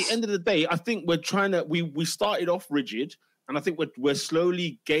 at the end of the day, I think we're trying to. We started off rigid, and I think we're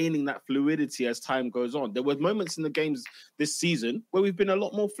slowly gaining that fluidity as time goes on. There were moments in the games this season where we've been a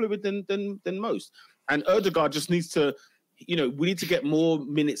lot more fluid than most. And Odegaard just needs to. You know, we need to get more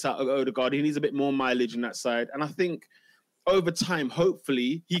minutes out of Odegaard. He needs a bit more mileage in that side. And I think over time,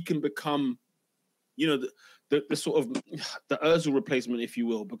 hopefully, he can become, you know, the sort of the Ozil replacement, if you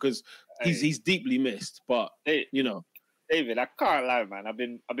will, because he's deeply missed. But, you know. David, I can't lie, man. I've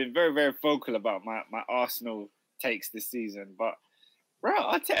been very, very vocal about my Arsenal takes this season. But, bro,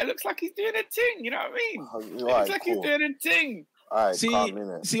 Arteta looks like he's doing a thing. You know what I mean? Looks like he's doing a thing. Right,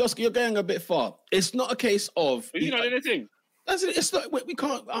 see, Oscar, you're going a bit far. It's not a case of he's not doing a thing. It's not. We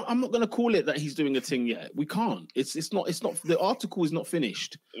can't. I'm not going to call it that he's doing a thing yet. We can't. It's not. The article is not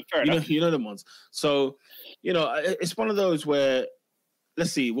finished. Fair enough. You know the ones. So, you know, it's one of those where.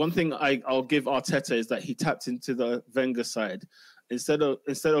 Let's see. One thing I'll give Arteta is that he tapped into the Wenger side. Instead of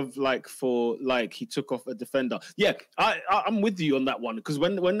he took off a defender. Yeah, I'm with you on that one because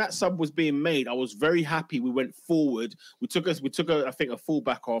when that sub was being made, I was very happy. We went forward. We took a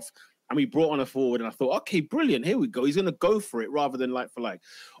fullback off, and we brought on a forward. And I thought, okay, brilliant. Here we go. He's going to go for it rather than like for like.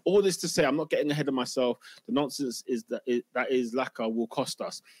 All this to say, I'm not getting ahead of myself. The nonsense is that Laka will cost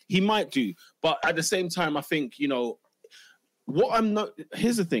us. He might do, but at the same time, I think Here's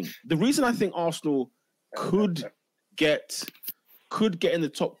the thing. The reason I think Arsenal could get in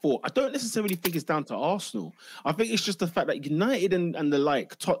the top 4. I don't necessarily think it's down to Arsenal. I think it's just the fact that United and the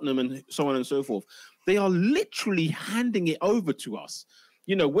like, Tottenham and so on and so forth, they are literally handing it over to us.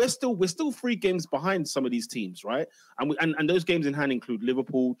 You know, we're still 3 games behind some of these teams, right? And those games in hand include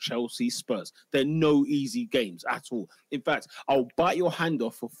Liverpool, Chelsea, Spurs. They're no easy games at all. In fact, I'll bite your hand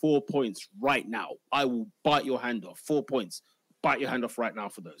off for 4 points right now. I will bite your hand off 4 points. bite your hand off right now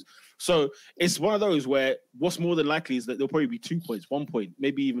for those. So it's one of those where what's more than likely is that there'll probably be 2 points, 1 point,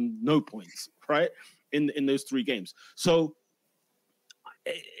 maybe even no points, right? In those 3 games. So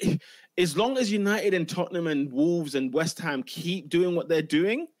as long as United and Tottenham and Wolves and West Ham keep doing what they're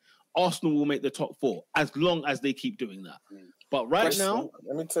doing, Arsenal will make the top 4 as long as they keep doing that. But now,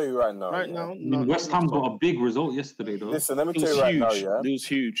 let me tell you right now. West Ham got a big result yesterday, though. Listen, let me tell you right now, yeah. It was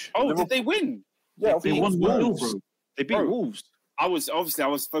huge. Oh, did they win? Yeah, they won Wolves. They beat Wolves. I was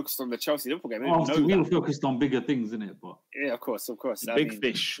focused on the Chelsea Liverpool game. We were focused on bigger things, isn't it? But yeah, of course. Big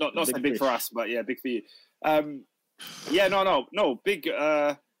fish. Not so big for us, but yeah, big for you. Yeah, no, big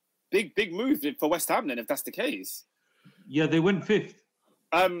move for West Ham then, if that's the case. Yeah, they went 5th.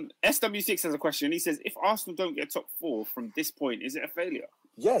 SW6 has a question. He says, if Arsenal don't get top 4 from this point, is it a failure?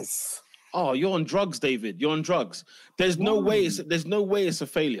 Yes. Oh, you're on drugs, David. You're on drugs. There's no way it's a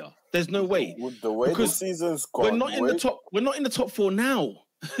failure. There's no way. With the way the season's gone, we're not in the top 4 now.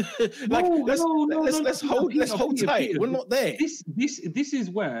 Let's hold tight. We're not there. This is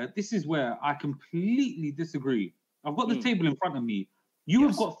where I completely disagree. I've got the table in front of me. You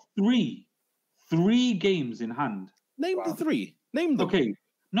have got three games in hand. Name the 3. Name them. Okay.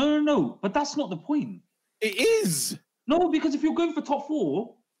 No. But that's not the point. It is. No, because if you're going for top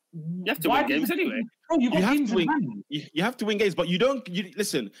 4, you have to win games anyway. No, you have to win. You have to win games, but you don't.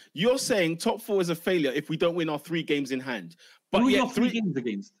 Listen, you're saying top 4 is a failure if we don't win our 3 games in hand. But who are your 3 games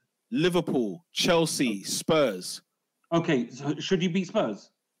against? Liverpool, Chelsea, Spurs. Okay, so should you beat Spurs?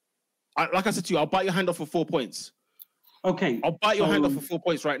 Like I said to you, I'll bite your hand off for 4 points. Okay, I'll bite your hand off for 4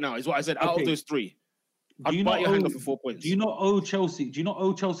 points right now. Is what I said. Out of those 3, I'll bite your hand off for 4 points. Do you not owe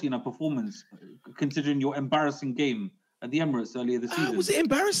Chelsea in a performance, considering your embarrassing game at the Emirates earlier this season? Was it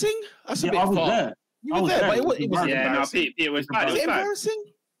embarrassing? That's a bit I was far. there. You were there, but it was embarrassing. It was bad. Was it embarrassing?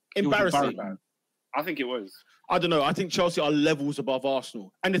 Embarrassing. I think it was. I don't know. I think Chelsea are levels above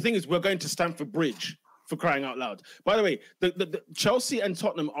Arsenal. And the thing is, we're going to Stamford Bridge, for crying out loud. By the way, the Chelsea and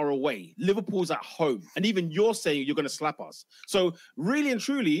Tottenham are away. Liverpool's at home. And even you're saying you're going to slap us. So really and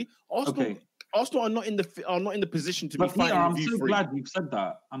truly, Arsenal are not in the position to be fighting. I'm so glad you've said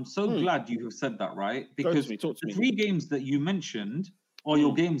that. I'm so glad you have said that, right? Because talk to me. The 3 games that you mentioned are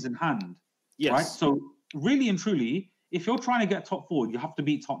your games in hand. Yes. Right? So really and truly, if you're trying to get top 4, you have to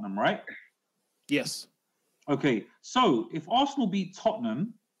beat Tottenham, right? Yes. Okay. So if Arsenal beat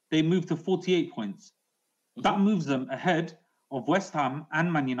Tottenham, they move to 48 points. That moves them ahead of West Ham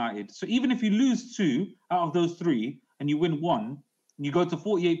and Man United. So even if you lose 2 out of those 3 and you win 1, you go to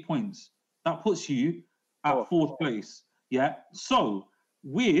 48 points. That puts you at 4th place. Yeah. So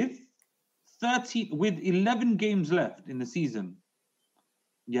with 11 games left in the season,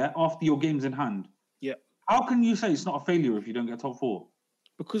 after your games in hand, how can you say it's not a failure if you don't get top 4?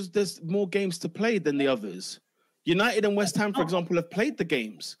 Because there's more games to play than the others. United and West Ham, for example, have played the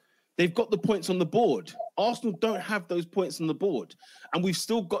games. They've got the points on the board. Arsenal don't have those points on the board. And we've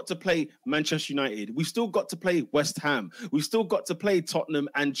still got to play Manchester United. We've still got to play West Ham. We've still got to play Tottenham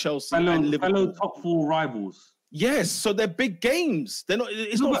and Chelsea and Liverpool. Fellow top 4 rivals. Yes, so they're big games. They're not.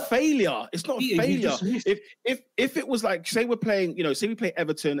 It's not a failure. It's not a failure. If it was like, say we're playing, say we play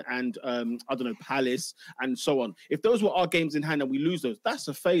Everton and I don't know, Palace and so on. If those were our games in hand and we lose those, that's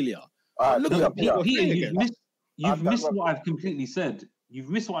a failure. Look at you've missed what I've completely said. You've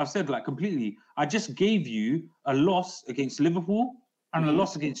missed what I've said, like, completely. I just gave you a loss against Liverpool and a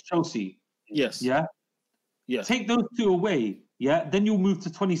loss against Chelsea. Yes. Yeah? Yeah. Take those 2 away, then you'll move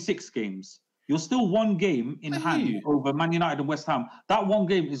to 26 games. You're still 1 game in hand over Man United and West Ham. That 1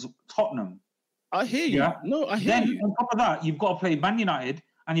 game is Tottenham. I hear you. Yeah? No, I hear you. Then on top of that, you've got to play Man United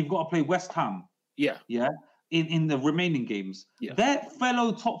and you've got to play West Ham. Yeah. Yeah? In the remaining games. Yeah. They're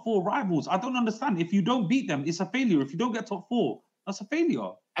fellow top 4 rivals. I don't understand. If you don't beat them, it's a failure. If you don't get top 4, that's a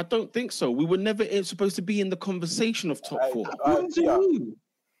failure. I don't think so. We were never supposed to be in the conversation of top 4.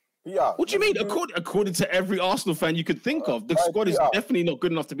 Yeah. What do you mean? According to every Arsenal fan you could think of, the squad is definitely not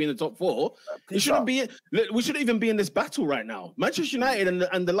good enough to be in the top 4. It shouldn't be. We shouldn't even be in this battle right now. Manchester United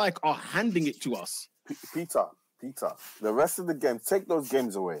and the like are handing it to us. Peter, the rest of the games, take those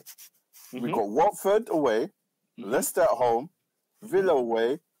games away. We got Watford away, Leicester at home, Villa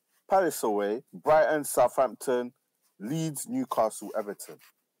away, Palace away, Brighton, Southampton, Leeds, Newcastle, Everton.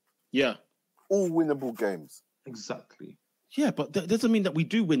 Yeah. All winnable games. Exactly. Yeah, but that doesn't mean that we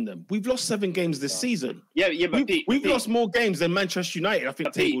do win them. We've lost 7 games this season. Yeah, but we've lost more games than Manchester United, I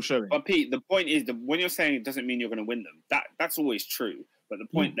think the table showing. But Pete, the point is that when you're saying it doesn't mean you're going to win them, that's always true. But the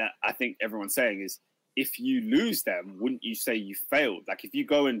point that I think everyone's saying is, if you lose them, wouldn't you say you failed? Like, if you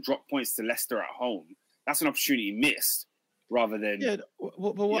go and drop points to Leicester at home, that's an opportunity missed. rather than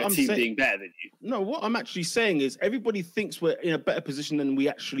what I'm team saying, being better than you. No, what I'm actually saying is everybody thinks we're in a better position than we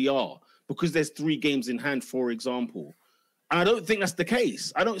actually are because there's 3 games in hand, for example. And I don't think that's the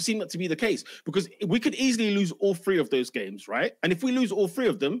case. I don't seem that to be the case because we could easily lose all 3 of those games, right? And if we lose all 3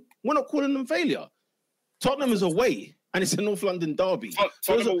 of them, we're not calling them failure. Tottenham is away, and it's a North London derby.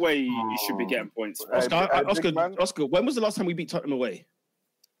 Tottenham away, you should be getting points. Oscar, when was the last time we beat Tottenham away?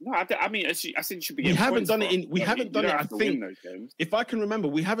 No, I mean, I think you should be getting points. We haven't done it. I think, if I can remember,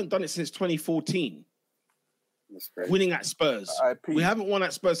 we haven't done it since 2014. Winning at Spurs. We haven't won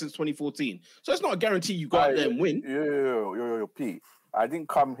at Spurs since 2014. So it's not a guarantee you go out there and win. Yo, Pete. I didn't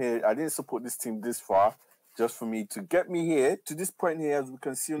come here. I didn't support this team this far just for me to get me here to this point here, as we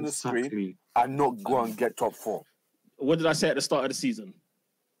can see on the screen, and not go and get top 4. What did I say at the start of the season?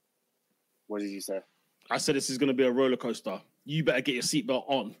 What did you say? I said this is going to be a roller coaster. You better get your seatbelt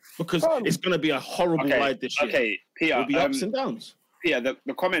on because it's going to be a horrible ride this year. Okay, Peter. It'll be ups and downs. Yeah, the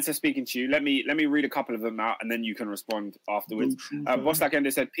comments are speaking to you. Let me read a couple of them out, and then you can respond afterwards. Boss Like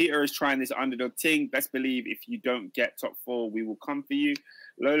Ender said, Peter is trying this underdog thing. Best believe if you don't get top 4, we will come for you.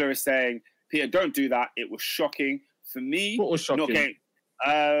 Lola is saying, Peter, don't do that. It was shocking for me. What was shocking?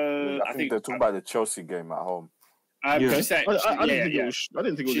 I think they're talking about the Chelsea game at home. She said, I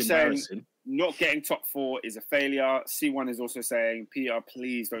didn't think it was embarrassing. Not getting top 4 is a failure. C1 is also saying, Peter,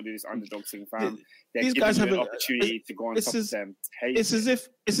 please don't do this underdog thing, fam. These guys have an opportunity to go on top of them. It's as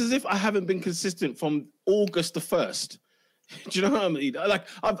if I haven't been consistent from August the 1st. Do you know what I mean? Like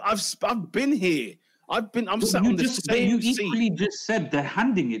I've been here. I'm sat on the same seat. You equally just said they're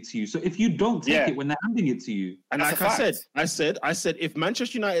handing it to you. So if you don't take it when they're handing it to you, and like I said, if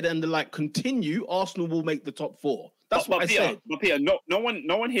Manchester United and the like continue, Arsenal will make the top 4. That's what I said. But Peter, no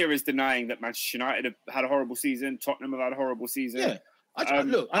one here is denying that Manchester United have had a horrible season. Tottenham have had a horrible season. Yeah. I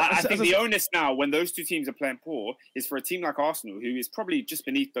think the onus now, when those 2 teams are playing poor, is for a team like Arsenal, who is probably just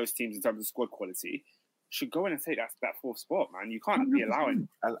beneath those teams in terms of squad quality, should go in and take that 4th spot, man. You can't be allowing.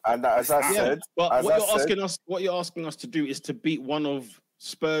 And as I said, but what you're asking us to do is to beat one of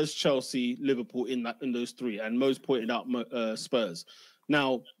Spurs, Chelsea, Liverpool in those 3, and Mo's pointed out Spurs.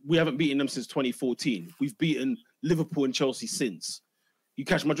 Now we haven't beaten them since 2014. We've beaten Liverpool and Chelsea since. You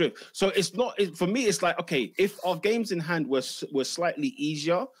catch my drift. So it's not for me. It's like, okay, if our games in hand were slightly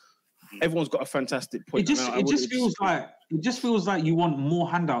easier, everyone's got a fantastic point. It just feels like you want more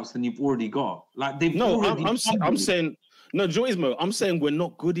handouts than you've already got. Like they've I'm saying no, Joysmo. I'm saying we're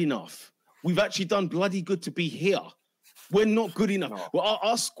not good enough. We've actually done bloody good to be here. We're not good enough. No. Well,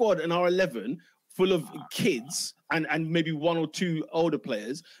 our squad and our 11 full of kids and maybe 1 or 2 older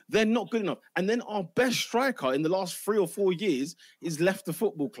players, they're not good enough. And then our best striker in the last 3 or 4 years is left the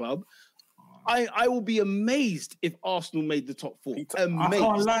football club. I will be amazed if Arsenal made the top 4. Amazed.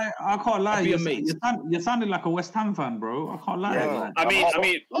 I can't lie. You're sounding like a West Ham fan, bro. I can't lie. Yeah. I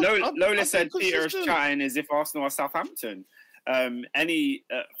mean, Lola said Peter is chatting as if Arsenal are Southampton. From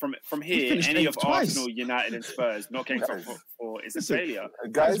here, any of Arsenal, United, and Spurs not getting top 4 is a failure.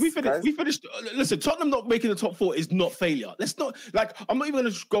 Guys, we finished. Listen, Tottenham not making the top 4 is not failure. Let's not I'm not even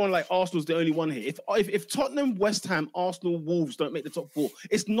going to go on like Arsenal's the only one here. If Tottenham, West Ham, Arsenal, Wolves don't make the top 4,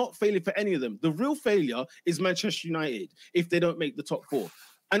 it's not failure for any of them. The real failure is Manchester United if they don't make the top 4.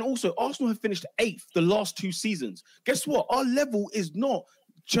 And also, Arsenal have finished 8th the last 2 seasons. Guess what? Our level is not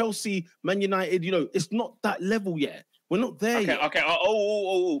Chelsea, Man United. It's not that level yet. We're not there yet. Okay.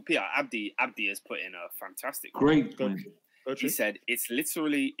 Oh, Peter, Abdi has put in a fantastic great. He said it's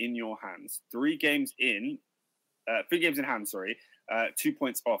literally in your hands. 3 games in hand. 2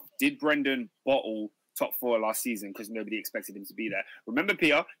 points off. Did Brendan bottle top 4 last season because nobody expected him to be there? Remember,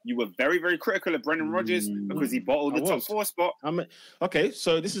 Peter, you were very, very critical of Brendan Rodgers because he bottled the top 4 spot. Okay,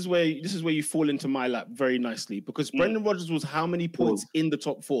 so this is where you fall into my lap very nicely because Brendan Rodgers was how many points in the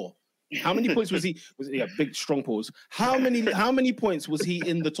top 4? How many points was he? Big strong pause. How many points was he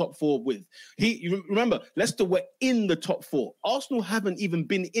in the top 4 with? You remember, Leicester were in the top 4. Arsenal haven't even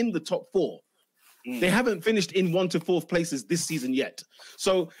been in the top 4. They haven't finished in 1 to 4th places this season yet.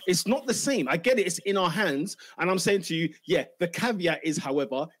 So it's not the same. I get it. It's in our hands. And I'm saying to you, the caveat is,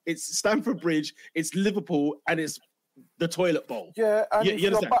 however, it's Stamford Bridge, it's Liverpool, and it's the toilet bowl. Yeah. And you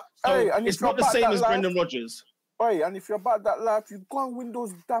understand? It's not the same as Brendan Rodgers. Hey, and if you're about that life, you go and win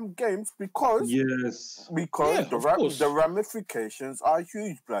those damn games because the ramifications are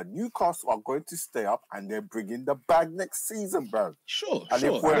huge, blood. Newcastle are going to stay up and they're bringing the bag next season, bro. Sure. And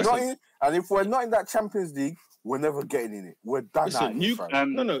And if we're not in that Champions League, we're never getting in it. We're done. Listen,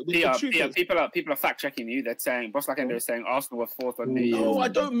 people are fact checking you. They're saying, Boss Like they're saying Arsenal were fourth on New Year's. No, I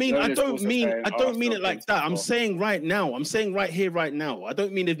don't mean it like that. I'm saying right now. I'm saying right here, right now. I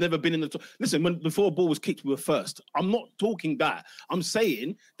don't mean they've never been in the top. Listen, before a ball was kicked, we were first. I'm not talking that. I'm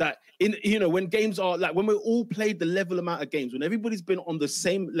saying that when games are like when we all played the level amount of games, when everybody's been on the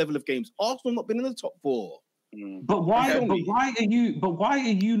same level of games, Arsenal not been in the top 4. But why are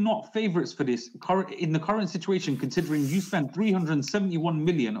you not favourites for this in the current situation? Considering you spent 371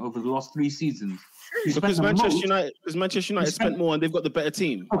 million over the last 3 seasons, because Manchester United spent more and they've got the better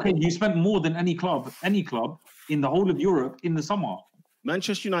team. Okay, you spent more than any club in the whole of Europe in the summer.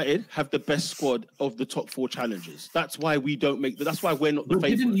 Manchester United have the best squad of the top 4 challengers. That's why we don't make. That's why we're not the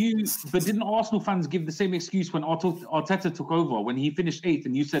favourites. But didn't Arsenal fans give the same excuse when Arteta took over when he finished 8th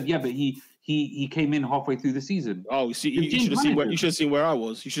and you said, yeah, but he came in halfway through the season? Oh, you should have seen where I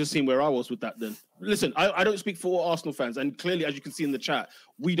was. You should have seen where I was with that. Then listen, I don't speak for all Arsenal fans, and clearly, as you can see in the chat,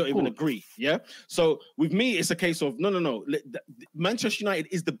 we don't even agree. Yeah. So with me, it's a case of no. Manchester United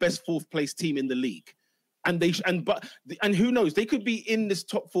is the best 4th place team in the league. And who knows? They could be in this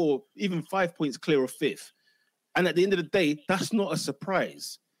top 4, even 5 points clear of 5th. And at the end of the day, that's not a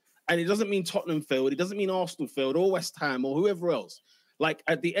surprise. And it doesn't mean Tottenham failed. It doesn't mean Arsenal failed or West Ham or whoever else. Like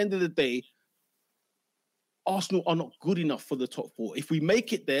at the end of the day, Arsenal are not good enough for the top 4. If we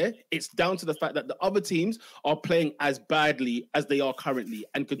make it there, it's down to the fact that the other teams are playing as badly as they are currently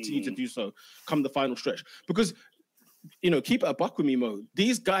and continue to do so come the final stretch. Because keep it a buck with me, Mo.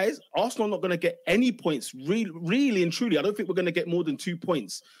 These guys, Arsenal are not going to get any points, really and truly. I don't think we're going to get more than 2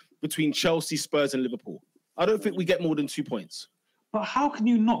 points between Chelsea, Spurs, and Liverpool. I don't think we get more than 2 points. But how can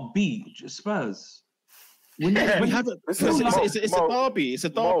you not beat Spurs? It's a derby. It's a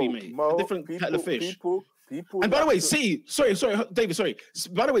derby, mate. A different kettle of fish. And by the way, sorry, David, sorry.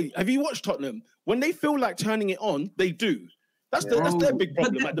 By the way, have you watched Tottenham? When they feel like turning it on, they do. That's their big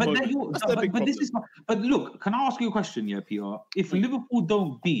problem at the moment. But look, can I ask you a question, PR? If Liverpool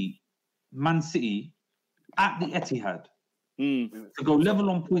don't beat Man City at the Etihad to go level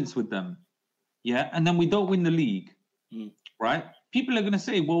on points with them, and then we don't win the league, right? People are going to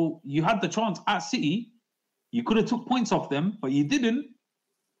say, well, you had the chance at City, you could have took points off them, but you didn't.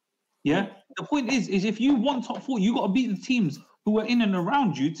 Yeah? The point is if you want top 4, you got to beat the teams who are in and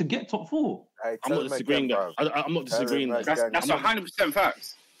around you to get top 4. I'm not disagreeing that. I'm not disagreeing that. That's 100%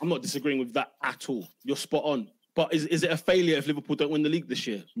 facts. I'm not disagreeing with that at all. You're spot on. But is it a failure if Liverpool don't win the league this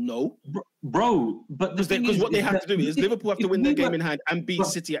year? No. Bro, but because what they have to do is Liverpool have to win their game in hand and beat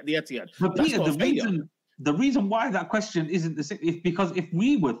City at the Etihad. But Peter, the reason why that question isn't the same is because if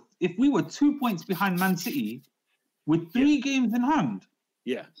we were 2 points behind Man City with 3 games in hand,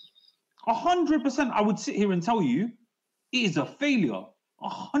 100% I would sit here and tell you it is a failure.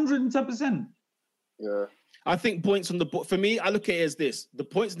 110%. Yeah. I think points on the board. For me, I look at it as this: the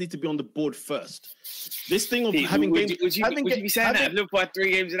points need to be on the board first. This thing of having games. Would you be saying that Liverpool had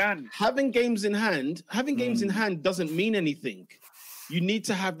 3 games in hand? Having games in hand doesn't mean anything. You need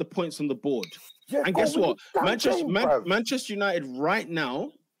to have the points on the board. Yeah, and guess what? Manchester United right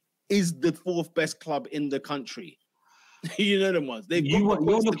now is the 4th best club in the country. You know them ones. You're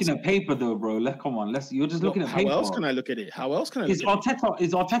looking at paper though, bro. Come on, you're just looking at paper. How else can I look at it? Is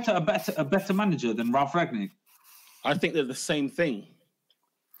Arteta a better manager than Ralph Rangnick? I think they're the same thing.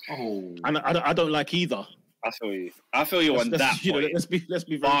 Oh, and I don't like either. I feel you on that. Let's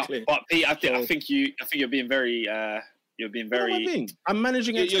be very clear. But Pete, I think you're being very. You're being very. I'm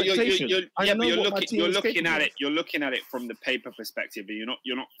managing expectations. You're looking at it from the paper perspective, and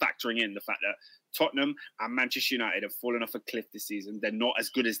you're not factoring in the fact that Tottenham and Manchester United have fallen off a cliff this season. They're not as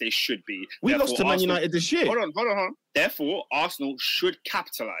good as they should be. We lost to Man United this year. Hold on. Therefore, Arsenal should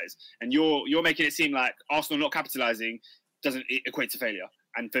capitalise, and you're making it seem like Arsenal not capitalising doesn't equate to failure,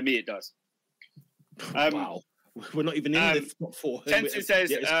 and for me, it does. Wow, we're not even in the top 4. Tenson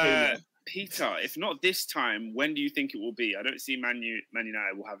says. Peter, if not this time, when do you think it will be? I don't see Man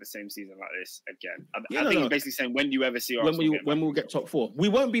United will have the same season like this again. I think he's basically saying, when do you ever see Arsenal when we'll get top 4? We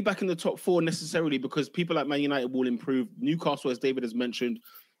won't be back in the top 4 necessarily because people like Man United will improve. Newcastle, as David has mentioned,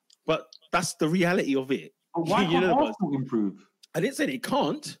 but that's the reality of it. But why can't Arsenal improve? I didn't say they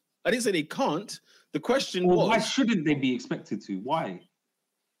can't. The question was... why shouldn't they be expected to? Why?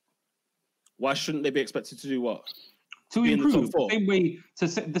 Why shouldn't they be expected to do what? To improve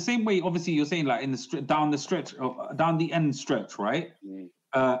the same way. Obviously, you're saying like in the down the end stretch, right?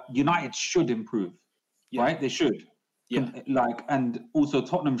 United should improve, right? They should, and also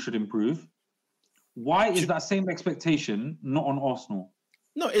Tottenham should improve. Why is that same expectation not on Arsenal?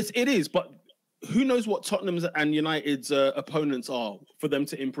 No, it is, but who knows what Tottenham's and United's opponents are for them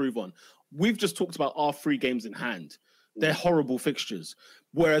to improve on. We've just talked about our 3 games in hand. They're horrible fixtures.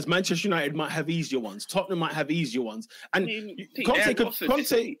 Whereas Manchester United might have easier ones. Tottenham might have easier ones. And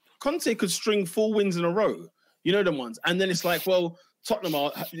Conte could string 4 wins in a row. You know them ones. And then it's like, well, Tottenham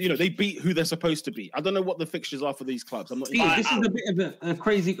are, they beat who they're supposed to beat. I don't know what the fixtures are for these clubs. I'm not. This is a bit of a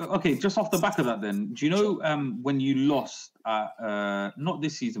crazy. Okay, just off the back of that, then, do you know when you lost? Not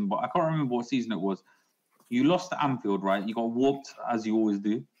this season, but I can't remember what season it was. You lost to Anfield, right? You got warped as you always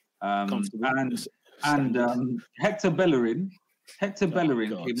do. And Hector Bellerin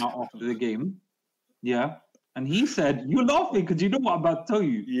came out after the game. Yeah, and he said, "You're laughing because you know what I'm about to tell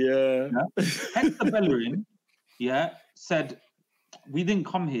you." Yeah? Hector Bellerin, said, we didn't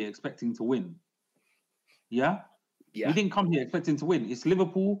come here expecting to win. Yeah? We didn't come here expecting to win. It's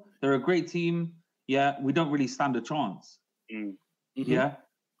Liverpool. They're a great team. Yeah, we don't really stand a chance. Mm. Mm-hmm. Yeah?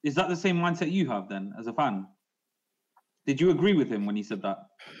 Is that the same mindset you have then as a fan? Did you agree with him when he said that?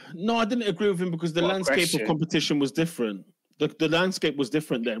 No, I didn't agree with him because the landscape of competition was different. The landscape was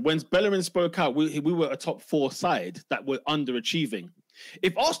different then. When Bellerin spoke out, we were a top 4 side that were underachieving.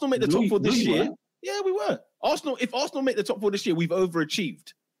 If Arsenal make the top 4 this year... Yeah, we were. If Arsenal make the top 4 this year, we've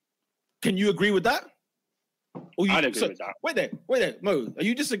overachieved. Can you agree with that? I'd agree with that. Wait there, Mo. Are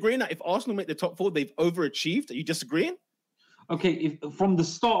you disagreeing that if Arsenal make the top 4, they've overachieved? Are you disagreeing? Okay, from the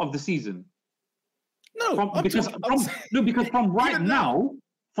start of the season. No, because from right now,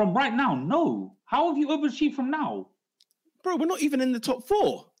 no. How have you overachieved from now? Bro, we're not even in the top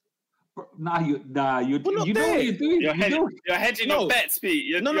 4. You know what you're doing. You're hedging your bets,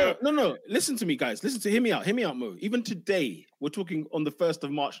 Pete. No. Listen to me, guys. Hear me out, Mo. Even today, we're talking on the 1st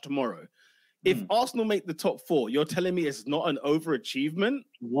of March tomorrow. If Arsenal make the top 4, you're telling me it's not an overachievement?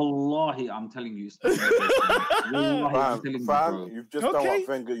 Wallahi, I'm telling you. Fam, you've just done what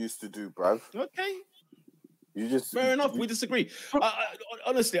Wenger used to do, bruv. Okay. Fair enough. We disagree.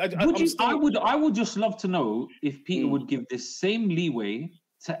 Honestly, I would just love to know if Peter would give this same leeway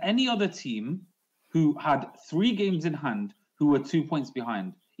to any other team who had 3 games in hand who were 2 points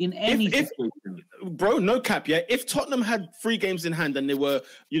behind in any situation. Bro, no cap, yeah? If Tottenham had 3 games in hand and they were,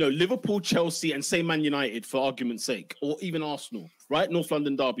 Liverpool, Chelsea, and say Man United, for argument's sake, or even Arsenal, right? North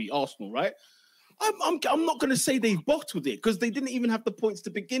London derby, Arsenal, right? I'm not going to say they bottled it because they didn't even have the points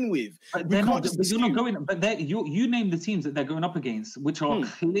to begin with. But they're not. You're not going. But you name the teams that they're going up against, which are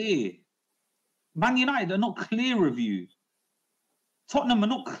clear. Man United are not clear of you. Tottenham are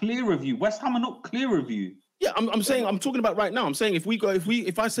not clear of you. West Ham are not clear of you. Yeah, I'm saying, I'm talking about right now. I'm saying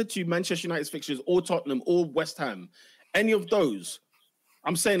if I said to you Manchester United's fixtures or Tottenham or West Ham, any of those,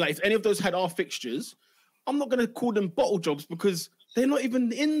 I'm saying like if any of those had our fixtures, I'm not going to call them bottle jobs because they're not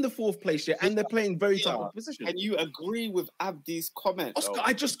even in the 4th place yet and they're playing very tough position. Can you agree with Abdi's comment? Oscar,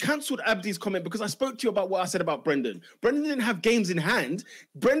 I just cancelled Abdi's comment because I spoke to you about what I said about Brendan. Brendan didn't have games in hand.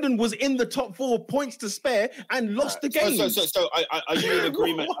 Brendan was in the top 4, points to spare, and lost the game. So are you in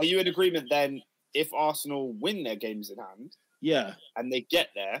agreement? Are you in agreement then? If Arsenal win their games in hand, and they get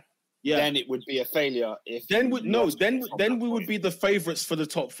there, then it would be a failure. If then we would be the favourites for the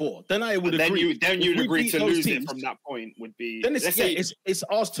top 4. Then I would agree. Then you'd agree to lose it from that point. Would be then it's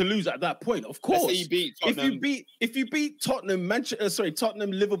ours to lose at that point. Of course, let's say you beat Tottenham. If you beat Tottenham,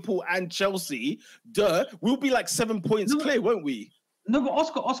 Tottenham, Liverpool, and Chelsea, we'll be like 7 points clear, won't we? No, but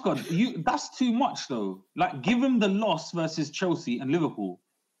Oscar, that's too much though. Like, give them the loss versus Chelsea and Liverpool.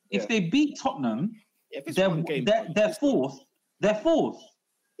 If they beat Tottenham, they're 4th. They're 4th.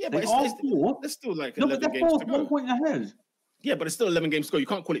 Yeah, but it's still like 11 games to go. 1 point ahead. Yeah, but it's still 11 games to go. You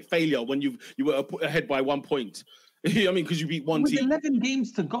can't call it failure when you were ahead by 1 point. I mean, because you beat one team. 11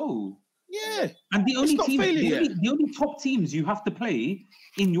 games to go. Yeah, and the only top teams you have to play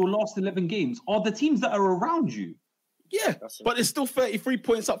in your last 11 games are the teams that are around you. Yeah, but it's still 33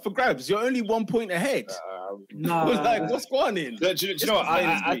 points up for grabs. You're only 1 point ahead. Like, what's going on? Do you know what?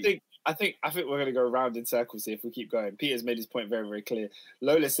 I think we're going to go around in circles here if we keep going. Peter's made his point very, very clear.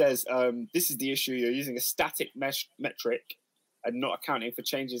 Lola says, this is the issue. You're using a static metric and not accounting for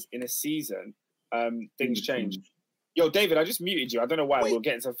changes in a season. Things change. Yo, David, I just muted you. I don't know why. We're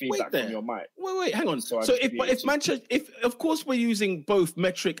getting some feedback from your mic. Wait, hang on. So if Manchester, of course we're using both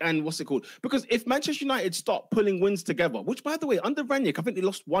metric and what's it called? Because if Manchester United start pulling wins together, which by the way, under Rangnick, I think they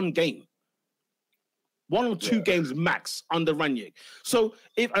lost 1 game. 1 or 2 games max under Rangnick. So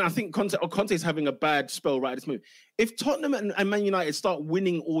and I think Conte's having a bad spell right at this moment. If Tottenham and Man United start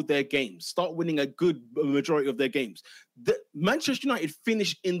winning all their games, start winning a good majority of their games, Manchester United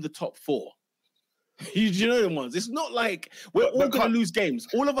finish in the top 4. You know them ones. It's not like we're all going to lose games.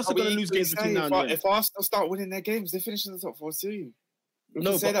 All of us are going to lose games between now and then. If Arsenal start winning their games, they finish in the top 4 too. We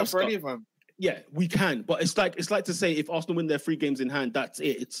can say that for any of them. Yeah, we can, but it's like to say if Arsenal win their 3 games in hand, that's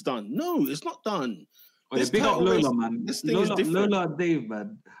it. It's done. No, it's not done. Well, big up Lola, man. This thing is different. Lola and Dave,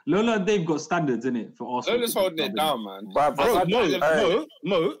 man. Lola and Dave got standards in it for Arsenal. Lola's holding it down, man.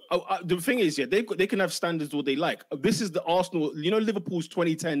 Mo. The thing is, yeah, they can have standards all they like. This is the Arsenal, Liverpool's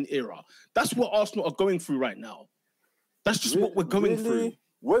 2010 era. That's what Arsenal are going through right now. That's just what we're going through.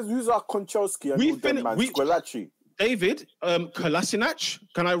 Who's our Konchowski and Squillaci? David, Kolasinac,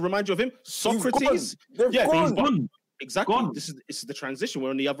 can I remind you of him? Socrates. He's gone. Exactly. Gone. This is the transition. We're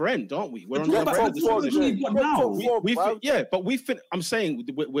on the other end, aren't we? We're on the other end of the transition. I'm saying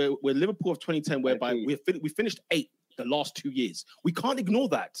we're Liverpool of 2010, whereby we finished 8th the last 2 years. We can't ignore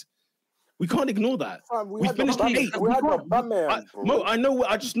that. We finished 8th. Mo,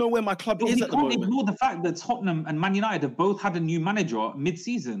 I just know where my club is at the moment. You can't ignore the fact that Tottenham and Man United have both had a new manager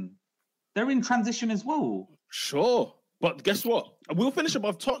mid-season. They're in transition as well. Sure. But guess what? We'll finish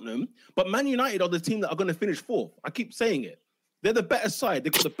above Tottenham, but Man United are the team that are going to finish 4th. I keep saying it. They're the better side.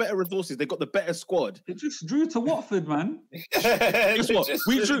 They've got the better resources. They've got the better squad. They just drew to Watford, man. Guess what?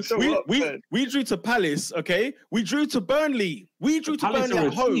 We drew to Palace, okay? We drew to Burnley. We drew to Burnley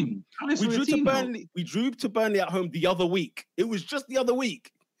at home. We drew to Burnley at home the other week. It was just the other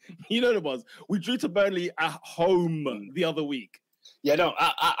week. You know what it was. We drew to Burnley at home the other week. Yeah, no,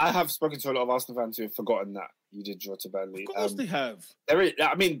 I have spoken to a lot of Arsenal fans who have forgotten that you did draw to Burnley. Of course they have. There is,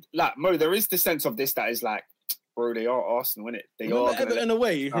 Mo, there is the sense of this that is like, bro, they are Arsenal, innit? Remember Everton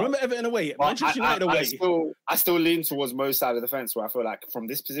away. Manchester United away. I still lean towards Mo's side of the fence, where I feel like from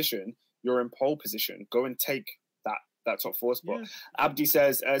this position, you're in pole position. Go and take that top 4 spot. Yeah. Abdi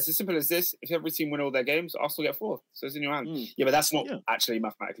says, it's as simple as this. If every team win all their games, Arsenal get 4th. So it's in your hands. Yeah, but that's not actually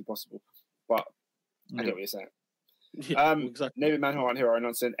mathematically possible. But I get what you're saying. Yeah, exactly. David Manhart here,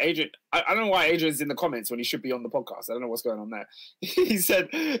 nonsense. Adrian, I don't know why Adrian's in the comments when he should be on the podcast. I don't know what's going on there. He said,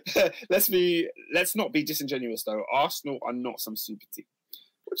 let's not be disingenuous though. Arsenal are not some super team,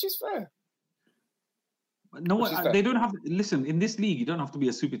 which is fair. No, they don't have. Listen, in this league, you don't have to be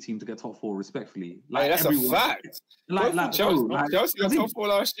a super team to get top 4. Respectfully, that's a fact. Chelsea got top 4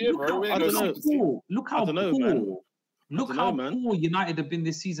 last year, bro. Look how poor United have been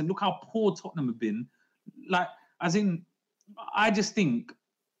this season. Look how poor Tottenham have been. I just think,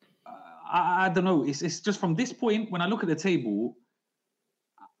 I don't know. It's just from this point, when I look at the table,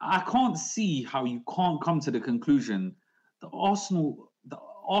 I can't see how you can't come to the conclusion that Arsenal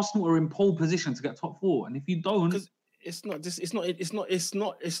are in pole position to get top 4. And if you don't, it's not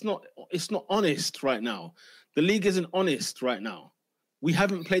honest right now. The league isn't honest right now. We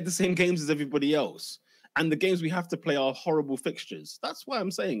haven't played the same games as everybody else, and the games we have to play are horrible fixtures. That's why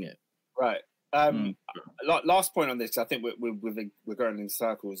I'm saying it. Right. Last point on this, I think we're going in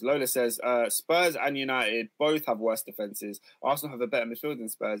circles. Lola says Spurs and United both have worse defenses. Arsenal have a better midfield than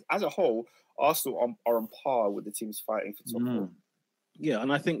Spurs. As a whole, Arsenal are on par with the teams fighting for top 4. Yeah,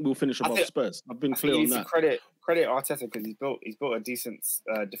 and I think we'll finish above Spurs. I've been clear on that. Credit Arteta because he's built a decent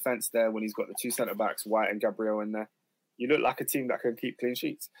defense there when he's got the 2 centre backs, White and Gabriel, in there. You look like a team that can keep clean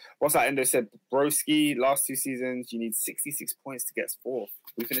sheets. What's that? Endo said, Broski, last 2 seasons, you need 66 points to get 4th.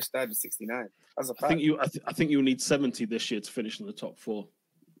 We finished 3rd with 69. That's a fact. I think you'll need 70 this year to finish in the top 4.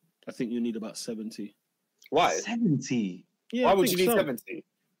 I think you need about 70. Why? 70? Yeah, why would you need 70?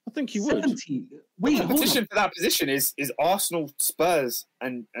 I think you would. 70? Wait, the competition for that position is Arsenal, Spurs,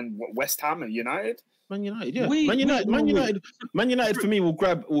 and West Ham and United. Man United, yeah. Man United for me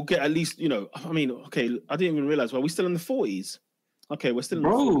will get at least, okay, I didn't even realize. Well, we're still in the 40s. Okay, we're still in the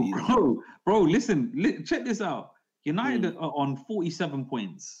 40s. Bro, listen, check this out. United are on 47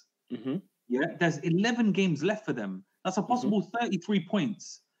 points. Mm-hmm. Yeah, there's 11 games left for them. That's a possible 33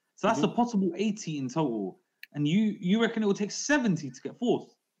 points. So that's a possible 80 in total. And you reckon it will take 70 to get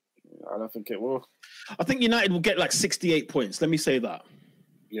 4th? I don't think it will. I think United will get like 68 points. Let me say that.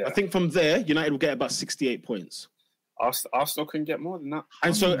 Yeah. I think from there, United will get about 68 points. Arsenal can get more than that.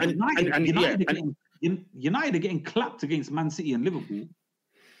 And so, United are getting clapped against Man City and Liverpool.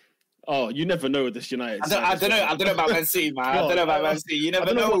 Oh, you never know with this United. I don't know about Man City, man. I don't know about Man City. You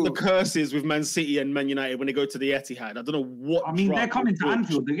never know what the curse is with Man City and Man United when they go to the Etihad. I don't know what. I mean, they're coming to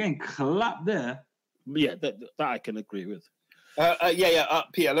Anfield. They're getting clapped there. Yeah, that I can agree with.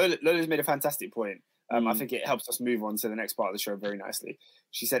 Peter, Lola's made a fantastic point. I think it helps us move on to the next part of the show very nicely.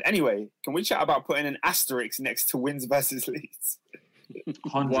 She said, anyway, can we chat about putting an asterisk next to wins versus leads?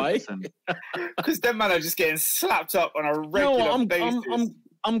 100%. Why? Because them man are just getting slapped up on a regular basis.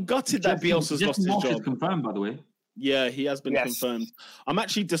 I'm gutted that Bielsa's lost his job. Is confirmed, by the way. Yeah, he has been confirmed. I'm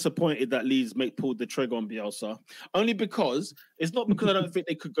actually disappointed that Leeds pulled the trigger on Bielsa. Only because, it's not because I don't think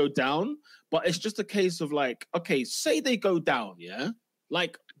they could go down, but it's just a case of like, okay, say they go down, yeah?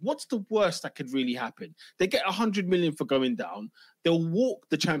 Like, what's the worst that could really happen? They get 100 million for going down. They'll walk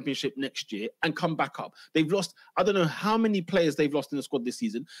the championship next year and come back up. They've lost, I don't know how many players they've lost in the squad this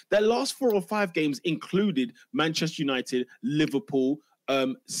season. Their last 4 or 5 games included Manchester United, Liverpool,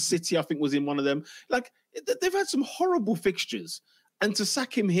 City, I think was in one of them. Like, they've had some horrible fixtures. And to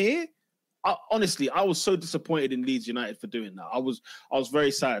sack him here, honestly, I was so disappointed in Leeds United for doing that. I was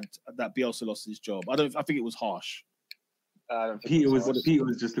very sad that Bielsa lost his job. I think it was harsh. Peter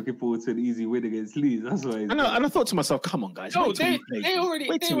was just looking forward to an easy win against Leeds. That's why. I know, and I thought to myself, "Come on, guys! No, they already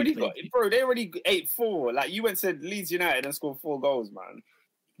got it, bro. They already 8-4. Like you went to Leeds United and scored 4 goals, man.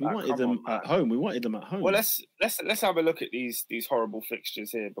 We wanted them at home. Well, let's have a look at these horrible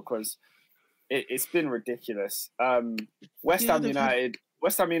fixtures here because it's been ridiculous. West Ham United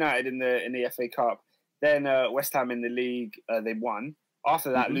in the FA Cup, then West Ham in the league. They won.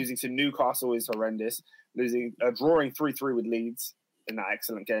 After that, losing to Newcastle is horrendous. Drawing 3-3 with Leeds in that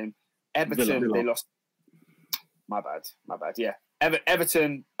excellent game. Everton, they lost. My bad. Yeah,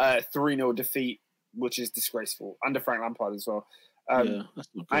 Everton 3-0 defeat, which is disgraceful under Frank Lampard as well.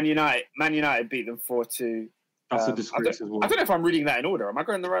 Man United beat them 4-2. That's a disgrace as well. I don't know if I'm reading that in order. Am I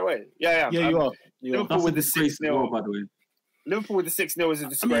going the right way? Yeah, you are. Liverpool with the 6-0, by the way. Liverpool with the 6-0 is a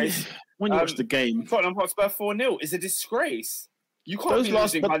disgrace. When you watch the game, Tottenham Hotspur 4-0 is a disgrace. You can't be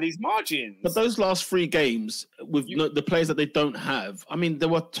losing by these margins. But those last 3 games with the players that they don't have, I mean,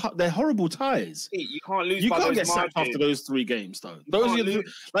 they're horrible ties. You can't lose. You can't get sacked after those 3 games, though. Those are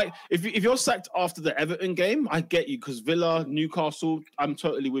like if you're sacked after the Everton game, I get you because Villa, Newcastle, I'm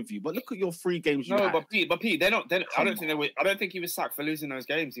totally with you. But look at your 3 games. But Pete, they're not. I don't think he was sacked for losing those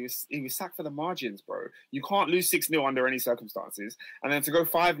games. He was sacked for the margins, bro. You can't lose 6-0 under any circumstances, and then to go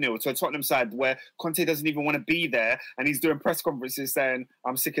 5-0 to a Tottenham side where Conte doesn't even want to be there, and he's doing press conferences saying,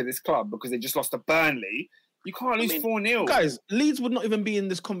 I'm sick of this club because they just lost to Burnley. You can't lose 4-0. Guys, Leeds would not even be in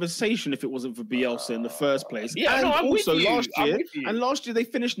this conversation if it wasn't for Bielsa in the first place. Yeah, and also last year they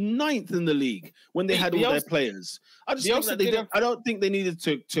finished 9th in the league when they had all their players. I don't think they needed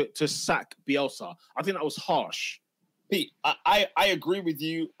to sack Bielsa. I think that was harsh. Pete, I agree with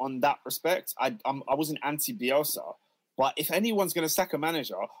you on that respect. I wasn't anti-Bielsa. But if anyone's going to sack a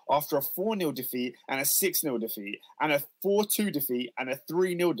manager after a 4-0 defeat and a 6-0 defeat and a 4-2 defeat and a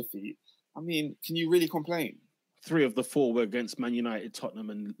 3-0 defeat, I mean, can you really complain? 3 of the 4 were against Man United,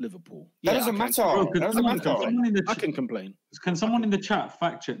 Tottenham and Liverpool. That doesn't matter. I can complain. Can someone in the chat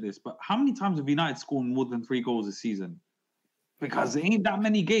fact check this? But how many times have United scored more than 3 goals this season? Because there ain't that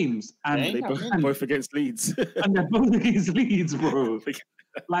many games. And they both against Leeds. And they're both against Leeds, bro.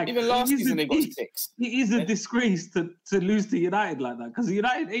 Like even last season they got 6. It is a disgrace to lose to United like that because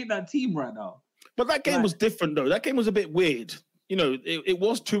United ain't that team right now. But that game was different though. That game was a bit weird. You know, it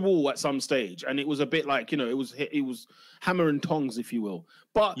was 2-2 at some stage, and it was a bit like it was hammer and tongs, if you will.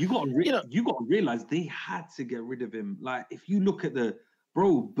 But you got to realize they had to get rid of him. Like if you look at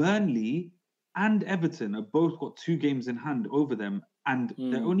Burnley and Everton have both got 2 games in hand over them. And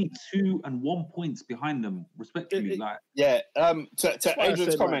they're only 2 and 1 points behind them, respectively. To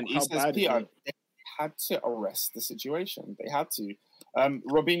Adrian's comment, he says, Peter, they had to arrest the situation. They had to.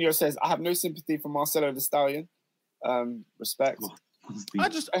 Robinho says, I have no sympathy for Marcelo the Stallion. Respect. I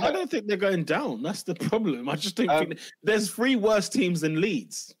don't think they're going down. That's the problem. I just don't think there's 3 worse teams than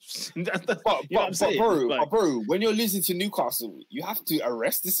Leeds. Bro, when you're losing to Newcastle, you have to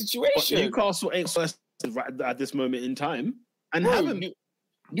arrest the situation. But Newcastle ain't worse at this moment in time. And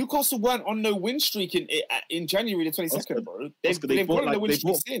Newcastle weren't on no win streak in January the 22nd, bro. They've gone on a win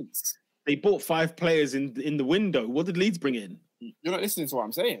streak since. They bought 5 players in the window. What did Leeds bring in? You're not listening to what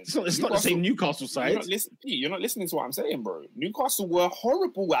I'm saying. It's not the same Newcastle side. You're not listening to what I'm saying, bro. Newcastle were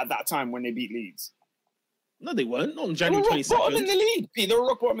horrible at that time when they beat Leeds. No, they weren't. Not on January 22nd. They were rock bottom in the league. They were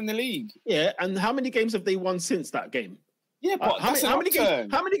rock bottom in the league. Yeah, and how many games have they won since that game? Yeah, but how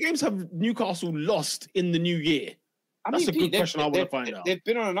many games have Newcastle lost in the new year? That's a good question I want to find out. They've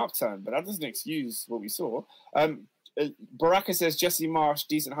been on an upturn, but that doesn't excuse what we saw. Baraka says Jesse Marsh,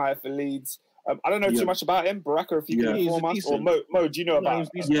 decent hire for Leeds. I don't know too much about him. Baraka, if you can inform us, or Mo, do you know about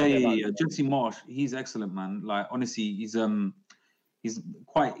him? Yeah. Jesse Marsh, he's excellent, man. Like honestly, he's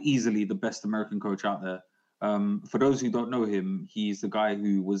quite easily the best American coach out there. For those who don't know him, he's the guy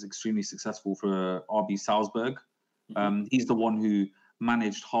who was extremely successful for RB Salzburg. He's the one who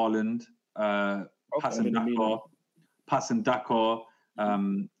managed Haaland, Patson Dakar. I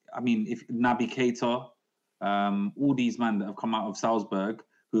mean, if Naby Keita, all these men that have come out of Salzburg,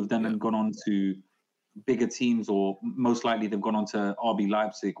 who have then gone on to bigger teams, or most likely they've gone on to RB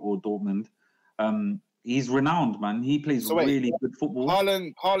Leipzig or Dortmund. He's renowned, man. He plays really good football.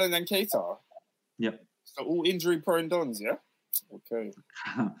 Haaland and Keita. Yep. So all injury-prone dons, yeah? Okay.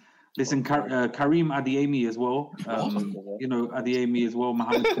 Listen, Karim Adeyemi as well. Adeyemi as well.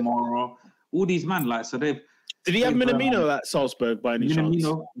 Mohamed Kamara. All these men, so they've. Did he have Minamino at Salzburg by any chance?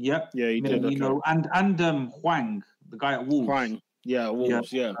 Yep. Yeah, he did. Minamino and Hwang, the guy at Wolves. Hwang,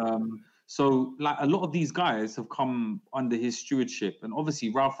 Wolves. Yeah. So, a lot of these guys have come under his stewardship, and obviously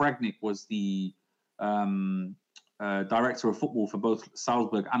Ralf Rangnick was the director of football for both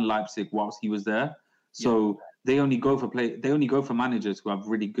Salzburg and Leipzig whilst he was there. So they only go for managers who have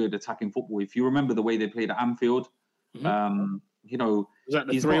really good attacking football. If you remember the way they played at Anfield, was that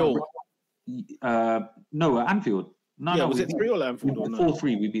the 3-3? No, at Anfield. No, was it 3-3 at Anfield?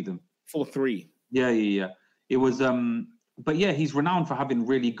 4-3. We beat them. 4-3. Yeah. It was. But yeah, he's renowned for having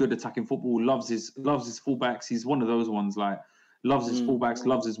really good attacking football. Loves his fullbacks. He's one of those ones loves his fullbacks.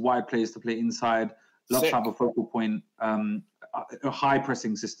 Loves his wide players to play inside. Loves to have a focal point. A high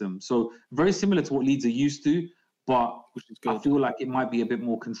pressing system. So very similar to what Leeds are used to, but I feel like it might be a bit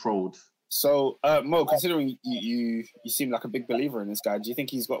more controlled. So, Mo, considering you seem like a big believer in this guy, do you think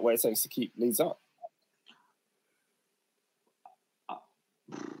he's got what it takes to keep Leeds up?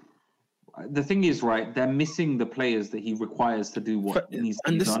 The thing is, right, they're missing the players that he requires to do what needs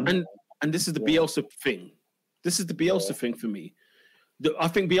to be done. And this is the Bielsa thing. This is the Bielsa thing for me. I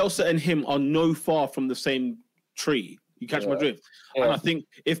think Bielsa and him are no far from the same tree. You catch my drift? Yeah. And I think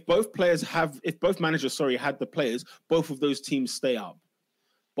if both managers had the players, both of those teams stay up.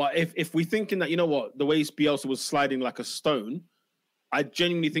 But if we're thinking that, the way Bielsa was sliding like a stone, I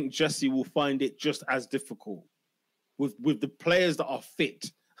genuinely think Jesse will find it just as difficult with the players that are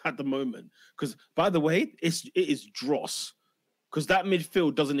fit at the moment. Because, by the way, it is dross. Because that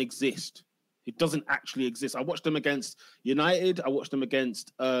midfield doesn't exist. It doesn't actually exist. I watched them against United. I watched them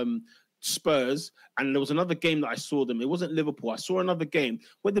against Spurs. And there was another game that I saw them. It wasn't Liverpool. I saw another game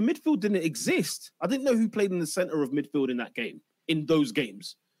where the midfield didn't exist. I didn't know who played in the center of midfield in that game, in those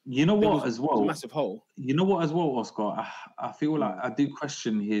games. You know what, as well? It was a massive hole. You know what, as well, Oscar? I feel like I do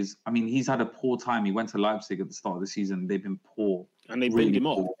question his... I mean, he's had a poor time. He went to Leipzig at the start of the season. They've been poor. And they really him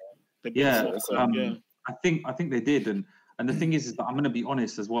off. I think they did. And the thing is that I'm going to be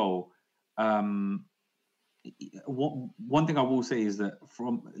honest as well. One thing I will say is that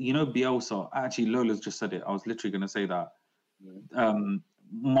from Bielsa, actually Lola's just said it. I was literally going to say that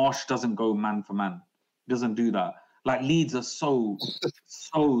Marsh doesn't go man for man. He doesn't do that. Leeds are so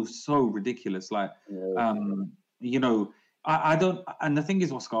ridiculous. I don't. And the thing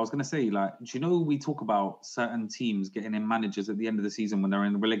is, Oscar, I was going to say, do we talk about certain teams getting in managers at the end of the season when they're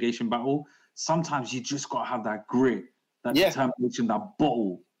in the relegation battle? Sometimes you just got to have that grit, that determination, that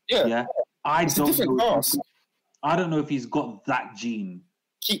bottle. Yeah. I don't know if he's got that gene.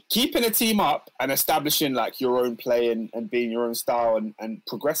 Keeping a team up and establishing your own play and being your own style and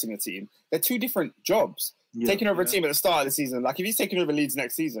progressing a team, they're two different jobs. Yeah, taking over a team at the start of the season, if he's taking over Leeds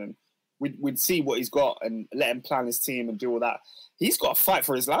next season, we'd see what he's got and let him plan his team and do all that. He's got to fight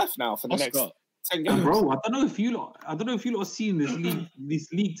for his life now for the next 10 games. Bro, I don't know if you lot are seeing this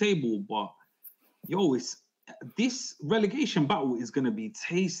league table, but this relegation battle is going to be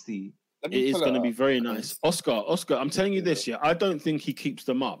tasty. It is going to be very nice. Oscar, I'm telling you this, I don't think he keeps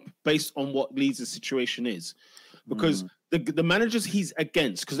them up based on what Leeds' situation is. Because the managers he's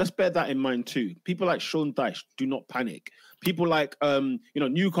against, because let's bear that in mind too. People like Sean Dyche, do not panic. People like,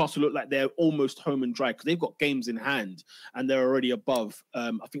 Newcastle look like they're almost home and dry because they've got games in hand and they're already above.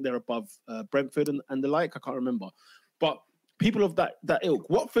 I think they're above Brentford and the like. I can't remember. But people of that ilk.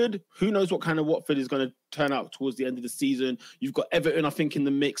 Watford, who knows what kind of Watford is going to turn out towards the end of the season. You've got Everton, I think, in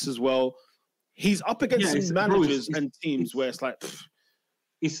the mix as well. He's up against some managers and teams where it's like...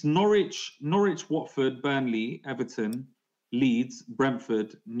 It's Norwich, Watford, Burnley, Everton, Leeds,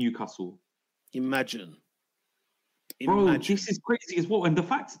 Brentford, Newcastle. Imagine. Bro, this is crazy as well. And the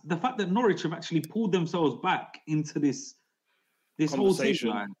fact that Norwich have actually pulled themselves back into this whole thing.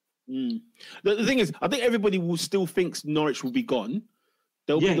 The thing is, I think everybody will still think Norwich will be gone.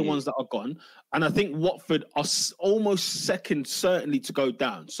 They'll be the ones that are gone. And I think Watford are almost second, certainly, to go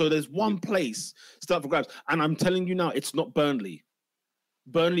down. So there's one place still up for grabs. And I'm telling you now, it's not Burnley.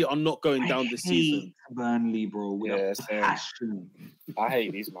 Burnley are not going down this season. Burnley, bro. Passion. I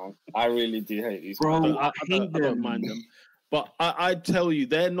hate these, man. I really do hate these, bro. I don't mind them. But I tell you,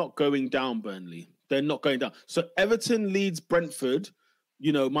 they're not going down, Burnley. They're not going down. So Everton, Leeds, Brentford,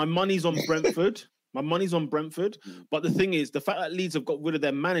 my money's on Brentford. My money's on Brentford. But the thing is, the fact that Leeds have got rid of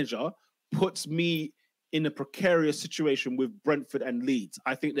their manager puts me in a precarious situation with Brentford and Leeds.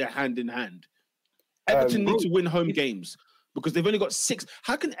 I think they're hand in hand. Everton need to win home games. Because they've only got 6.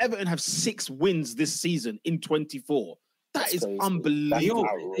 How can Everton have 6 wins this season in 24? That is unbelievable.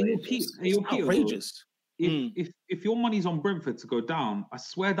 Outrageous. Outrageous. if your money's on Brentford to go down, I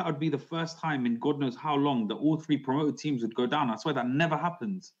swear that would be the first time in God knows how long that all 3 promoted teams would go down. I swear that never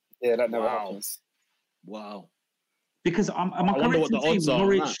happens. Yeah, that never happens. Wow. Because am I correct in saying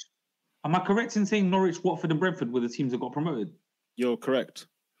Norwich? Am I correct in saying Norwich, Watford, and Brentford were the teams that got promoted? You're correct.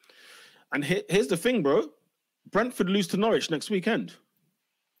 And here's the thing, bro. Brentford lose to Norwich next weekend.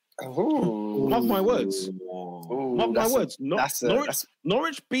 Oh, mark my words. Mark my words.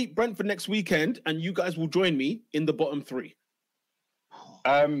 Norwich beat Brentford next weekend, and you guys will join me in the bottom 3.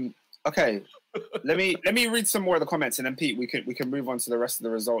 Okay. let me read some more of the comments, and then Pete, we can move on to the rest of the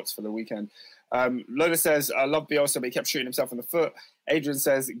results for the weekend. Lola says, I love Bielsa, but he kept shooting himself in the foot. Adrian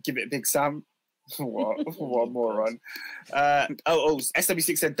says, give it Big Sam. What a moron.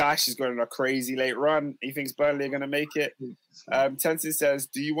 SW6 said Dash is going on a crazy late run. He thinks Burnley are going to make it. Tensi says,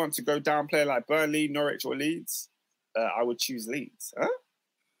 do you want to go down play like Burnley, Norwich, or Leeds? I would choose Leeds. Huh?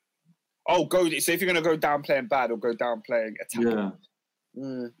 Oh, go. So if you're going to go down playing bad or go down playing attacking. Yeah.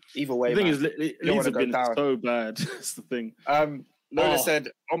 Either way, the thing is, Leeds have been so bad. That's the thing. Lola said,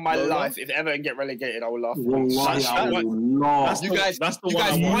 on my life, if Everton get relegated, I will laugh. You guys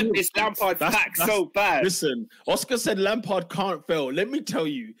want this Lampard pack so bad. Listen, Oscar said Lampard can't fail. Let me tell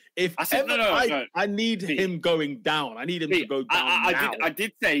you, if I need him going down. I need him to go down. I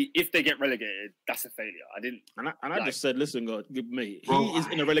did say if they get relegated, that's a failure. I didn't. And I just said, listen, God, mate, he is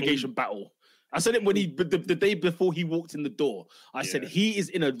in a relegation battle. I said it when the day before he walked in the door. I said he is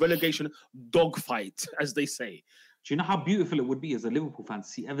in a relegation dogfight, as they say. Do you know how beautiful it would be as a Liverpool fan to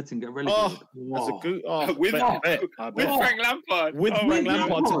see Everton get relegated? That's a good. With Frank Lampard. With Frank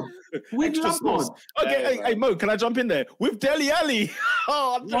Lampard. With Lampard. Okay, hey, Mo, can I jump in there? With Dele Alli.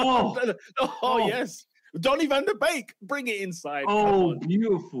 Yes. Donny van der Beek, bring it inside. Oh,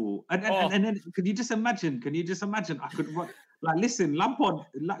 beautiful. And then can you just imagine? I could run. Like, listen, Lampard,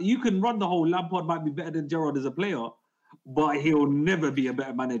 you can run the whole Lampard might be better than Gerrard as a player, but he'll never be a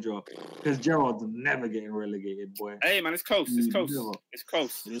better manager because Gerrard's never getting relegated, boy. Hey, man, it's close. It's close. It's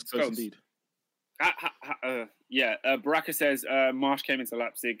close. It's close indeed. Baraka says Marsh came into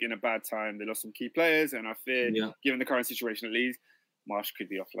Leipzig in a bad time. They lost some key players, and I fear, given the current situation at Leeds, Marsh could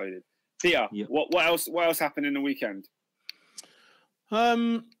be offloaded. Thea, what else happened in the weekend?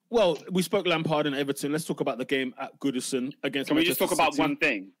 Well, we spoke Lampard and Everton. Let's talk about the game at Goodison against. Can we just talk about one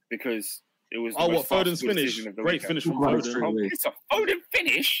thing because it was Foden's finish? Great finish from Foden. It's a Foden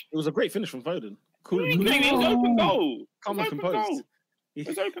finish. It was a great finish from Foden. Cool. It was open goal. Calm and composed. It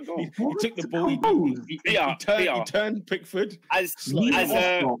was open goal. He took the ball. He turned Pickford.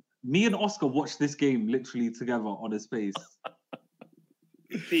 Me and Oscar watched this game literally together on his face.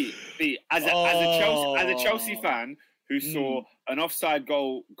 As a Chelsea fan who saw an offside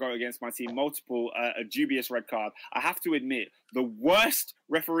goal go against my team, multiple a dubious red card, I have to admit the worst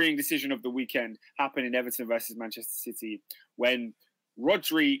refereeing decision of the weekend happened in Everton versus Manchester City when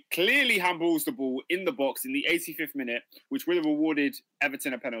Rodri clearly handballs the ball in the box in the 85th minute, which would have awarded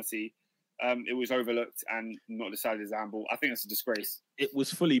Everton a penalty. It was overlooked and not decided as a handball. I think that's a disgrace. It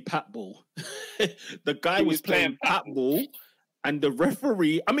was fully pat ball. The guy was playing pat ball. And the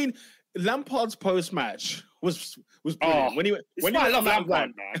referee, I mean, Lampard's post-match was brilliant. When he went on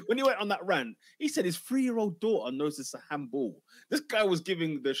that rant, he said his 3-year-old daughter knows it's a handball. This guy was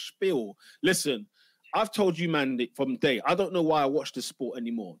giving the spiel. Listen, I've told you, man, from day, I don't know why I watch this sport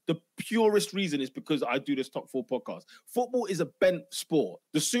anymore. The purest reason is because I do this Top 4 podcast. Football is a bent sport.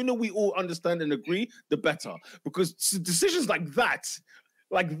 The sooner we all understand and agree, the better. Because decisions like that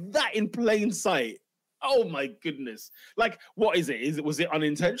in plain sight, oh my goodness! Like, what is it? Was it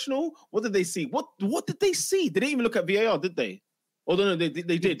unintentional? What did they see? What did they see? They didn't even look at VAR, did they? Oh no, they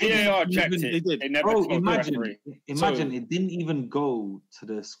did. VAR checked it. They did. They never imagine it didn't even go to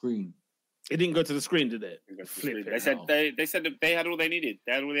the screen. It didn't go to the screen, did it? They said that they had all they needed.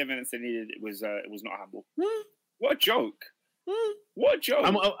 They had all the evidence they needed. It was not a handball. What a joke! What a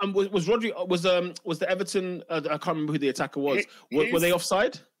joke! Was Rodri? Was the Everton? I can't remember who the attacker was. Were they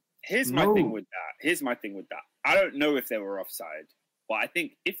offside? Here's my thing with that. I don't know if they were offside, but I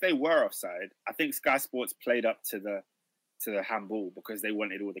think if they were offside, I think Sky Sports played up to the handball because they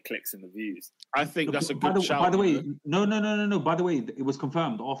wanted all the clicks and the views. I think that's a good shout. By the way, no. By the way, it was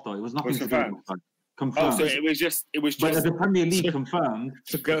confirmed after. It was nothing confirmed. Oh, so it was just. But the Premier League confirmed.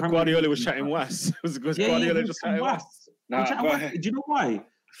 So Guardiola was chatting was. Guardiola just chatting was. Do you know why? Do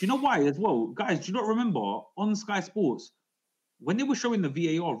you know why as well, guys? Do you not remember on Sky Sports? When they were showing the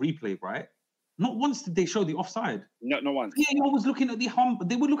VAR replay, right? Not once did they show the offside. Not once. VAR was looking at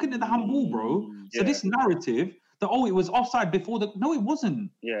they were looking at the handball, bro. So this narrative that it was offside before no, it wasn't.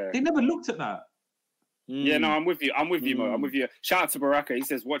 Yeah. They never looked at that. Yeah, no, I'm with you. Mo. I'm with you. Shout out to Baraka. He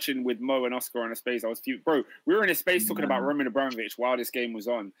says, watching with Mo and Oscar on a space. Bro, we were in a space talking about Roman Abramovich while this game was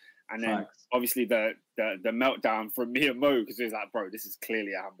on. And then obviously the meltdown from me and Mo, because it was like, bro, this is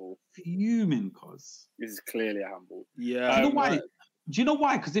clearly a handball. Fuming, cuz. This is clearly a handball. Yeah. Do you know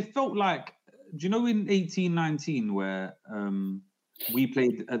why? Because it felt like, do you know in 18-19 where we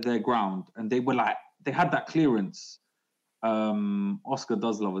played at their ground and they were like, they had that clearance. Oscar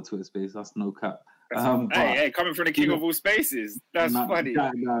does love a Twitter space. That's no cap. Hey, coming from the king of all spaces. That's funny.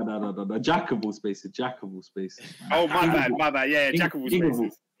 No. Jack of all spaces. Oh, my bad. Yeah, Jack of all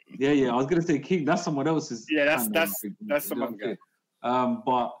spaces. Yeah. I was gonna say king. That's someone else's. Yeah, that's someone guy.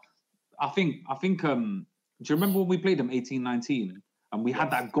 But I think. Do you remember when we played them 18-19 and we had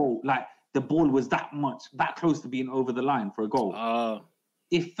that goal? Like the ball was that close to being over the line for a goal.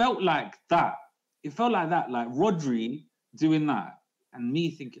 It felt like that. Like Rodri doing that. And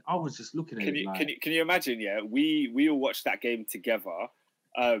me thinking, I was just looking at it. Can you imagine? Yeah, we all watched that game together.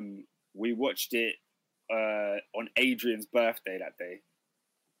 We watched it on Adrian's birthday that day.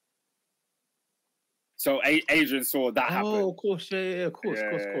 So Adrian saw that happen. Oh, of course, yeah, of course.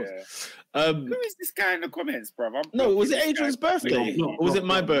 Who is this guy in the comments, bro? Was it Adrian's birthday? Or was it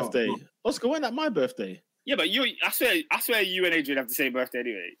my birthday? Oscar, when at my birthday? Yeah, but I swear you and Adrian have the same birthday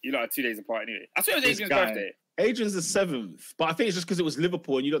anyway. You're like 2 days apart anyway. I swear it was Adrian's birthday. Adrian's the 7th, but I think it's just because it was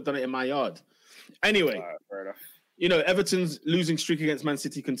Liverpool and you not done it in my yard. Anyway, fair enough. Everton's losing streak against Man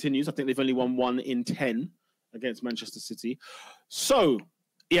City continues. I think they've only won 1 in 10 against Manchester City. So,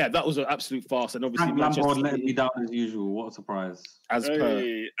 yeah, that was an absolute farce. And obviously, Lampard let me down as usual. What a surprise!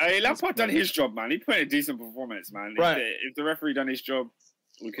 Lampard done his job, man. He put in a decent performance, man. Right. If the referee done his job,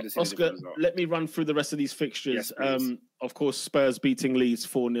 we could have seen Oscar, let me run through the rest of these fixtures. Yes, of course, Spurs beating Leeds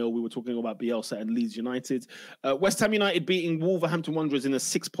 4-0. We were talking about Bielsa and Leeds United. West Ham United beating Wolverhampton Wanderers in a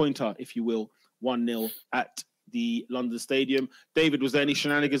 6-pointer, if you will, 1-0 at the London Stadium. David, was there any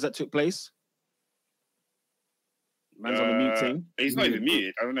shenanigans that took place? Man's on the mute thing. He's not even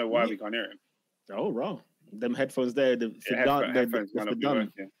muted. I don't know why we can't hear him. Oh, wow. Them headphones there. Headphones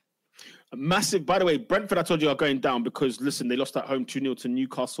done. Massive, by the way, Brentford, I told you, are going down because, listen, they lost at home 2-0 to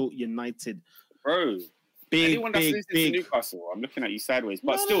Newcastle United. Bro, anyone that's listening to Newcastle, I'm looking at you sideways.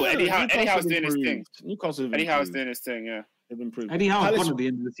 But Eddie Howe's doing his thing. Eddie Howe's doing his thing, yeah. They've improved. Eddie Howe's gone at the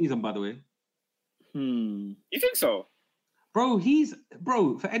end of the season, by the way. You think so? Bro,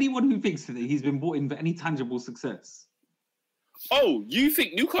 for anyone who thinks that he's been brought in for any tangible success. Oh, you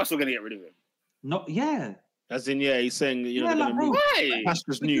think Newcastle are going to get rid of him? No, yeah. As in, yeah, he's saying, why?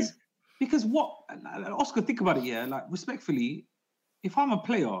 Pastor's new. Because what, Oscar, think about it, yeah. Like, respectfully, if I'm a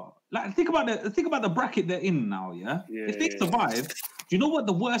player, like, think about the bracket they're in now, yeah. If they survive, do you know what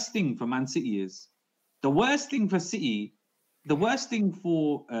the worst thing for Man City is? The worst thing for City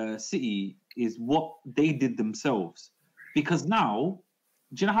is what they did themselves. Because now,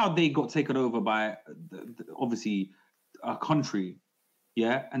 do you know how they got taken over by obviously a country,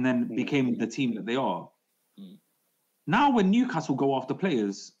 yeah, and then became the team that they are. Now, when Newcastle go after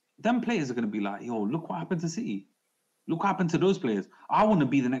players, them players are going to be like, yo, look what happened to City. Look what happened to those players. I want to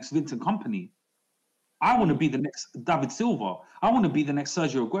be the next Vincent Kompany. I want to be the next David Silva. I want to be the next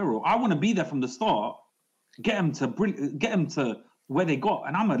Sergio Aguero. I want to be there from the start. Get them to where they got,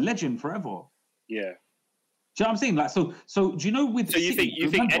 and I'm a legend forever. Yeah. Do you know what I'm saying? Like, so do you know with you City,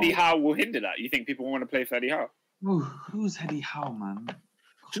 think Eddie Howe will hinder that? You think people want to play for Eddie Howe? Who's Eddie Howe, man? Do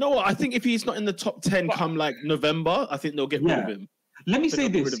you know what? I think if he's not in the top 10 come like November, I think they'll get rid of him. Let me say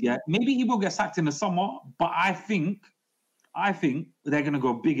this, yeah. Maybe he will get sacked in the summer, but I think they're going to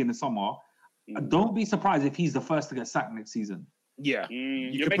go big in the summer. Don't be surprised if he's the first to get sacked next season. Yeah,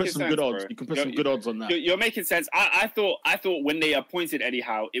 you can put some good odds. You can put some good odds on that. You're making sense. I thought when they appointed Eddie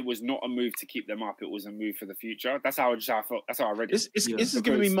Howe, it was not a move to keep them up. It was a move for the future. That's how I felt. That's how I read it. This is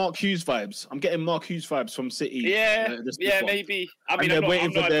giving me Mark Hughes vibes. I'm getting Mark Hughes vibes from City. Yeah, maybe. I mean, they're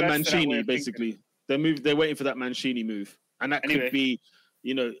waiting for their Mancini. Basically, they're waiting for that Mancini move, and that could be,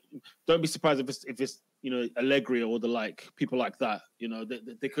 don't be surprised if it's Allegri or the like people like that.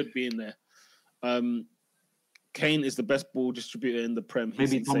 They could be in there. Kane is the best ball distributor in the Prem.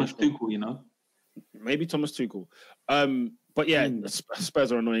 Maybe Thomas Tuchel, Maybe Thomas Tuchel. But yeah,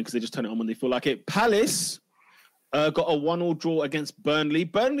 Spurs are annoying because they just turn it on when they feel like it. Palace got a 1-1 draw against Burnley.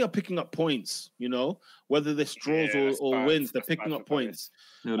 Burnley are picking up points, whether this draws or wins, they're picking up points.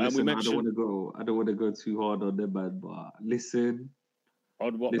 No, listen, I don't want to go too hard on them, man. But listen,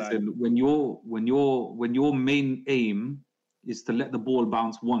 when your main aim is to let the ball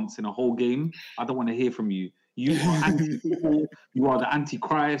bounce once in a whole game, I don't want to hear from you. You are anti-football. You are the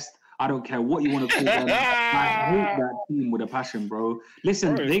Antichrist. I don't care what you want to call them. I hate that team with a passion, bro.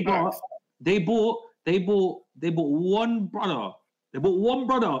 Listen, they bought They bought one brother. They bought one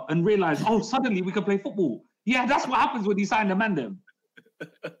brother and realized, oh, suddenly we can play football. Yeah, that's what happens when you sign the man them.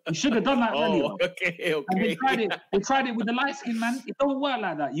 You should have done that earlier. Okay. And they tried it with the light skin man. It don't work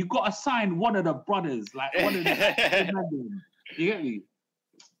like that. You got to sign one of the brothers, like one of the You get me?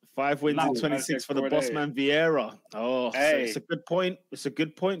 5 wins in 26 for the boss man Vieira. Oh, so it's a good point. It's a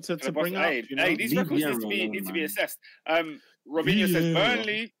good point to bring up. You know? These records need to be assessed. Robinho says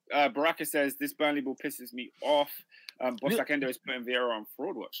Burnley. Baraka says this Burnley ball pisses me off. Boss Akendo is putting Vieira on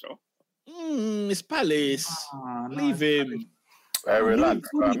fraud watch though. It's Palace. Leave him. Relax,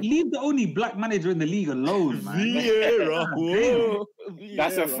 leave the only black manager in the league alone, man. Vieira.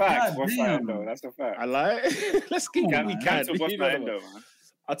 That's a fact. Boss Akendo. That's a fact. I like. Let's keep cancel Boss Akendo, man.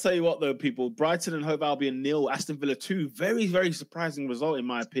 I'll tell you what, though, people. Brighton and Hove Albion 0, Aston Villa 2. Very, very surprising result, in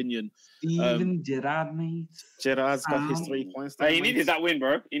my opinion. Steven Gerrard, mate. Gerrard's got his 3 points. He needed that win,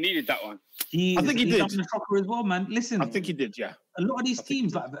 bro. He needed that one. I think he did. He's a shocker as well, man. Listen. I think he did, yeah. A lot of these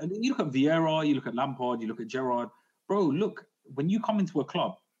teams, like you look at Vieira, you look at Lampard, you look at Gerrard. Bro, look, when you come into a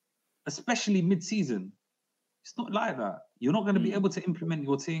club, especially mid-season, it's not like that. You're not going to be able to implement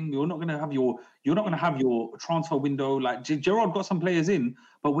your thing. You're not going to have your transfer window. Like Gerrard got some players in,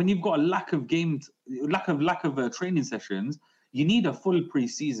 but when you've got a lack of training sessions, you need a full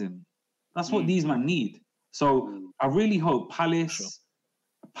pre-season. That's what these men need. So I really hope Palace,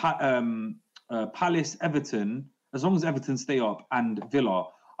 Everton, as long as Everton stay up, and Villa,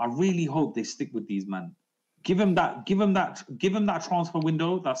 I really hope they stick with these men. Give them that transfer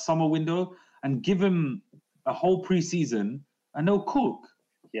window, that summer window, and give him a whole pre-season, and they'll cook.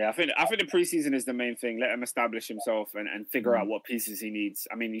 Yeah, I think the pre-season is the main thing. Let him establish himself and figure out what pieces he needs.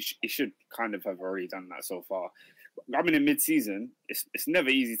 I mean, he should kind of have already done that so far. I mean, in mid-season, it's never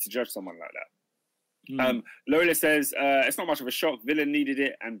easy to judge someone like that. Lola says, it's not much of a shock. Villa needed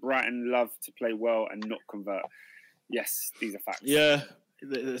it, and Brighton love to play well and not convert. Yes, these are facts. Yeah,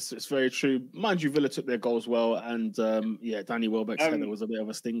 it's very true. Mind you, Villa took their goals well, and Danny Welbeck's header was a bit of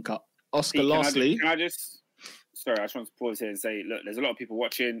a stinker. Oscar, lastly... Can I just... Sorry, I just want to pause here and say, look, there's a lot of people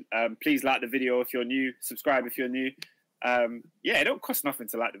watching. Please like the video if you're new. Subscribe if you're new. It don't cost nothing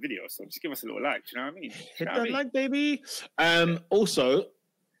to like the video, so just give us a little like. Do you know what I mean? Hit that like, baby. Also,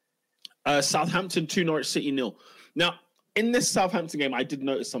 Southampton 2, Norwich City 0. Now, in this Southampton game, I did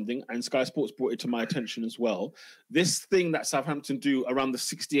notice something, and Sky Sports brought it to my attention as well. This thing that Southampton do around the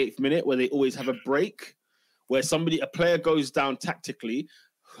 68th minute, where they always have a break, where a player goes down tactically.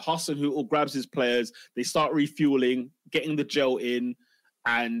 Hassan Hüttl grabs his players, they start refueling, getting the gel in,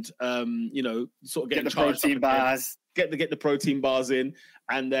 and sort of getting the protein bars. Get the protein bars in,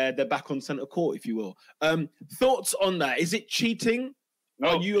 and they're back on centre court, if you will. Thoughts on that? Is it cheating?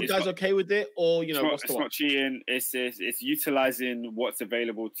 No, are you guys okay with it, or it's not cheating. It's utilizing what's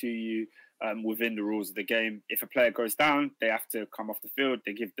available to you within the rules of the game. If a player goes down, they have to come off the field.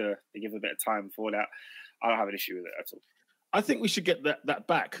 They give a bit of time for that. I don't have an issue with it at all. I think we should get that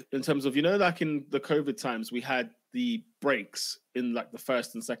back in terms of, like in the COVID times, we had the breaks in like the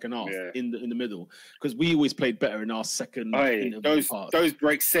first and second half in the middle, because we always played better in our second. Those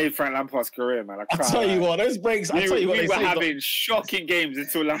breaks saved Frank Lampard's career, man. I'll tell you what, those breaks. We were having shocking games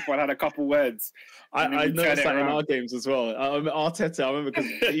until Lampard had a couple words. I noticed that in our games as well. Arteta, I remember,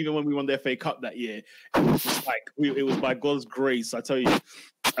 because even when we won the FA Cup that year, it was just like it was by God's grace. I tell you.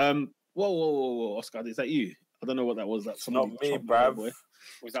 Whoa, Oscar, is that you? I don't know what that was. That's not me, bruv.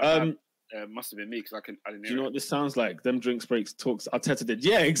 Was that must have been me, because I didn't hear. Do you know what this sounds like? Them drinks breaks talks. Arteta did.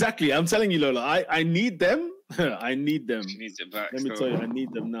 Yeah, exactly. I'm telling you, Lola. I need them. I need them. She needs it back. Let me tell you, I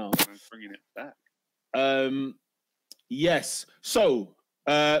need them now. I'm bringing it back. Yes. So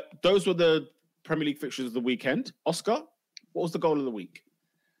those were the Premier League fixtures of the weekend. Oscar, what was the goal of the week?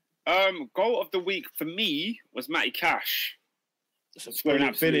 Goal of the week for me was Matty Cash. Scoring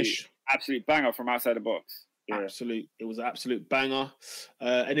that finish. Absolute banger from outside the box. Yeah. It was an absolute banger.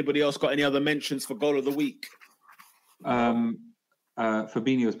 Anybody else got any other mentions for goal of the week?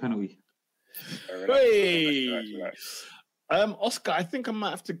 Fabinho's penalty. Hey, Oscar, I think I might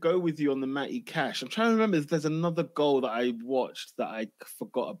have to go with you on the Matty Cash. I'm trying to remember if there's another goal that I watched that I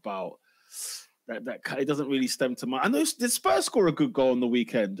forgot about. That it doesn't really stem to mind. I know, did Spurs score a good goal on the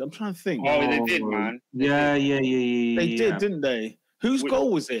weekend? I'm trying to think. Oh, they did, man. Yeah. They did, didn't they? Whose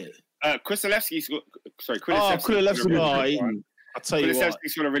goal was it? Kulusevski. Kulusevski. I'll tell you what. Kulusevski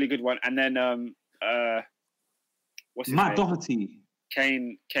scored a really good one, and then what's his Matt name? Doherty.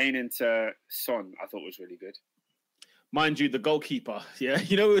 Kane into Son, I thought was really good. Mind you, the goalkeeper. Yeah,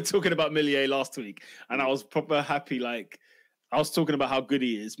 we were talking about Millier last week, and I was proper happy. Like, I was talking about how good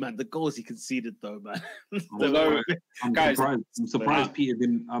he is, man. The goals he conceded, though, man. I'm surprised Peter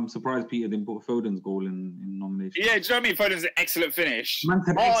didn't put Foden's goal in nomination. Yeah, do you know what I mean? Foden's an excellent finish.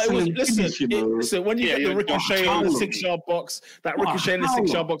 Listen, when you get the ricochet in the 6-yard box, that ricochet in the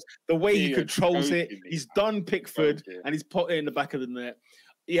 6-yard box, the way he controls it, he's done Pickford and he's put it in the back of the net.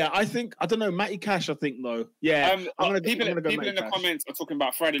 Yeah, I don't know, Matty Cash, I think, though. Yeah. People in the comments are talking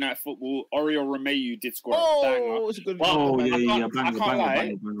about Friday Night Football. Oriol Romeu did score a banger. It's a good banger.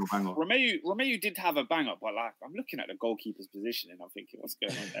 Romeu did have a banger, but like, I'm looking at the goalkeeper's position and I'm thinking, what's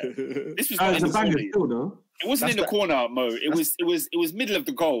going on there? This was not in the corner. Still, though. It wasn't in the corner, Mo. It was middle of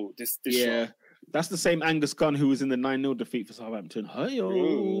the goal, this shot. That's the same Angus Gunn who was in the 9-0 defeat for Southampton.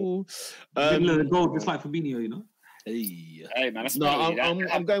 Middle of the goal, just like Fabinho, you know? Hey man,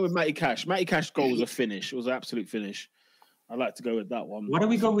 I'm going with Matty Cash. Matty Cash goal was a finish. It was an absolute finish. I like to go with that one. Why don't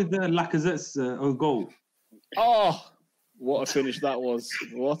we go with Lacazette's goal? Oh, what a finish that was!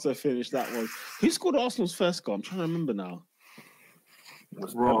 What a finish that was! Who scored Arsenal's first goal? I'm trying to remember now.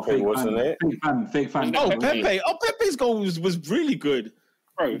 Pepe, wasn't it? Fake fan. Oh, Pepe. Oh, Pepe's goal was really good.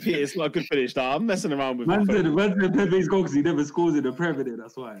 Bro, it's not a good finish. Now I'm messing around with. Man said Pepe's goal because he never scores in the Premier League.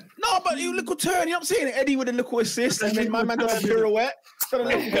 That's why. No, but you little turn. You know what I'm saying? Eddie with a little assist, and then my man does a pirouette.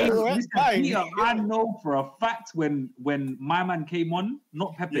 I know for a fact when my man came on,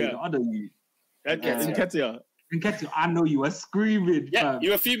 not Pepe, the other you. Nketiah. I know you were screaming. Yeah,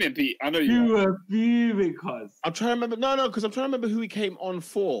 you were fuming, Pete. I know you were fuming, cuz. I'm trying to remember. No, because I'm trying to remember who he came on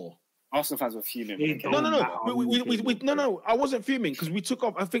for. Arsenal fans were fuming. No. I wasn't fuming because we took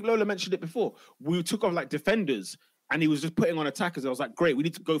off. I think Lola mentioned it before. We took off like defenders, and he was just putting on attackers. I was like, great, we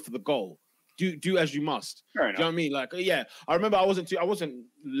need to go for the goal. Do as you must. Fair enough. Do you know what I mean? Like, yeah, I remember I wasn't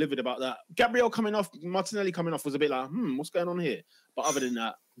livid about that. Gabriel coming off, Martinelli coming off was a bit like, what's going on here? But other than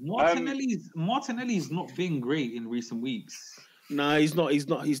that, Martinelli's not been great in recent weeks. No, he's not.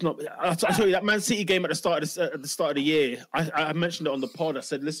 I tell you that Man City game at the start of the year. I mentioned it on the pod. I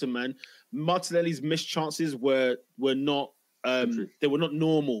said, listen, man, Martinelli's missed chances were not they were not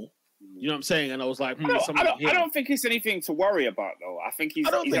normal. You know what I'm saying? And I was like, I don't think it's anything to worry about, though. I think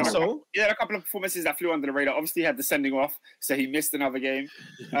I don't think so. He had a couple of performances that flew under the radar. Obviously, he had the sending off, so he missed another game.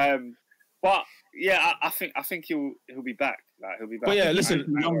 But yeah, I think he'll be back. Like, he'll be back. But yeah, listen,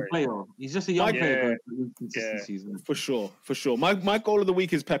 young player. He's just a young player. For sure. My goal of the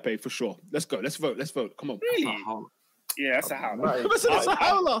week is Pepe for sure. Let's go. Let's vote. Come on. Really? Yeah, that's a howler. It's a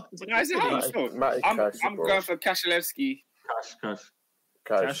howler. I'm going for Kashalevsky.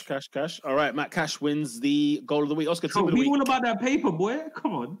 Cash. All right, Matt Cash wins the goal of the week. Oscar, team of the week. All about that paper, boy.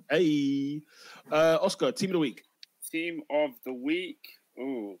 Come on. Hey, Oscar, team of the week. Team of the week.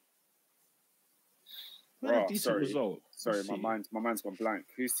 Ooh. We had a decent result. Sorry, my mind's gone blank.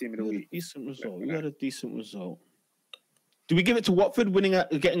 Who's team of the week? Decent result. We had a decent result. Do we give it to Watford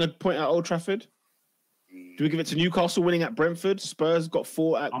getting a point at Old Trafford? Do we give it to Newcastle winning at Brentford? Spurs got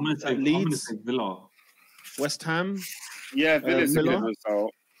 4 at Leeds. I'm gonna say Villa. West Ham. Yeah, Villa's a good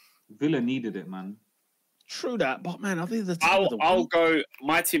result. Villa needed it, man. True that, but man, I think I'll go.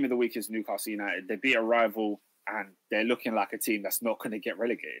 My team of the week is Newcastle United. They beat a rival, and they're looking like a team that's not going to get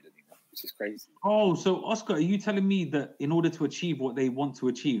relegated anymore, which is crazy. Oh, so Oscar, are you telling me that in order to achieve what they want to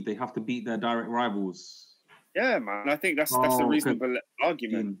achieve, they have to beat their direct rivals? Yeah, man. I think that's a reasonable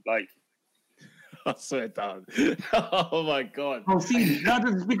argument. Like, I swear down. Oh my god. Oh, see,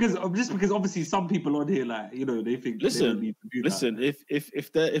 just because obviously some people on here, like, you know, they think. Listen.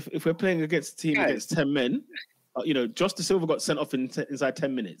 If we're playing against a team against 10 men, you know, Josh Da Silva got sent off inside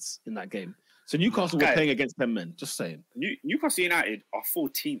 10 minutes in that game. So Newcastle were playing against 10 men. Just saying. Newcastle United are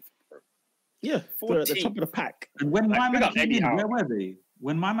 14th, bro. Yeah, 14th. They're at the top of the pack. And when my man came in, where were they?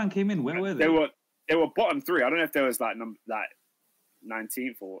 When my man came in, where were they? They were bottom 3. I don't know if there was like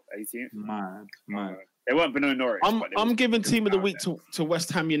 19th or 18th. Mad. They weren't below Norwich. I'm giving team of the week to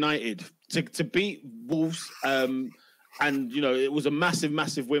West Ham United to beat Wolves. And you know, it was a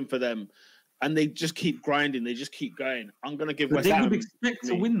massive win for them. And they just keep grinding. They just keep going. I'm gonna give West Ham. They would expect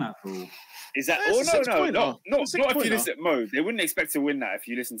to win that, though. Is that? Oh no! Not if you listen, Mo. They wouldn't expect to win that if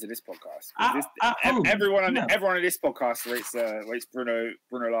you listen to this podcast. Everyone on this podcast rates Bruno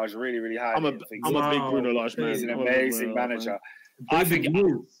Lage really, really high. I'm a big Bruno Lage man. He's an amazing manager. I think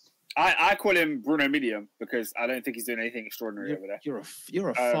I call him Bruno Medium because I don't think he's doing anything extraordinary over there. You're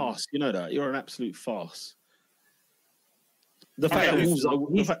a farce. You know that. You're an absolute farce. The fact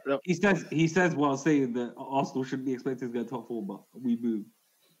that he says while saying that Arsenal shouldn't be expected to get top 4, but we move.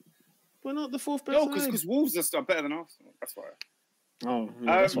 We're not the 4th best. No, because Wolves are better than Arsenal. That's why. Oh,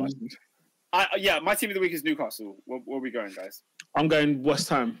 yeah, that's why. My team of the week is Newcastle. Where are we going, guys? I'm going West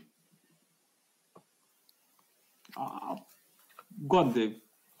Ham. Go on, Dave.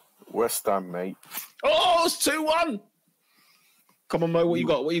 West Ham, mate. Oh, it's 2-1. Come on, Mo. What you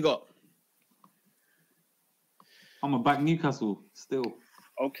got? What you got? I'm a back Newcastle still.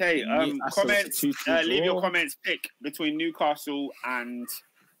 Okay. Comments. Leave your comments. Pick between Newcastle and.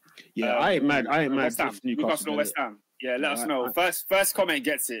 Yeah, I ain't mad. Newcastle or West Ham. Yeah, let us know. First comment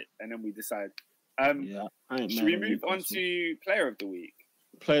gets it, and then we decide. Should we move on to Player of the Week?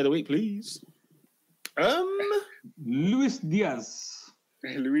 Player of the Week, please. Luis Diaz.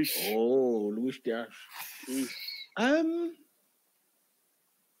 Luis. Oh, Luis Diaz.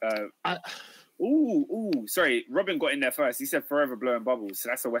 Sorry. Robin got in there first. He said forever blowing bubbles. So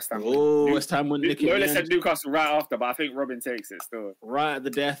that's a West Ham. Oh, West Ham wouldn't nick it. Lola said Newcastle right after, but I think Robin takes it still. Right at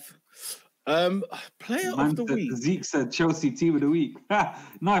the death. Player of the week. Zeke said Chelsea team of the week.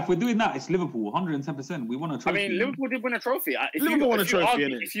 No, if we're doing that, it's Liverpool. 110%. We won a trophy. I mean, Liverpool did win a trophy. Liverpool won a trophy.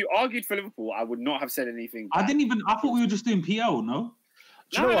 If you argued for Liverpool, I would not have said anything. I thought we were just doing PL. No.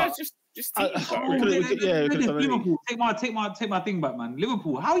 That's just Liverpool. Take my thing back, man.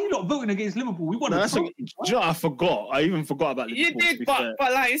 Liverpool. How are you not voting against Liverpool? We won a trophy. I forgot. I even forgot about Liverpool. You did, but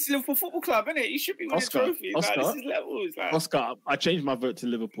like it's Liverpool Football Club, isn't it? You should be winning trophies. Oscar, this is levels. Oscar, I changed my vote to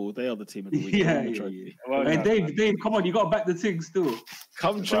Liverpool. They are the team of the week. Yeah. Well, hey, Dave, come on, you got to back the thing still.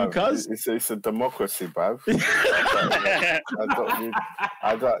 Come true, cuz. It's a democracy, bruv.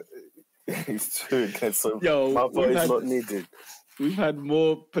 I don't. It's true. So my vote is not needed. We've had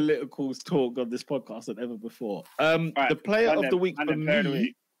more political talk on this podcast than ever before. The player of the week for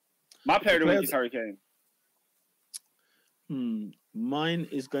me. My player of the week is Harry Kane. Mine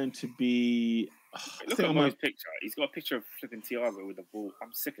is going to be. Look at Mo's picture. He's got a picture of flipping Thiago with the ball.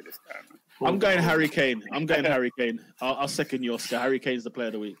 I'm sick of this guy, man. I'm going Harry Kane. Harry Kane. I'll second you, Oscar. Harry Kane's the player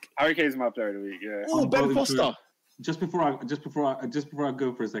of the week. Harry Kane's my player of the week. Yeah. Oh, Ben Foster. Just before I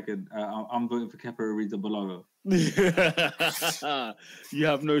go for a second, I'm voting for Kepa Arrizabalaga. You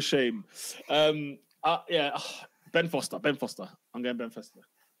have no shame. Ben Foster. I'm going Ben Foster.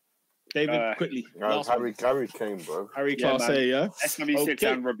 David, quickly. Harry Kane, bro. Harry Class A, yeah? SW6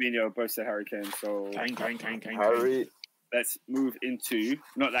 and Robinho both say Harry Kane. So Harry. Let's move into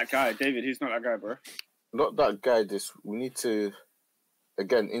not that guy. David, who's not that guy, bro? Not that guy. We need to,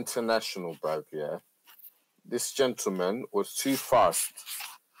 again, international, bro, yeah? This gentleman was too fast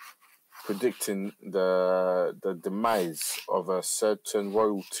predicting the demise of a certain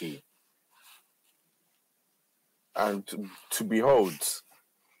royalty. And to behold,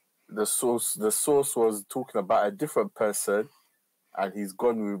 the source was talking about a different person, and he's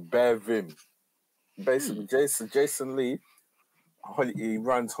gone with Bear Vim. Basically, Jason Lee, he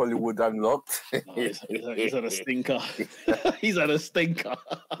runs Hollywood Unlocked. He's had a stinker. He's had a stinker.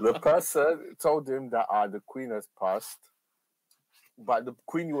 The person told him that the Queen has passed, but the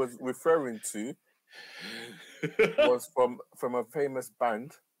Queen he was referring to was from a famous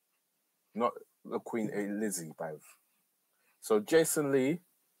band, not the Queen Lizzie, bruv. So Jason Lee,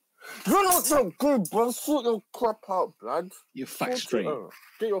 you're not so good, bro. Sort your crap out, blood. Your facts straight.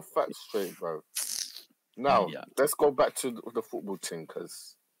 Get your facts straight, bro. Now, let's go back to the football team,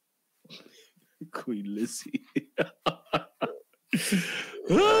 because Queen Lizzie.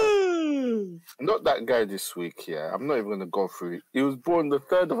 Not that guy this week, yeah. I'm not even going to go through it. He was born the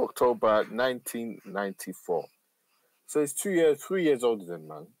 3rd of October 1994. So he's 3 years older than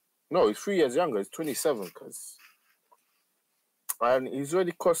man. No, he's 3 years younger. He's 27, because... And he's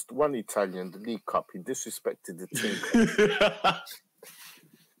already cost one Italian the League Cup. He disrespected the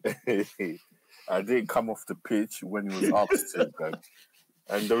team. I didn't come off the pitch when he was asked to, guys.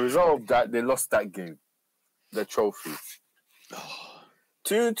 And the result of that, they lost that game, the trophy.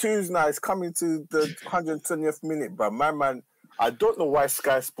 2-2's now. It's coming to the 120th minute, bro. My man, I don't know why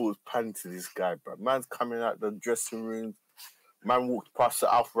Sky Sports panned to this guy, bro. Man's coming out the dressing room. Man walked past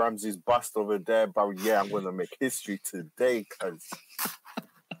the Alf Ramsey's bust over there, but yeah, I'm going to make history today, cuz.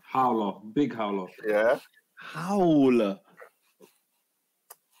 Howler. Big howler. Yeah? Howler.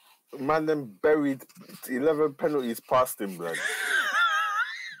 Man then buried 11 penalties past him, blood.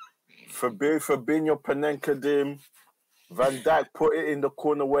 Fabinho Panenka him. Van Dijk put it in the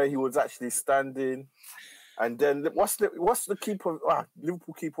corner where he was actually standing. And then what's the keeper?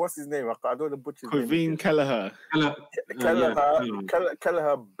 Liverpool keeper. What's his name? I don't know the butcher's name. Kevin Kelleher.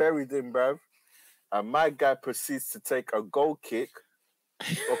 Kelleher buried him, bruv. And my guy proceeds to take a goal kick,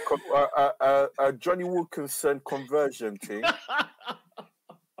 a Johnny Wilkinson conversion thing.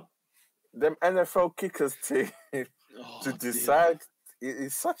 Them NFL kickers team to decide.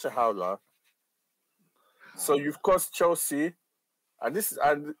 It's such a howler. So you've cost Chelsea. And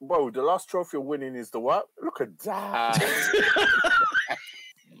the last trophy you're winning is the what? Look at that.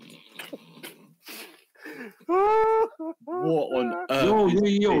 What on earth?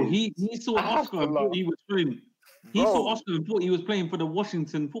 Yo, he saw Oscar and thought he was playing. He saw Oscar and thought he was playing for the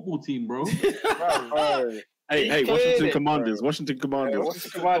Washington football team, bro. Hey, Washington Commanders. Washington Commanders,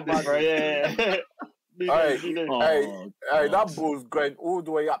 bro. Yeah. Hey, that ball's going all the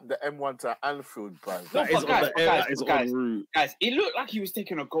way up the M1 to Anfield, bro. That is on route. Guys, it looked like he was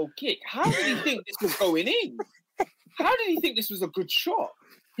taking a goal kick. How did he think this was going in? How did he think this was a good shot?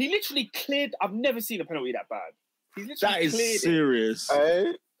 He literally cleared. I've never seen a penalty that bad. That is serious.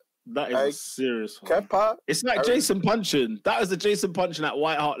 That is a serious one. Kepa, it's like Jason punching. That was the Jason punching at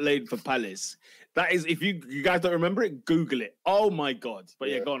White Hart Lane for Palace. That is, if you guys don't remember it, Google it. Oh my God! But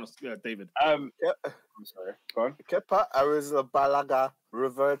yeah, go on, David. I'm sorry. Go on. Kepa Arrizabalaga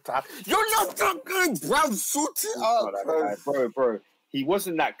Roberta. You're not that good, bro. Suit it up, bro. He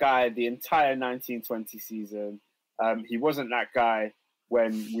wasn't that guy the entire 1920 season. He wasn't that guy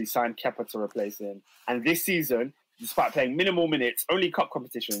when we signed Kepa to replace him. And this season, despite playing minimal minutes, only cup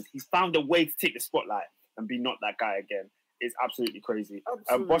competitions, he's found a way to take the spotlight and be not that guy again. It's absolutely crazy.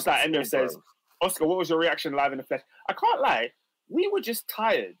 Boss Like Endo says, Oscar, what was your reaction live in the flesh? I can't lie. We were just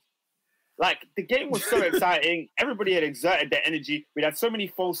tired. Like, the game was so exciting. Everybody had exerted their energy. We had so many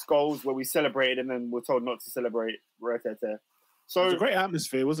false goals where we celebrated and then were told not to celebrate. So it was a great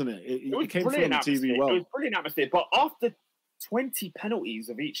atmosphere, wasn't it? It came through on the TV well. It was brilliant atmosphere. But after 20 penalties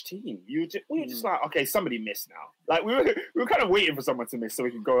of each team, we were just like, okay, somebody missed now. Like, we were kind of waiting for someone to miss so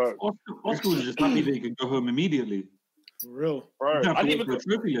we could go home. Oscar was just happy that he could go home immediately. For real. Bro, I didn't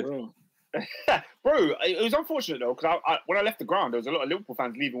even... Bro, it was unfortunate though, because when I left the ground, there was a lot of Liverpool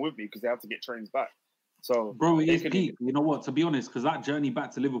fans leaving with me because they had to get trains back. So, bro, it is peak. You know what? To be honest, because that journey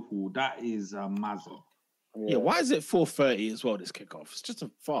back to Liverpool, that is massive. Yeah, why is it 4:30 as well? This kickoff, it's just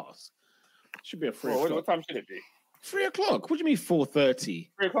a farce. It should be a 3 o'clock. What time should it be? 3 o'clock. What do you mean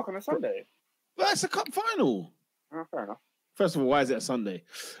 4:30? 3 o'clock on a Sunday. But that's a cup final. Oh, fair enough. First of all, why is it a Sunday?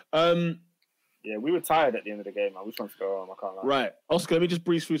 Yeah, we were tired at the end of the game, man. We just wanted to go home. I can't lie. Right. Oscar, let me just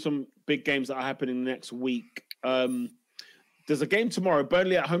breeze through some big games that are happening next week. There's a game tomorrow.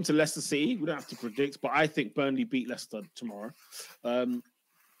 Burnley at home to Leicester City. We don't have to predict, but I think Burnley beat Leicester tomorrow.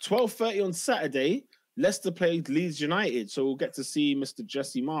 12:30 on Saturday, Leicester played Leeds United. So we'll get to see Mr.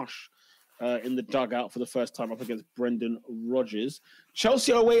 Jesse Marsh in the dugout for the first time up against Brendan Rodgers.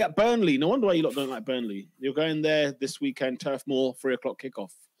 Chelsea are away at Burnley. No wonder why you lot don't like Burnley. You're going there this weekend, Turf Moor, 3 o'clock kickoff.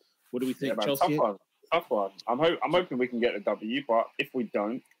 What do we think, man, Chelsea? Tough one. I'm hoping we can get the W, but if we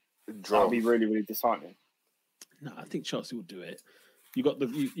don't, that'll be really, really disheartening. No, I think Chelsea will do it. You got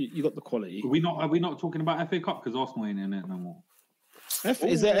the quality. Are we not talking about FA Cup because Arsenal ain't in it no more?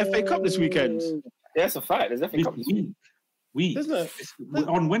 Is there FA Cup this weekend? Yeah, it's a fact. There's FA Cup this week.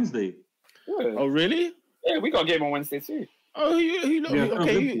 On Wednesday. Yeah. Oh, really? Yeah, we got a game on Wednesday too. Oh, you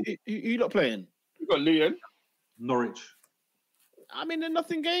lot playing? We got Luton. Norwich. I mean, they're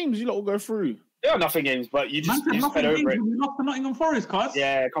nothing games. You lot will go through. They are nothing games, but you just sped over it. We lost to Nottingham Forest, cuz.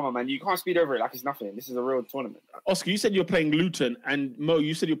 Yeah, come on, man. You can't speed over it like it's nothing. This is a real tournament. Oscar, you said you're playing Luton, and Mo,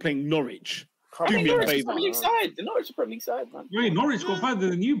 you said you're playing Norwich. Do me a favour. The Norwich are Premier League side, man. Yeah, Norwich got further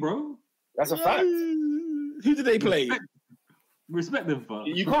than you, bro. That's a fact. Who did they play? Respect them, for.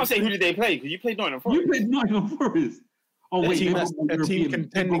 You can't say who did they play because you played Nottingham Forest. You played Nottingham Forest. Oh, wait, a team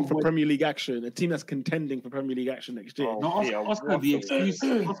contending for Premier League action. A team that's contending for Premier League action next year. Oscar, the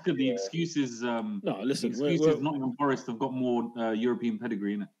excuses. No, listen. Nottingham Forest have got more European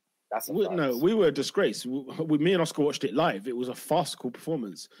pedigree in it. That's we were a disgrace. Me and Oscar watched it live. It was a farcical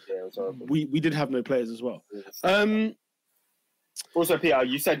performance. Yeah, it was horrible. We did have no players as well. Also, Peter,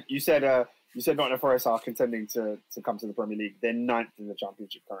 you said Nottingham Forest are contending to come to the Premier League. They're 9th in the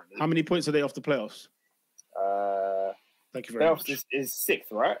Championship currently. How many points are they off the playoffs? Thank you very much. This is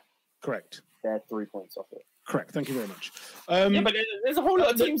 6th, right? Correct. They're 3 points off it. Correct. Thank you very much. Yeah, but there's a whole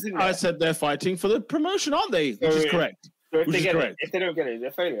lot of teams in there. I said they're fighting for the promotion, aren't they? Which is correct. So if they don't get it,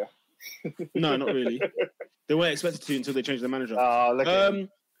 they're failure. No, not really. They weren't expected to until they changed their manager. 5:30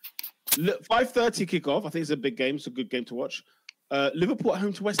 kickoff. I think it's a big game. It's a good game to watch. Liverpool at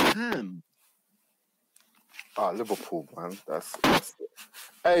home to West Ham. Liverpool, man. That's it.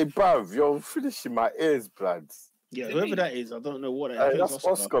 Hey, bruv, you're finishing my ears, blood. Yeah, whoever that is, I don't know what that is. That's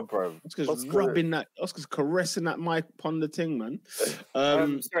Oscar, bro. Oscar's caressing that mic upon the thing, man.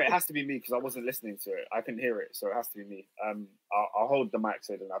 Sorry, it has to be me because I wasn't listening to it. I couldn't hear it, so it has to be me. I'll hold the mic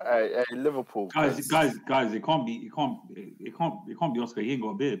so then. Hey, Liverpool, guys, it can't be Oscar. He ain't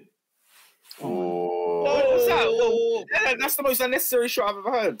got a beard. Oh, what's that? That's the most unnecessary shot I've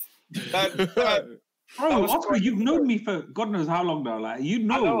ever heard. Bro, Oscar, you've known me for God knows how long now. Like, you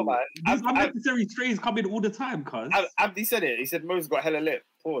know, these unnecessary strays come in all the time, cuz. Abdi said it. He said Mo's got hella lip.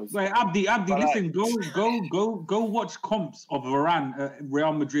 Pause. Wait, Abdi, listen, go watch comps of Varane at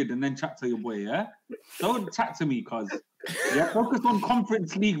Real Madrid and then chat to your boy, yeah? Don't chat to me, cuz. Yeah, focus on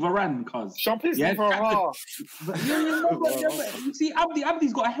Conference League Varane, cuz. Champions League Varane. You see,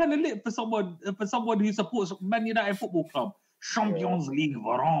 Abdi's got a hell of lit for someone who supports Man United Football Club. Champions League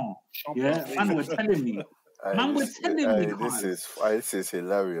Varane. Yeah, man was telling me. This is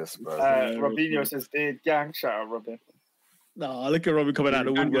hilarious, bro. Robinho says, gang, shout out, Robin. No, look at Robin coming out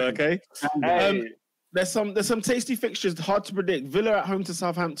of the woodwork, eh? There's some tasty fixtures, hard to predict. Villa at home to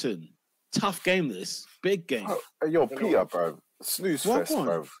Southampton. Tough game, this. Big game. Yo, Peter, bro. Snooze fest,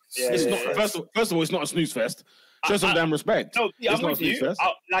 bro. It's not. First of all, it's not a snooze fest. Show some damn respect. No, yeah, I'm with you.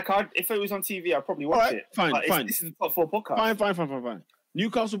 If it was on TV, I'd probably watch it. Fine. This is the top 4 podcast. Fine.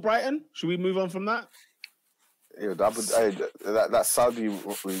 Newcastle Brighton. Should we move on from that? Yeah, that Saudi,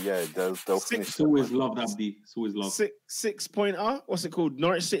 they'll finish. It's always loved, Abdi. It's always loved. 6 pointer. What's it called?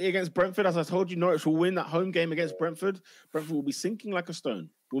 Norwich City against Brentford. As I told you, Norwich will win that home game against Brentford. Brentford will be sinking like a stone.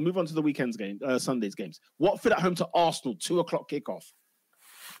 We'll move on to the weekend's game, Sunday's games. Watford at home to Arsenal, 2:00 kickoff.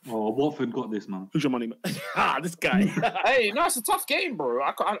 Oh, Watford got this, man. Who's your money, man? This guy. Hey, no, it's a tough game, bro.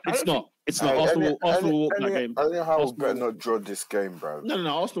 It's not. Arsenal will walk that game. I don't know how we better not draw this game, bro. No.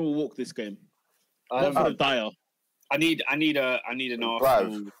 Arsenal will walk this game. Watford Dyer. I need an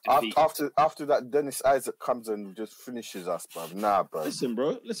Arsenal defeat. After that, Dennis Isaac comes and just finishes us, bro. Nah, bro. Listen,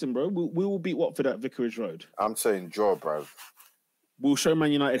 bro. We will beat Watford at Vicarage Road. I'm saying draw, bro. We'll show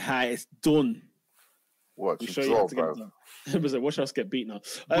Man United how it's done. What? Draw, bro. Watch us get beat now.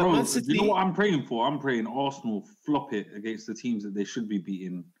 Bro, Man City... you know what I'm praying for? I'm praying Arsenal flop it against the teams that they should be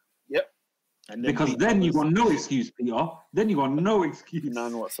beating. Yep. Because then you got no excuse, Peter. Then you got no excuse.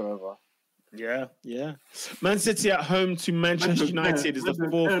 None whatsoever. Yeah. Man City at home to Manchester United is the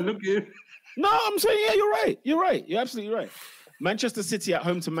fourth. No, I'm saying, yeah, you're right. You're absolutely right. Manchester City at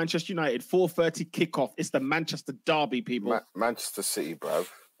home to Manchester United, 4:30 kickoff. It's the Manchester derby, people. Manchester City, bro.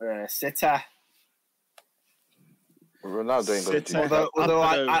 City. Ronaldo ain't going to do that. Although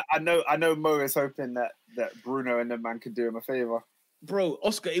I know Mo is hoping that Bruno and the man could do him a favour. Bro,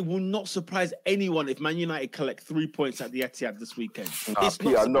 Oscar, it will not surprise anyone if Man United collect 3 points at the Etihad this weekend. It's not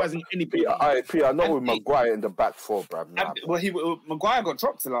surprising anybody. Peter, not with Maguire in the back four, bro. Maguire got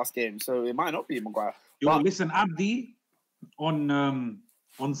dropped the last game, so it might not be Maguire. Listen, Abdi, on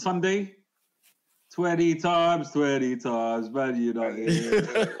Sunday, 20 times, Man United.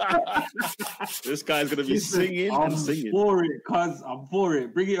 This guy's going to be singing and singing. I'm for it, cuz. I'm for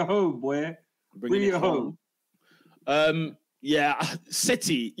it. Bring it home, boy. Bring it home. Yeah,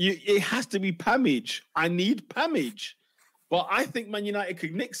 City, it has to be Pamage. I need Pamage. But I think Man United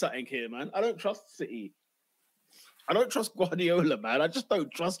could nick something here, man. I don't trust City. I don't trust Guardiola, man. I just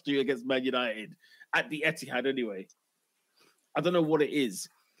don't trust you against Man United at the Etihad anyway. I don't know what it is.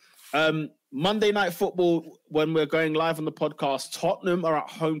 Monday Night Football, when we're going live on the podcast, Tottenham are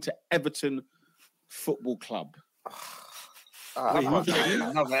at home to Everton Football Club.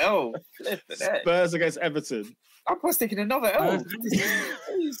 Another L. Spurs against Everton. I was thinking another L.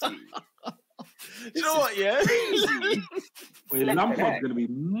 You know what, yeah? Wait, Lampard's going to be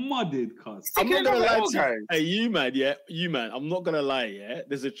mudded, cuz. I'm not going to lie to you. Hey, you man. I'm not going to lie, yeah?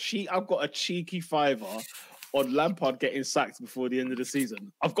 I've got a cheeky fiver on Lampard getting sacked before the end of the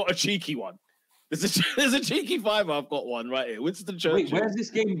season. I've got a cheeky one. There's a cheeky fiver. I've got one right here. Winston Churchill. Wait, where's this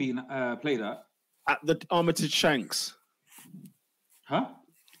game being played at? At the Armitage Shanks. Huh?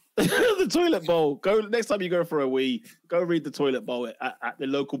 The toilet bowl. Go next time you go for a wee. Go read the toilet bowl at the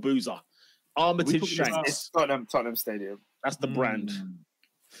local boozer. Armitage Shanks. It's Tottenham Stadium. That's the brand.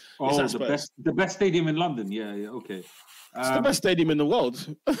 Oh, the best stadium in London. Yeah, okay. It's the best stadium in the world.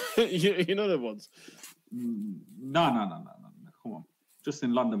 you know the ones. No. Come on, just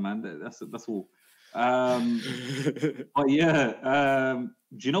in London, man. That's all. But yeah,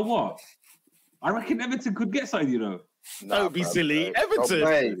 do you know what? I reckon Everton could get something. You know. Don't be silly.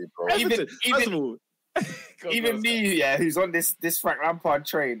 Everton. Even me, who's on this Frank Lampard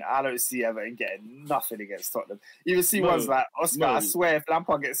train, I don't see Everton getting nothing against Tottenham. Even see ones like Oscar. I swear, if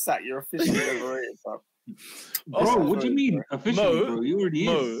Lampard gets sacked, you're officially overrated, bro. What do you mean officially, bro? You already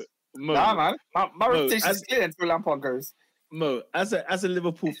is. Nah, man. My reputation is clear until Lampard goes. Mo, as a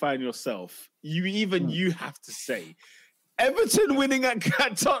Liverpool fan yourself, you have to say. Everton winning at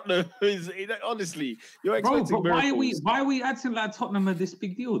Tottenham is honestly you're expecting miracles. Why are we acting like Tottenham are this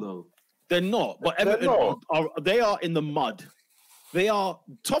big deal though? They're not, but Everton they are in the mud. They are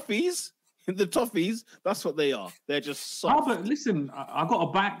toffees. The toffees. That's what they are. They're just soft. But listen, I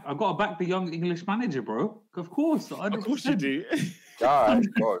got to back the young English manager, bro. Of course, 100%. Of course you do. God,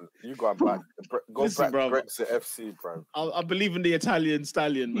 you got to back Go back, Brexit FC, bro. I believe in the Italian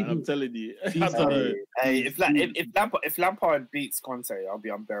stallion, man. I'm telling you. If Lampard beats Conte, I'll be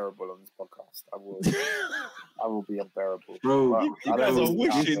unbearable on this podcast. I will be unbearable, bro. You guys are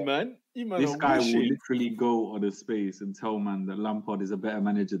wishing, man. This guy will literally go on a space and tell man that Lampard is a better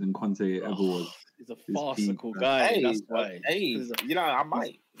manager than Conte ever was. He's a farcical guy. That's why. You know, I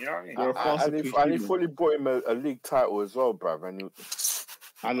might. You know what I mean? And he fully bought him a league title as well, bruv.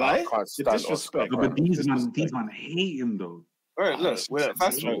 And I can't stand disrespect. But these man hate him though. All right, look.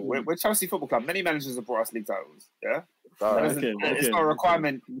 First of all, we're Chelsea Football Club. Many managers have brought us league titles. Yeah, it's not a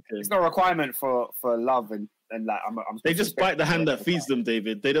requirement. It's not a requirement for love and like. They just bite the hand that feeds them,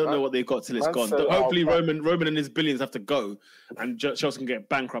 David. They don't know what they've got till it's gone. Hopefully, Roman and his billions have to go, and Chelsea can get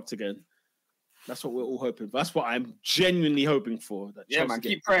bankrupt again. That's what we're all hoping for. That's what I'm genuinely hoping for. That man.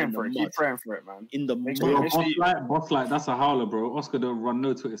 Keep praying for it. Keep praying for it, man. In the mud. Boss like, that's a howler, bro. Oscar don't run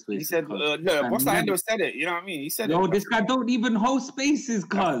no Twitter spaces. He said, Boss like Endo said it. You know what I mean? He said it. This guy don't even host spaces,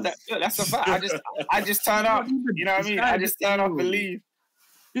 cuz. That's a fact. I just turn up. You know what I mean? I just turn up and leave.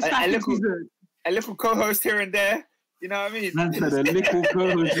 This guy a little co-host here and there. You know what I mean? Man said a little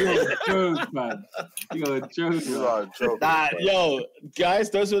co-host. You're a joke, man. You're a joke. Yo,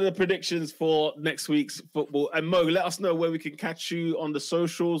 guys, those are the predictions for next week's football. And Mo, let us know where we can catch you on the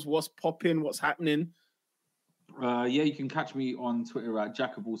socials. What's popping? What's happening? You can catch me on Twitter at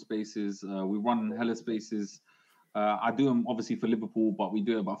Jack of all Spaces. We run hella spaces. I do them obviously for Liverpool, but we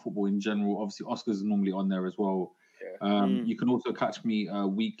do it about football in general. Obviously, Oscar's normally on there as well. You can also catch me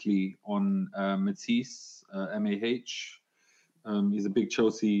weekly on Matisse. MAH. He's a big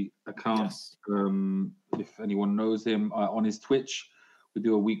Chelsea account. Yes. If anyone knows him, on his Twitch, we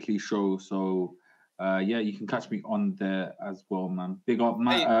do a weekly show. So, you can catch me on there as well, man. Big up,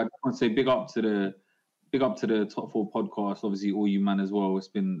 Matt. I want to say big up to the Top 4 podcast. Obviously, all you man as well. It's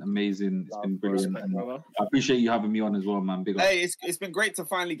been amazing. It's been brilliant. I appreciate you having me on as well, man. Big up. Hey, it's been great to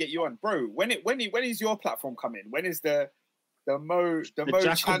finally get you on, bro. When is your platform coming? When is the Mo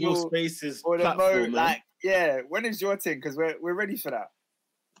channel Spaces or the platform, Mo when is your thing? Because we're ready for that.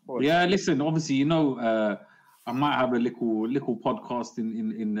 Yeah, listen, obviously, I might have a little podcast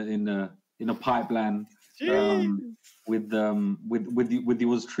in a pipeline with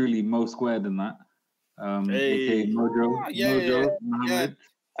yours truly, Mo Squared and that. AKA Mojo. Mohammed.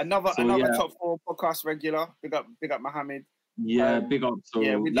 Another Top 4 podcast regular. Big up Mohammed. Yeah, big up. So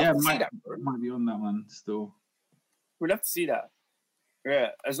we'd love to see that, bro. Might be on that one still. We'd love to see that. Yeah,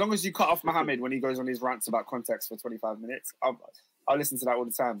 as long as you cut off Mohammed when he goes on his rants about context for 25 minutes, I'll listen to that all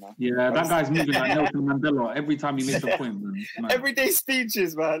the time, man. Yeah, that guy's moving like Nelson Mandela every time he makes a point, man. Everyday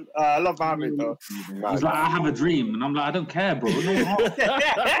speeches, man. I love Mohammed, though. He's like, I have a dream. And I'm like, I don't care, bro.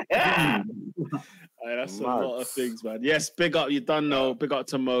 That's a lot of things, man. Yes, big up. You done know. Big up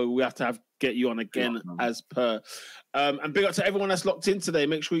to Mo. We have to get you on again as per. And big up to everyone that's locked in today.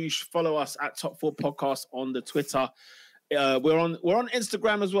 Make sure you follow us at Top 4 Podcast on the Twitter. We're on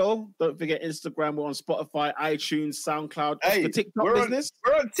Instagram as well. Don't forget Instagram. We're on Spotify, iTunes, SoundCloud. Hey, the TikTok we're business.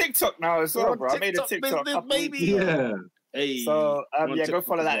 We're on TikTok now as well, bro. I made a TikTok business, baby. Yeah. Hey. So go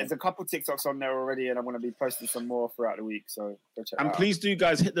follow that. There's a couple TikToks on there already, and I'm going to be posting some more throughout the week. So go check. And please do,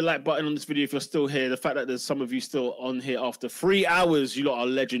 guys, hit the like button on this video if you're still here. The fact that there's some of you still on here after 3 hours, you lot are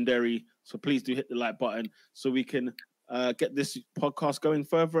legendary. So please do hit the like button so we can get this podcast going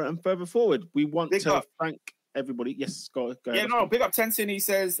further and further forward. We want to thank everybody. Yes, go ahead. Yeah, no, big up Tenzin. He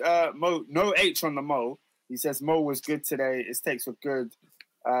says, Mo, no H on the Mo. He says, Mo was good today. His takes were good.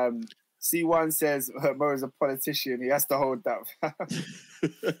 C1 says, Mo is a politician. He has to hold that.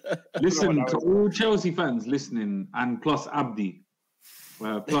 Listen, to all Chelsea fans listening, and plus Abdi.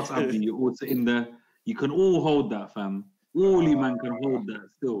 You're also in there. You can all hold that, fam. All you man can hold that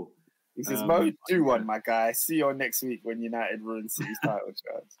still. He says, Mo, do one, my guy. See you next week when United ruins City's title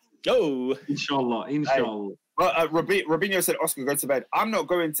chance. Go. Inshallah. But Robinho said, Oscar, go to bed. I'm not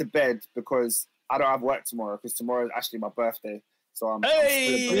going to bed because I don't have work tomorrow, because tomorrow is actually my birthday. So I'm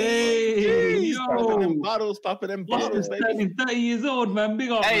popping them bottles, baby. 30 years old, man. Big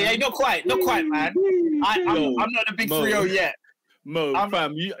up. Hey, not quite, man. I'm not a big 3-0 yet. Mo,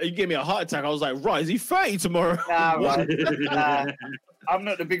 fam, you gave me a heart attack. I was like, right, is he 30 tomorrow? Nah, man. I'm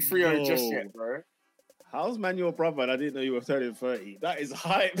not the big 3-0 just yet, bro. How's man your brother? And I didn't know you were 30 and 30. That is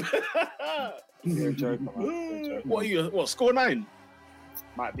hype. You're joking, man. What are you? What, score 9?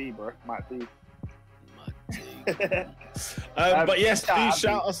 Might be, bro. Might be. But yes, please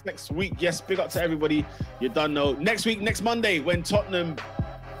shout us next week. Yes, big up to everybody. You done know. Next week, next Monday, when Tottenham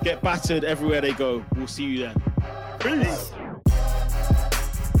get battered everywhere they go. We'll see you then. Peace.